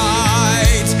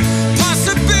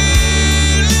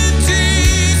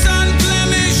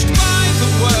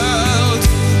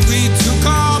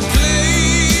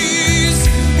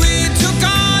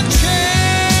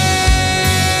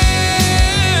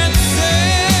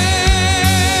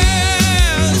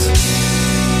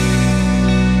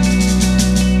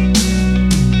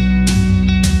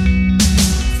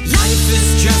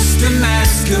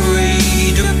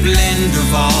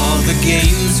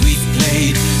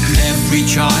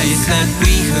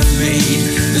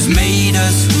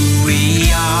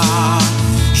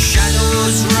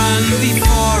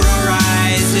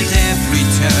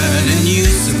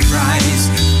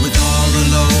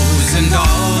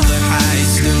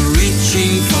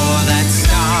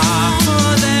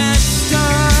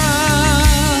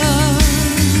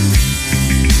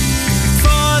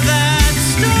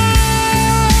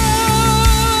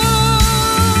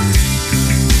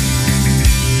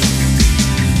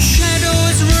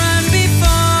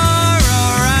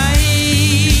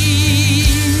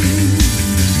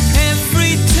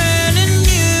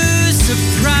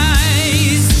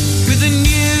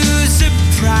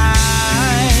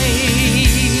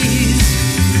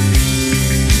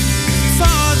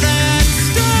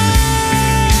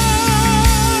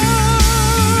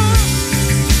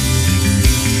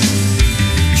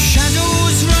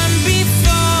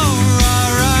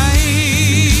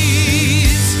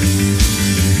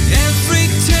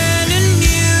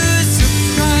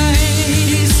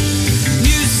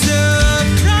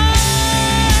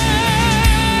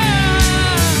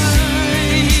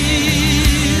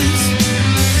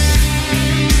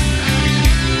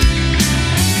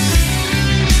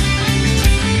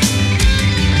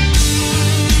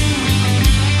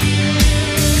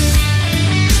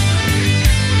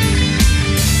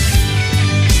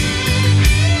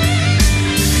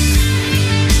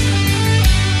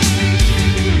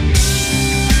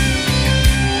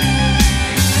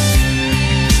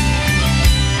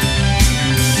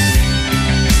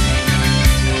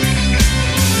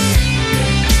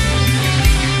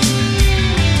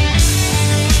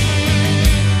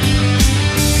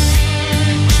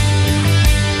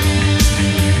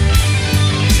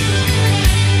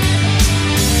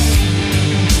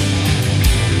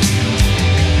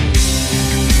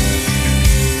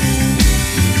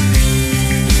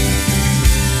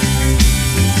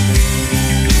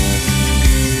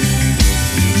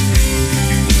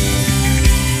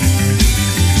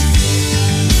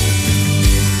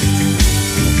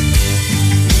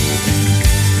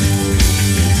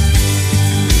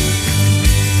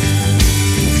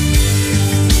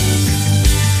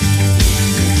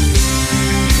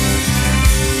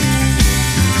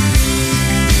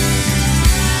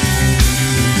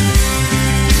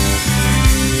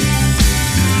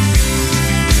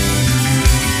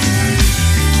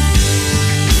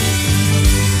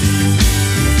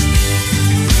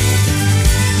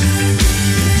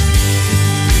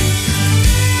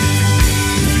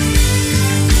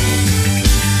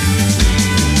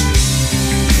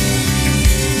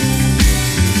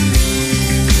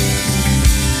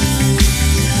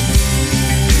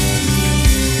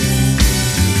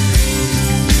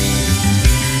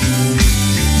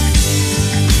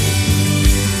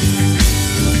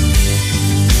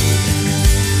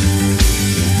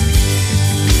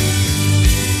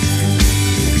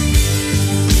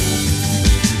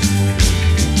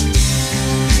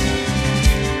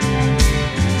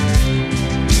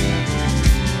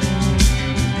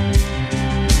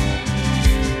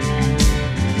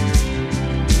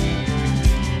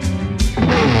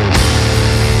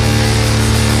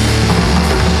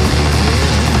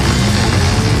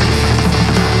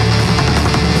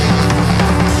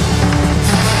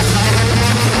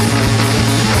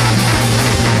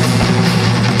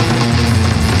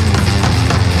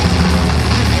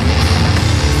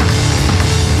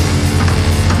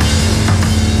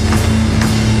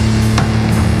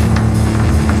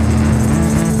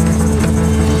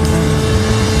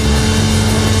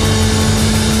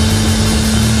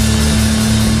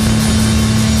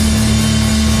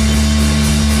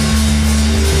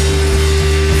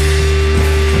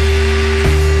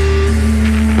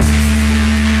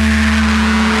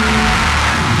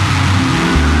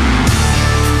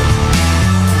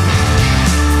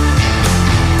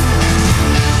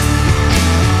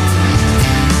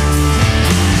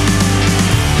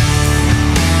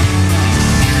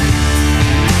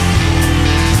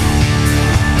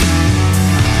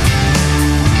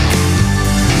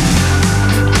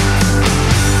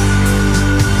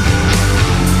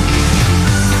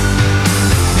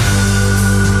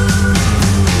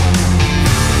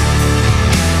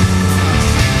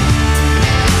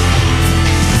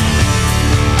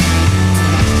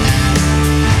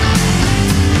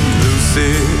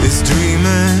is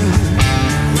dreaming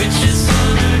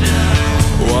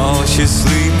while she's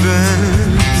sleeping.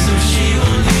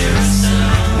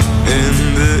 In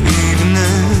the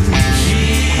evening,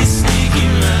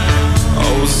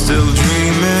 oh, still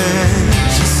dreaming.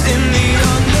 She's in the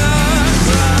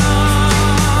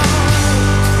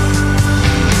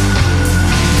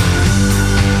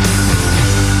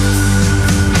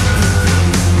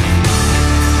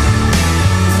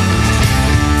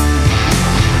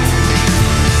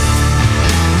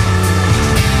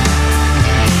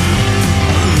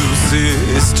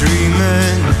is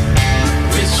dreaming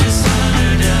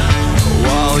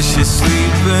while she's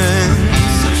sleeping.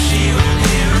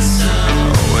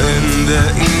 Oh, in the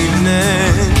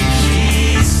evening,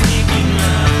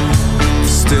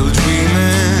 still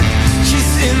dreaming.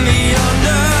 She's in the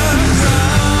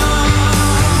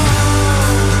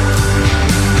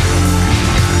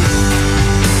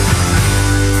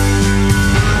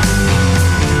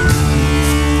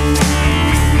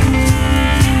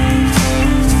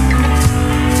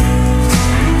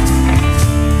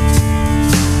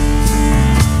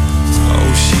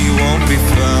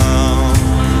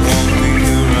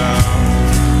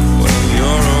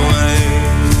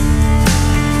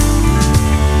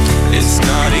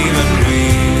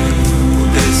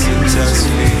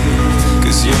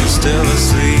still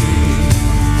asleep.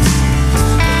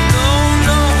 No,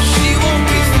 no, she won't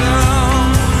be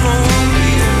found, won't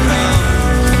be around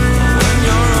when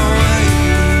you're away.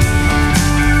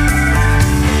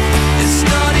 It's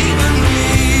not even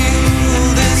real,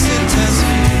 this intense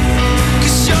feeling,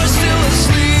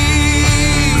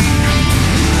 'cause you're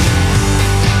still asleep.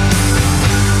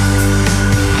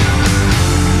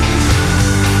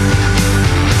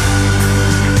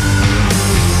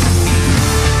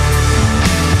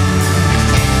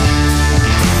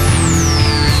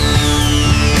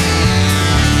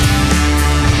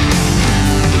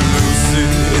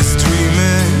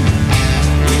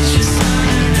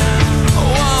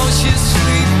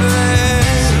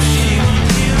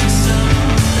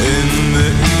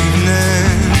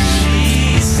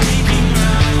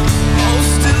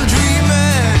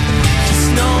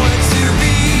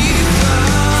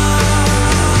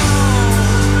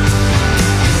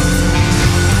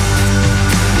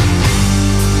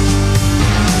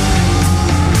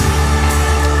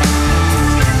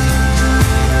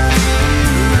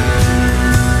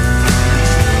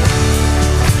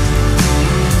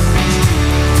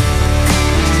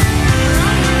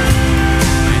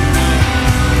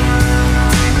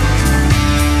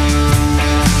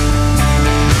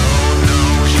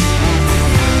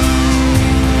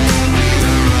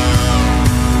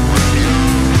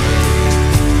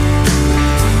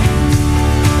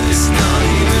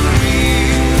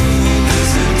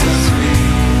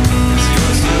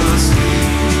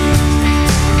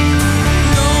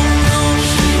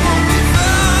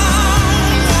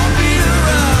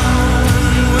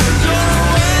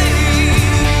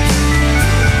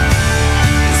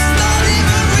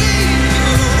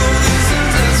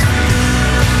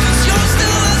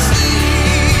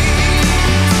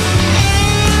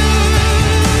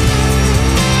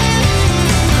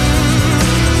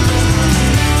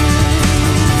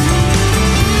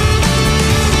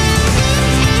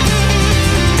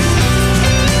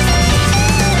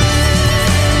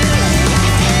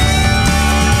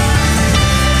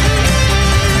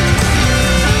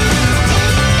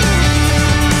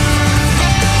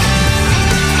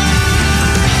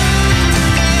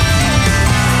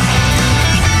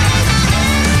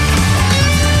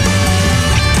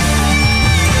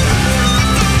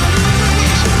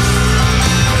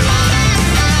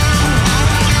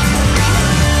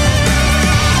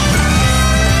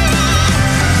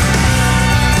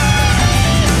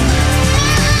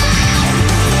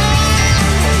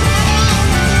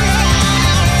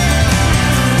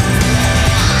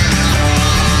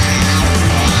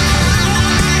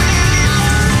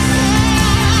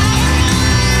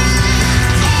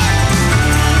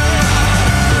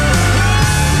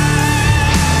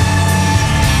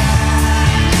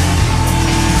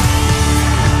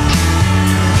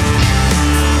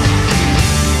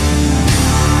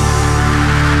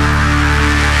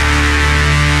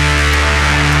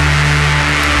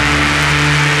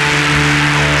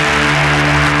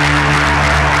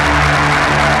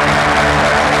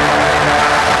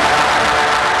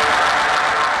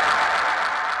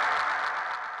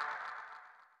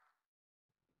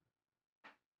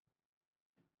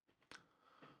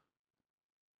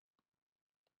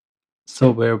 So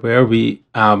where were we?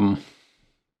 I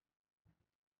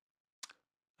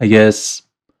guess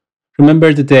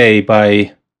Remember the Day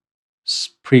by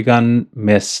Spriggan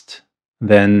Mist,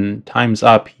 then Time's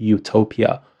Up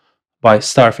Utopia. by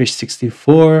Starfish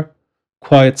 64,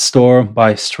 Quiet Storm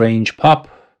by Strange Pop,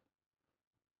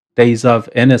 Days of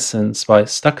Innocence by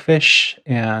Stuckfish,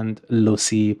 and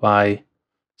Lucy by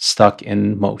Stuck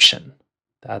in Motion.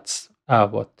 That's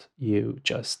what you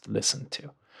just listened to.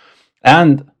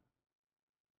 And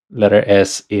letter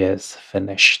S is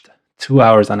finished. 2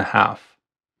 hours and a half.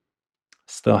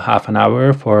 Still half an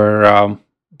hour for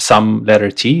some letter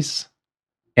T's.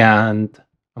 And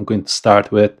I'm going to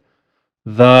start with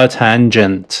The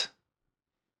Tangent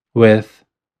with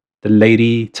The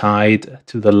Lady Tied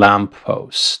to the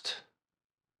Lamppost.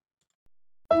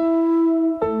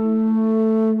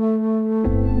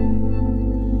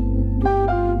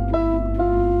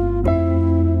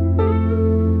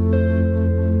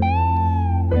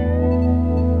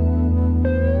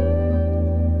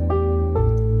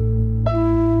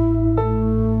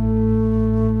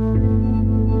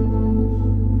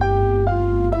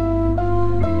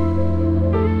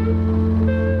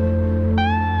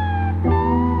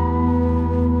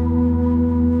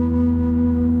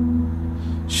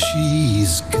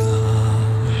 She's got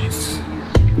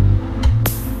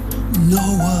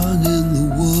no one in the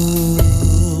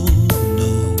world,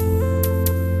 no.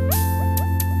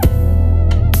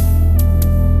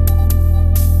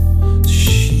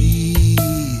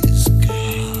 She's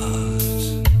got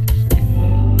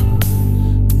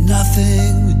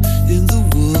nothing in the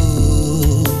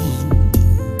world,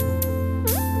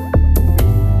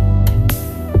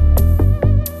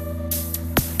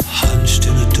 hunched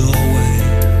in a doorway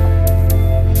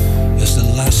as the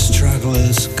last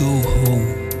stragglers go home,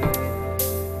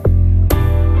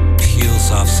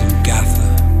 peels off some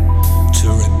gaffer to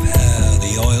repair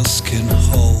the oilskin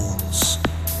holes,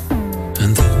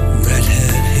 and the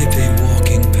red-haired hippie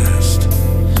walking past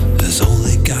has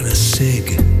only got a cig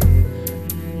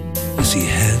as he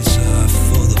heads off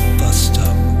for the bus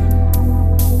stop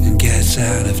and gets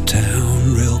out of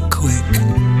town real quick.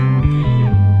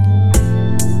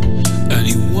 And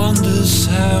he wonders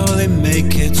how they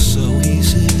make it so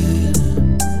easy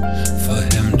for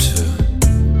him to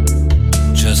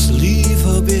just leave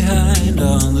her behind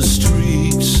on the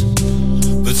streets.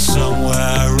 But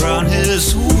somewhere on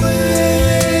his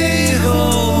way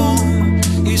home,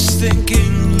 he's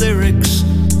thinking lyrics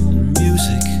and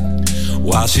music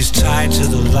while she's tied to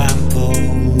the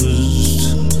lamppost.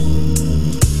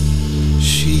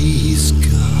 She's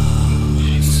got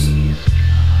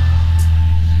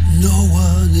no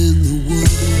one in the world,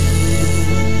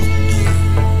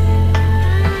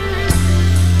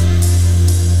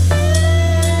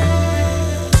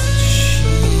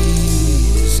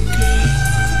 she's got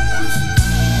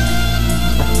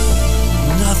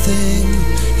nothing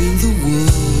in the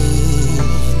world.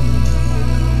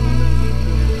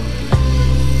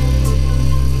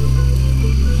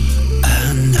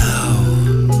 And now,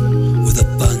 with a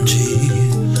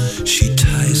bungee, she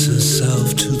ties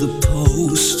herself to the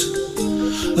post.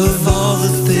 Of all the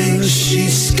things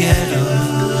she's scared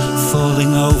of,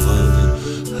 falling over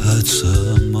hurts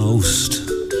her most.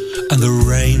 And the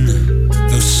rain,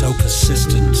 though so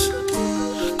persistent,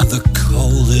 and the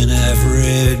cold in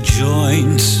every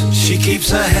joint, she keeps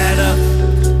her head up,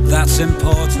 that's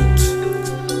important.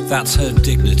 That's her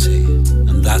dignity,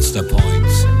 and that's the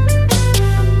point.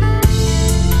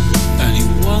 And he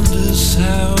wonders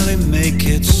how they make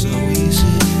it so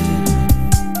easy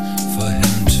for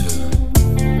him to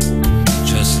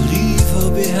just leave her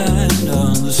behind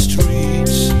on the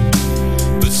streets.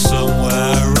 But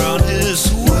somewhere on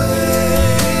his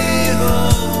way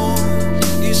home,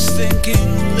 he's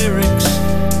thinking lyrics,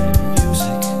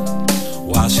 music,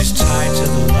 while she's tied to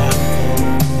the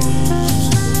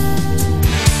lamppost.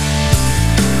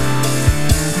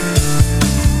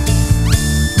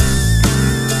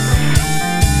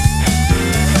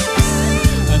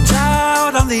 And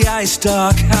out on the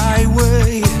ice-dark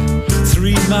highway,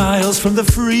 3 miles from the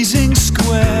freezing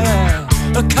square,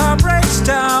 a car breaks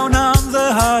down on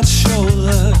the hard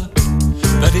shoulder,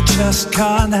 but it just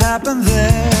can't happen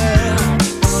there.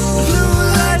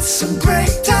 Blue lights and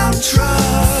breakdown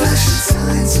trucks, flashing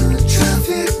signs on the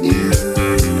traffic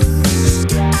news.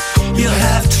 You'll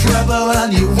have trouble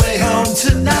on your way home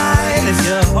tonight if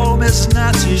your home is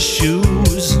not your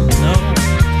shoes. No,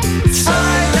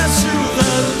 tied up to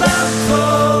the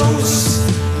lamppost,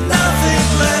 nothing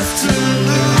left to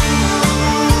lose.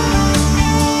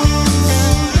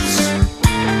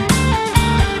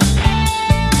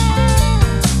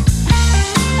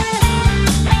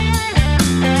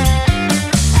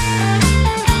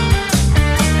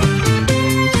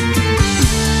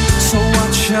 So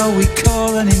what shall we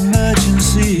call an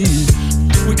emergency?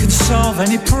 We can solve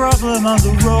any problem on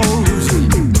the road.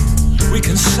 We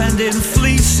can send in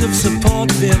fleets of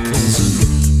support vehicles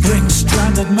and bring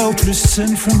stranded motorists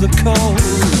in from the cold.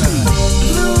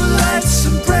 Blue lights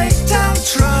and breakdown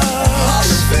trucks, all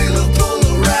available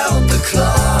around the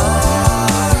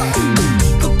clock.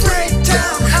 But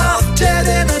breakdown half dead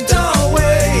in a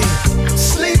doorway,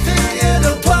 sleeping in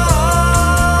a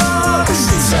box.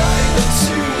 Tied up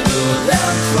to the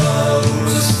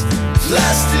lamppost,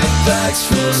 plastic bags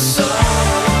for socks.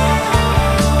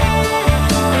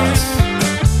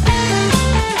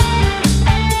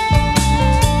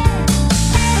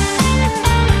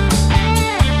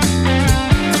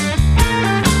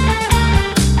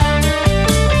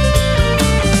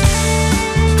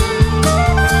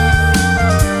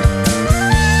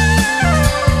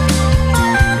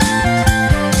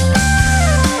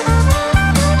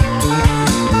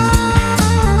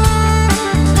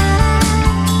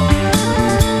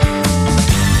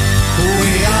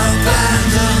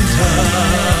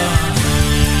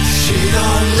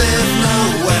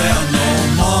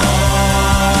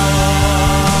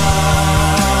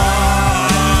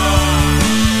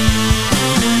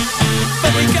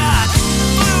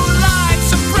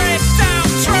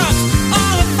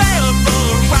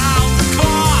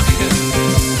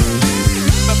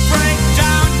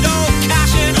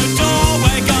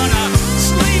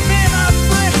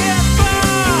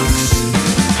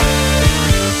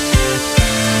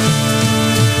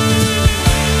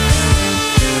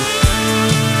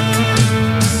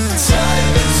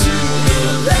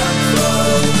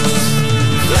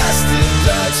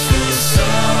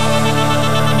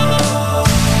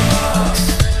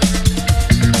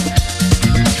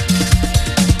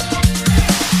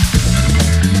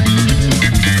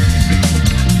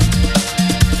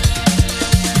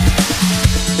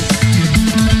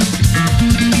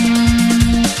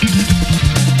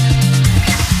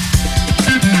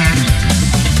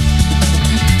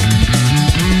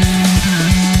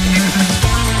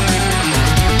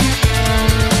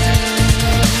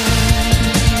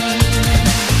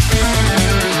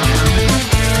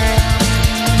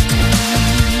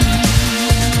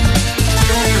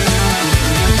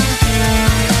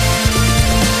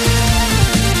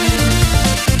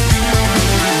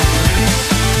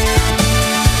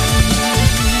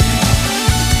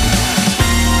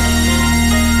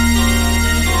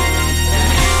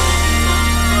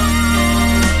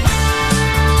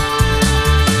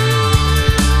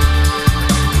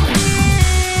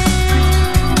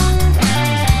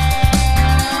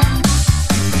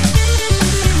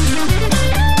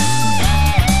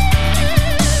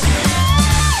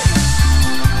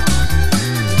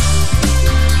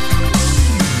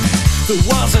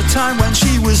 Time when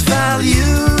she was valued,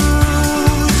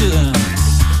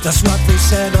 that's what they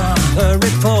said on her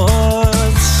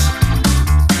reports.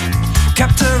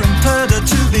 Kept her and paid her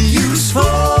to be useful.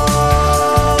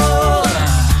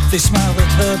 They smiled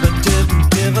at her but didn't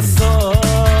give a thought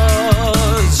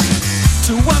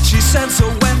to what she said, so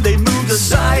when they moved her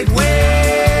sideways,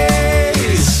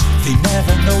 they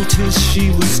never noticed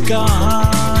she was gone.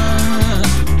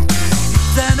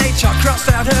 Then HR crossed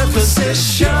out her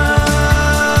position.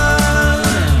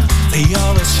 They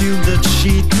all assumed that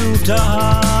she'd moved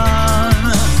on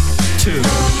to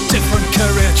different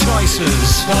career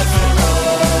choices. But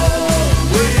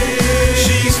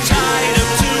she's tied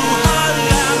up to her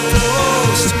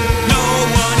lamppost. No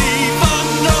one even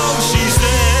knows she's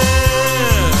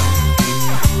there.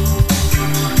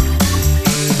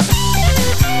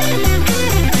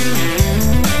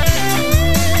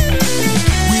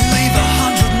 We leave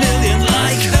 100 million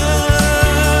like her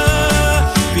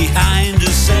behind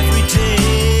us every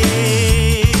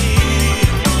day,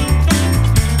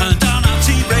 and on our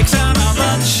tea breaks and our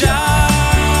lunch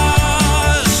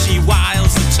hours, she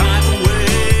wiles the time.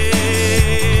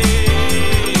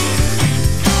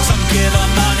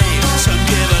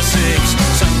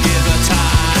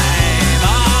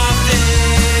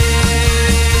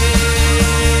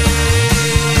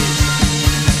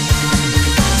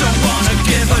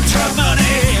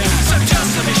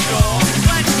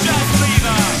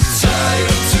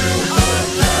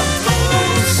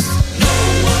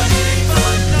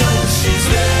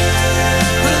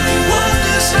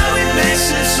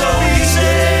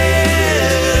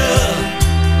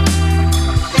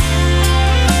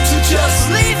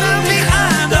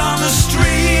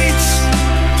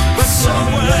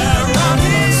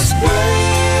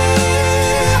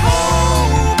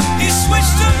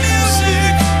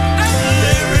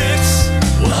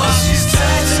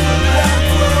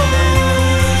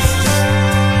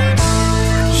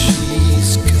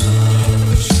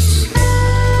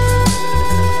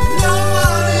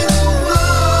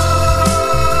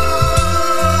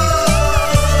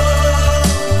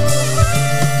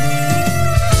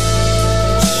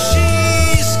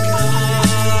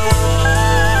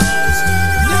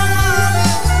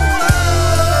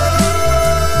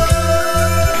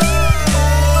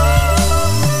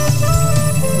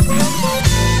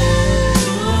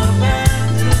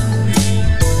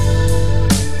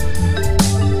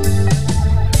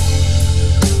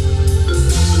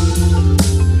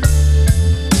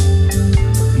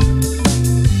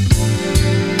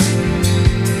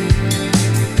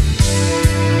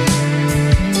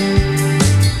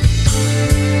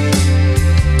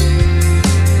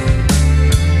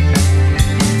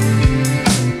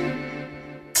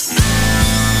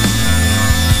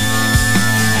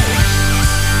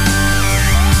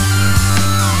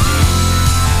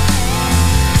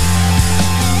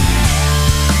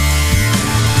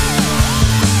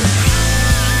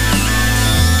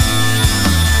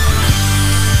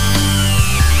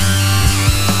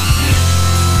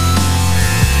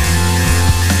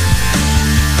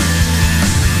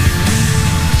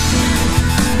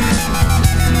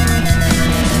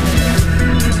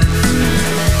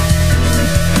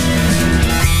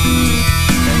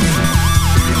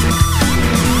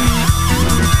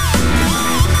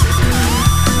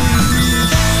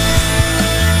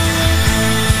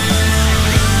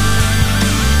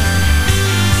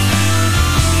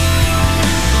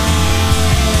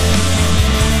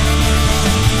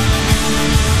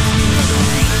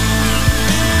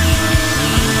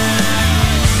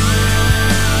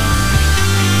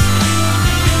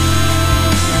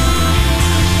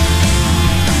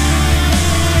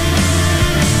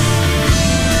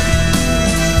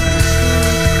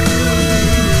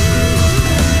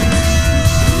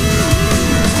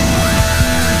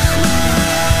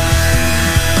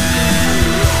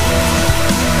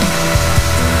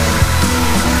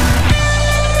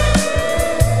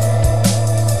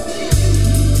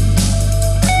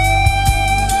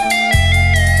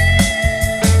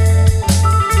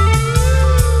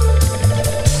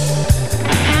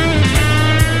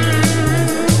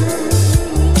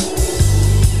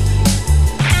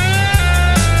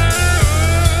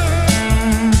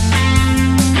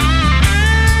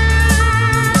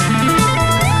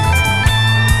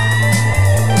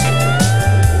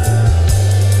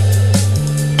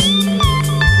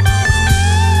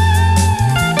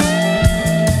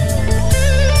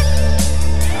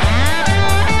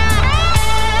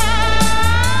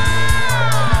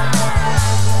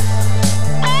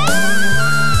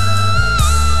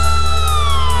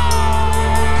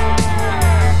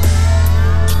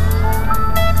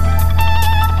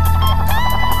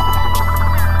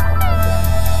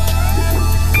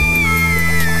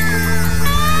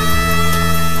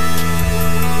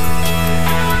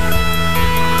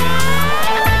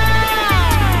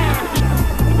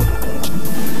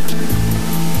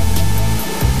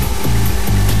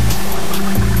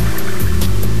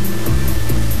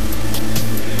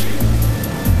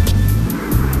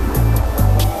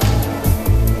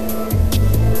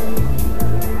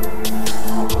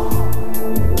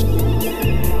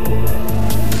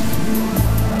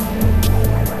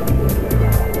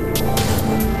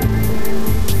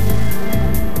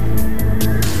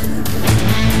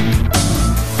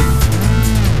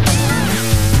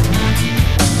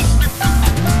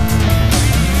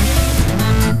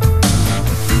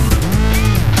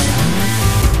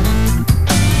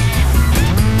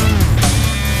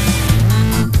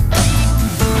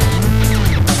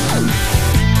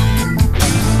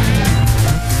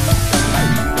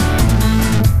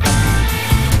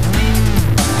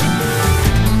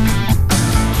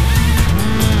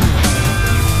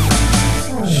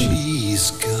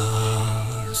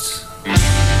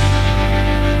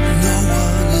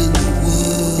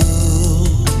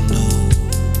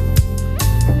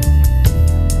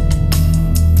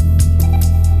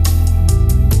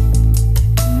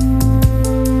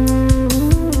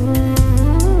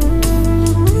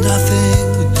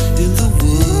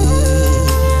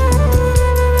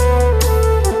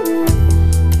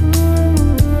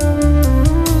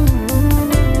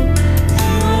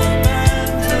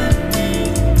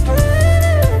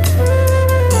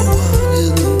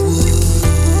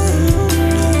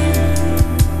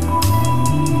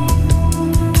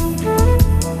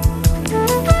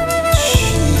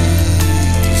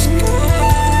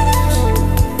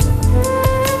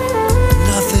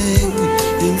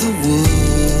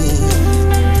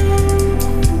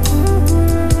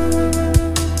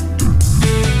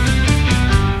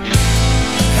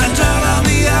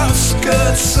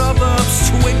 Quiet suburbs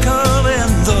twinkle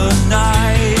in the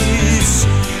night.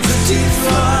 The deep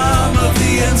farm of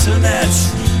the internet,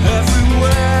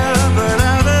 everywhere but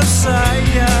out of sight.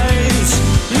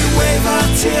 We wave our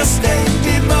tear-stained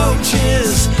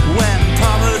emojis when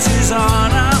poverty's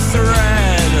on our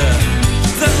thread.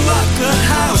 Then lock the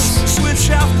house,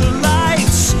 switch out the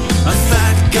lights, and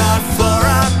thank God for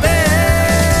our bed.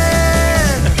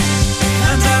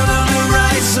 And out on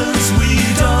horizons we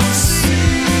don't see.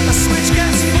 A switch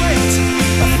gets flicked,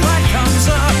 a flag comes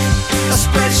up, a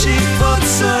spreadsheet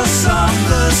puts us on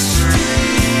the street.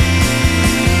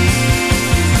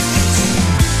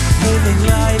 Living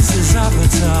lives as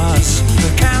avatars,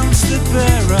 accounts that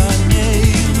bear our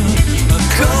name. A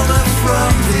color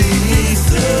from the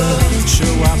ether,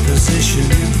 show our position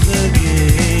in the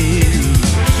game.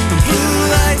 Blue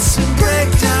lights and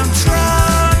breakdown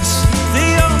trucks, the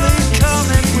only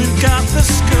comment we've got the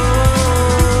score.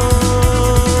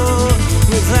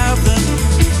 Without them,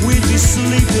 we'd be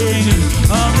sleeping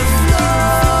on the floor.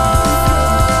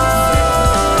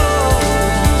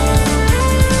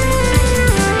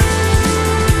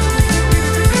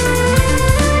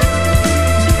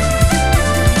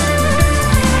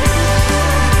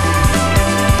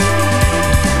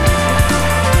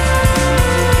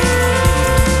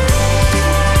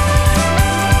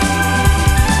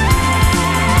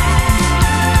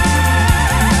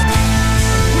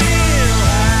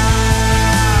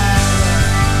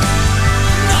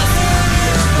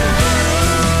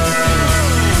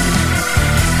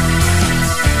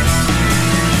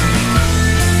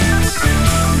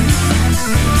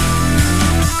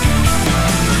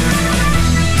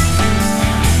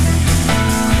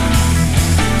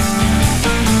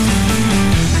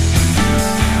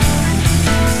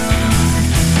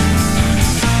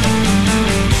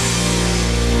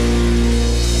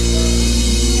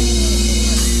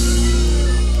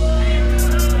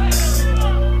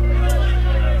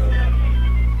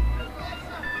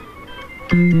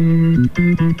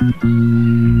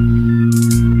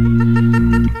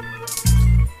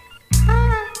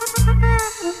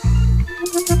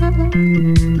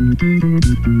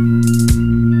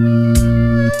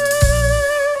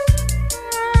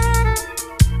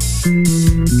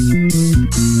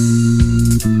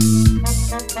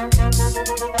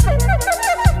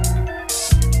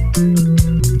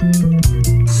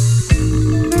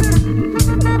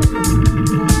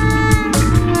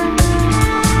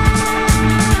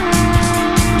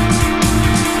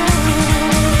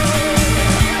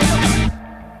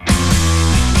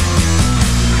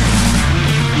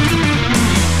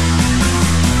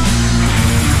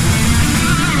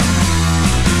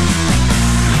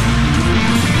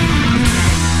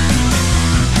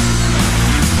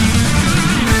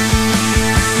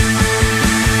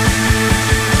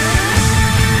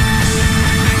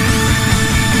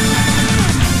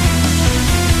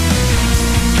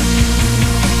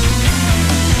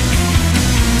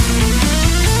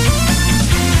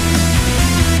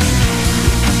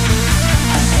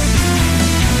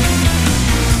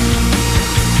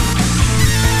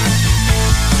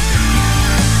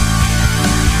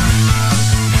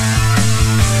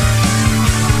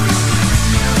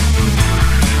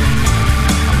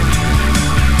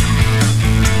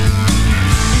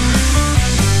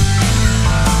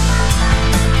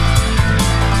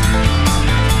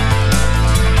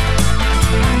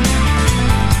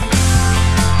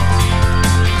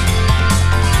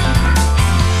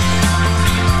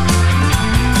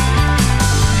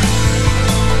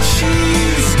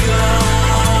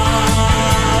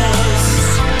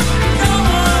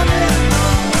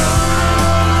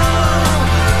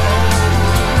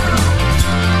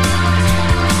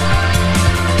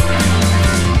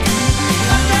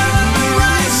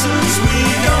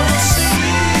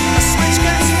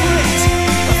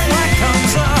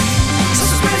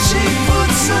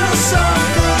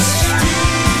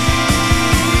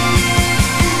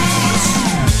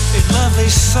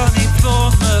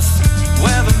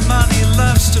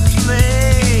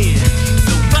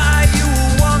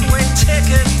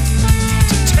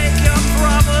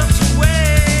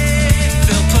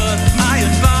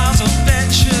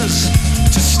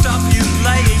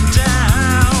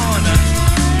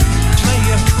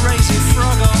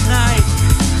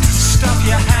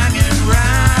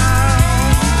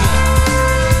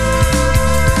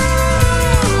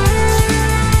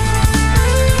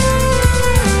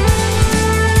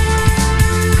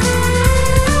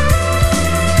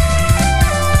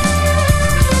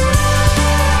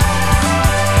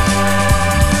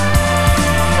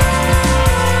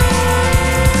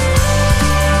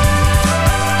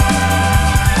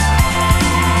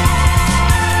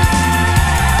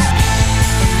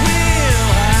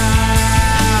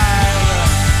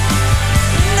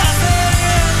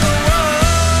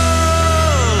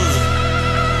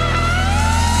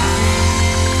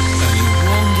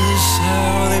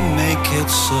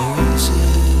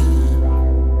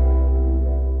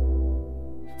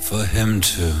 him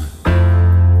to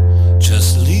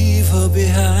just leave her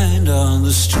behind on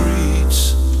the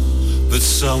streets. But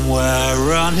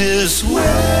somewhere on his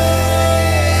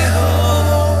way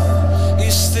home,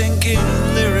 he's thinking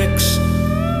lyrics,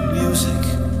 music,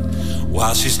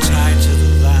 while she's tied to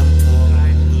the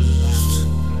lamppost.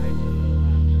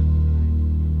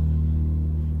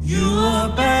 You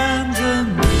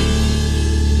abandoned me.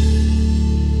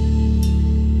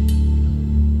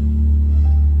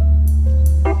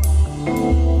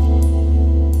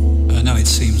 I know it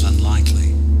seems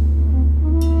unlikely,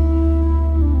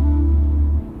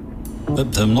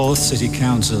 but the North City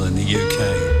Council in the UK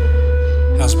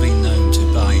has been known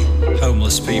to buy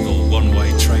homeless people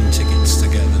one-way train tickets to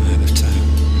get them out of town,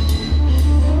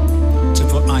 to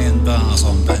put iron bars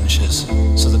on benches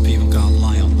so that people can't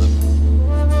lie on them,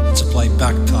 to play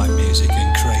bagpipe music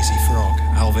and Crazy Frog,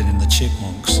 Alvin and the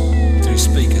Chipmunks, through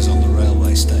speakers on the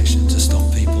railway station to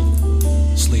stop people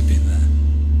sleeping there.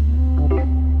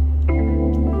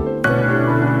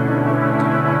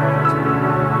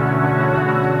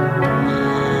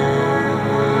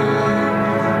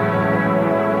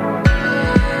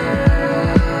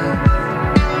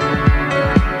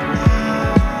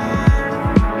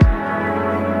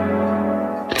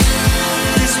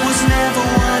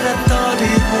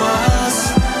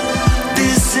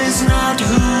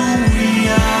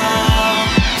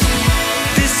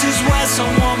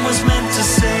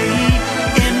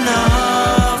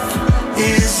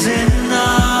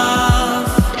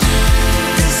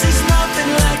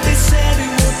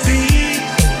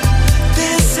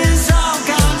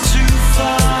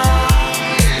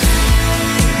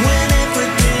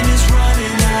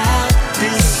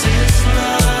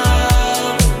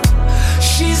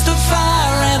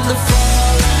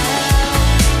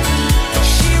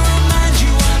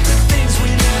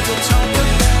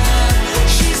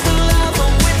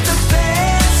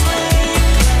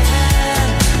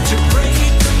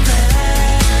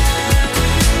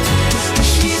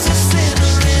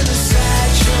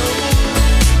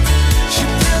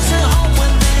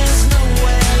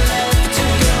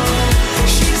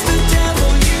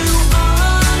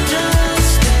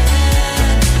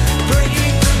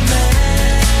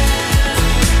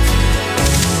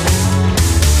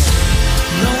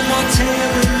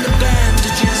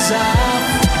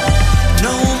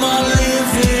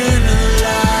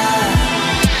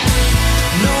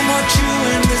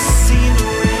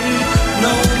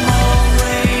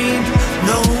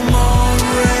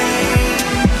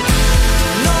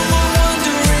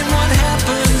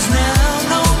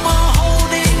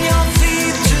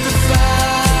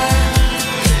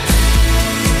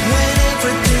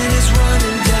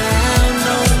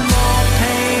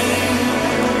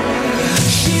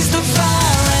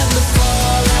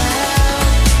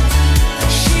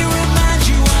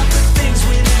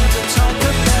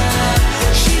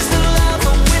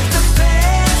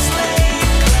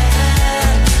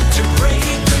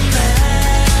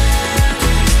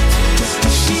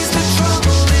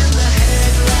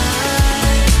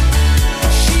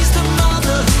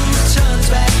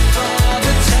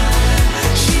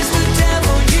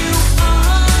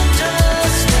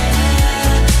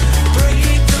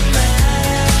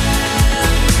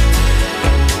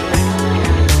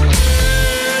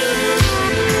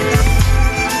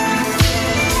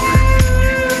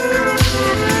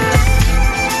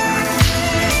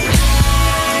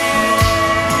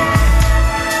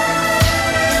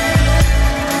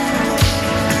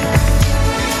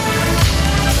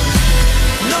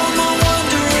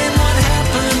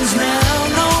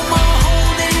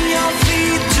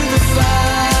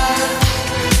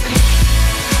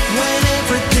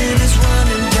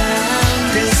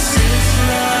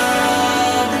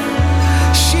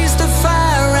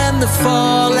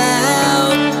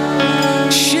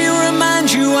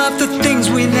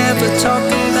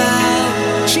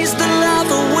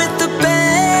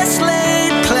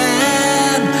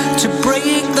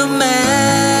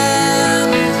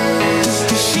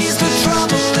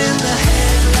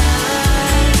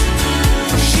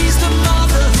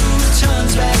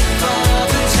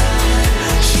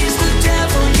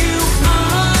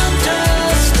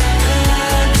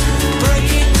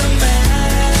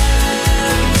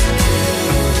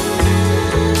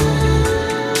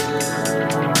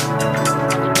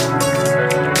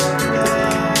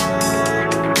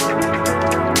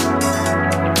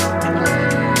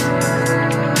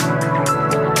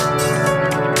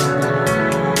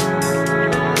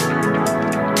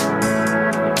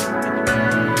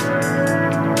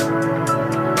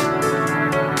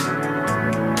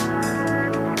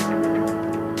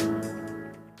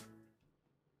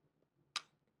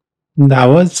 That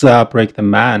was Break the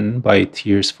Man by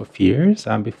Tears for Fears,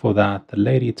 and before that, The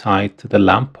Lady Tied to the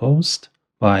Lamppost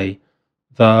by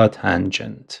The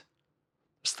Tangent.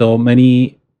 Still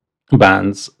many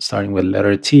bands starting with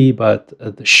letter T, but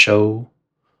the show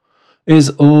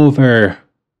is over.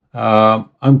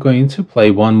 I'm going to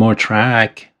play one more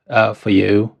track for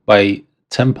you by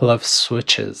Temple of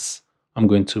Switches. I'm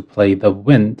going to play The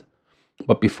Wind.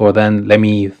 But before then, let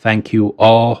me thank you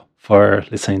all for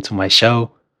listening to my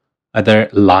show, either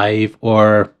live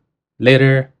or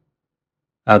later,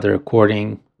 the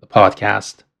recording, the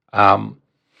podcast.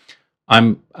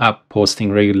 I'm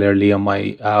posting regularly on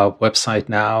my website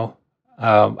now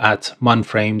at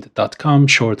munframed.com,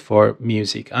 short for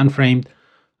Music Unframed.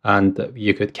 And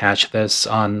you could catch this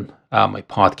on my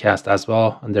podcast as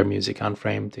well under Music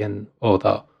Unframed in all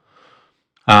the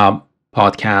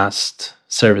podcast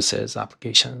services,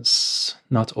 applications.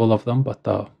 Not all of them, but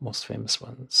the most famous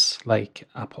ones like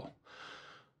Apple.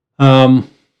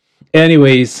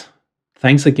 Anyways,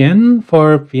 thanks again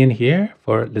for being here,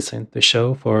 for listening to the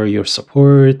show, for your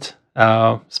support.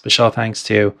 Special thanks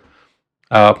to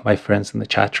my friends in the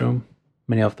chat room,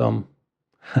 many of them.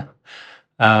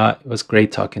 It was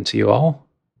great talking to you all.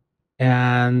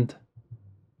 And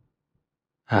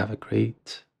have a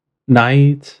great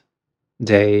night,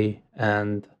 day,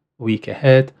 and week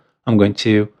ahead. I'm going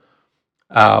to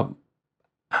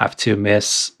have to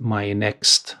miss my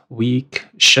next week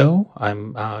show.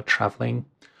 I'm traveling.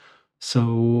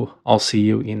 So I'll see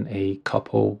you in a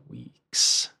couple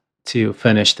weeks to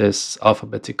finish this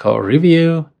alphabetical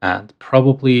review and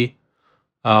probably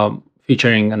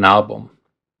featuring an album.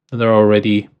 There are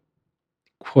already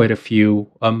quite a few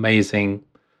amazing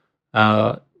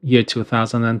year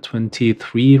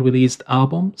 2023 released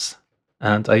albums,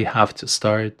 and I have to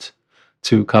start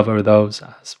to cover those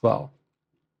as well.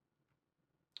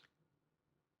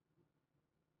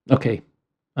 Okay,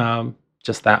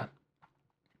 just that.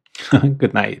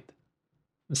 Good night.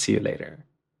 See you later.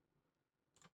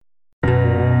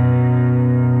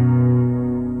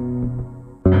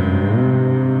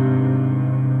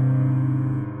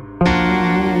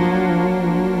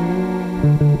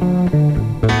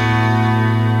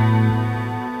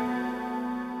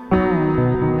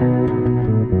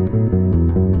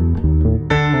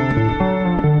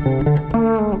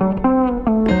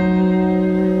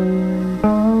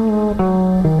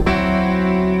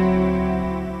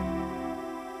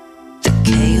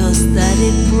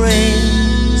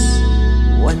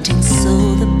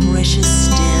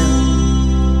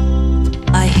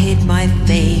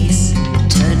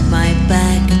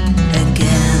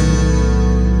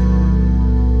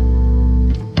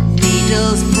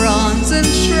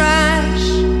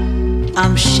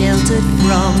 I'm sheltered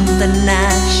from the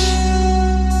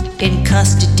lash, in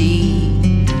custody,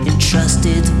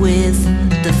 entrusted with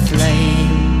the flame.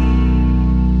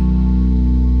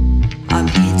 I'm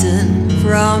hidden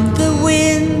from the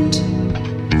wind,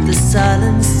 the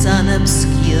silent sun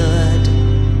obscured.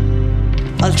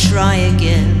 I'll try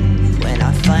again when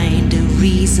I find a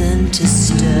reason to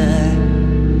stir.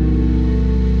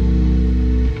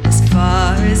 As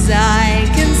far as I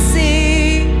can see,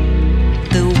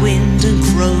 the wind and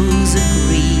crows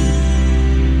agree.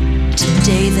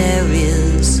 Today there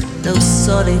is no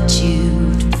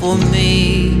solitude for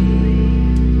me.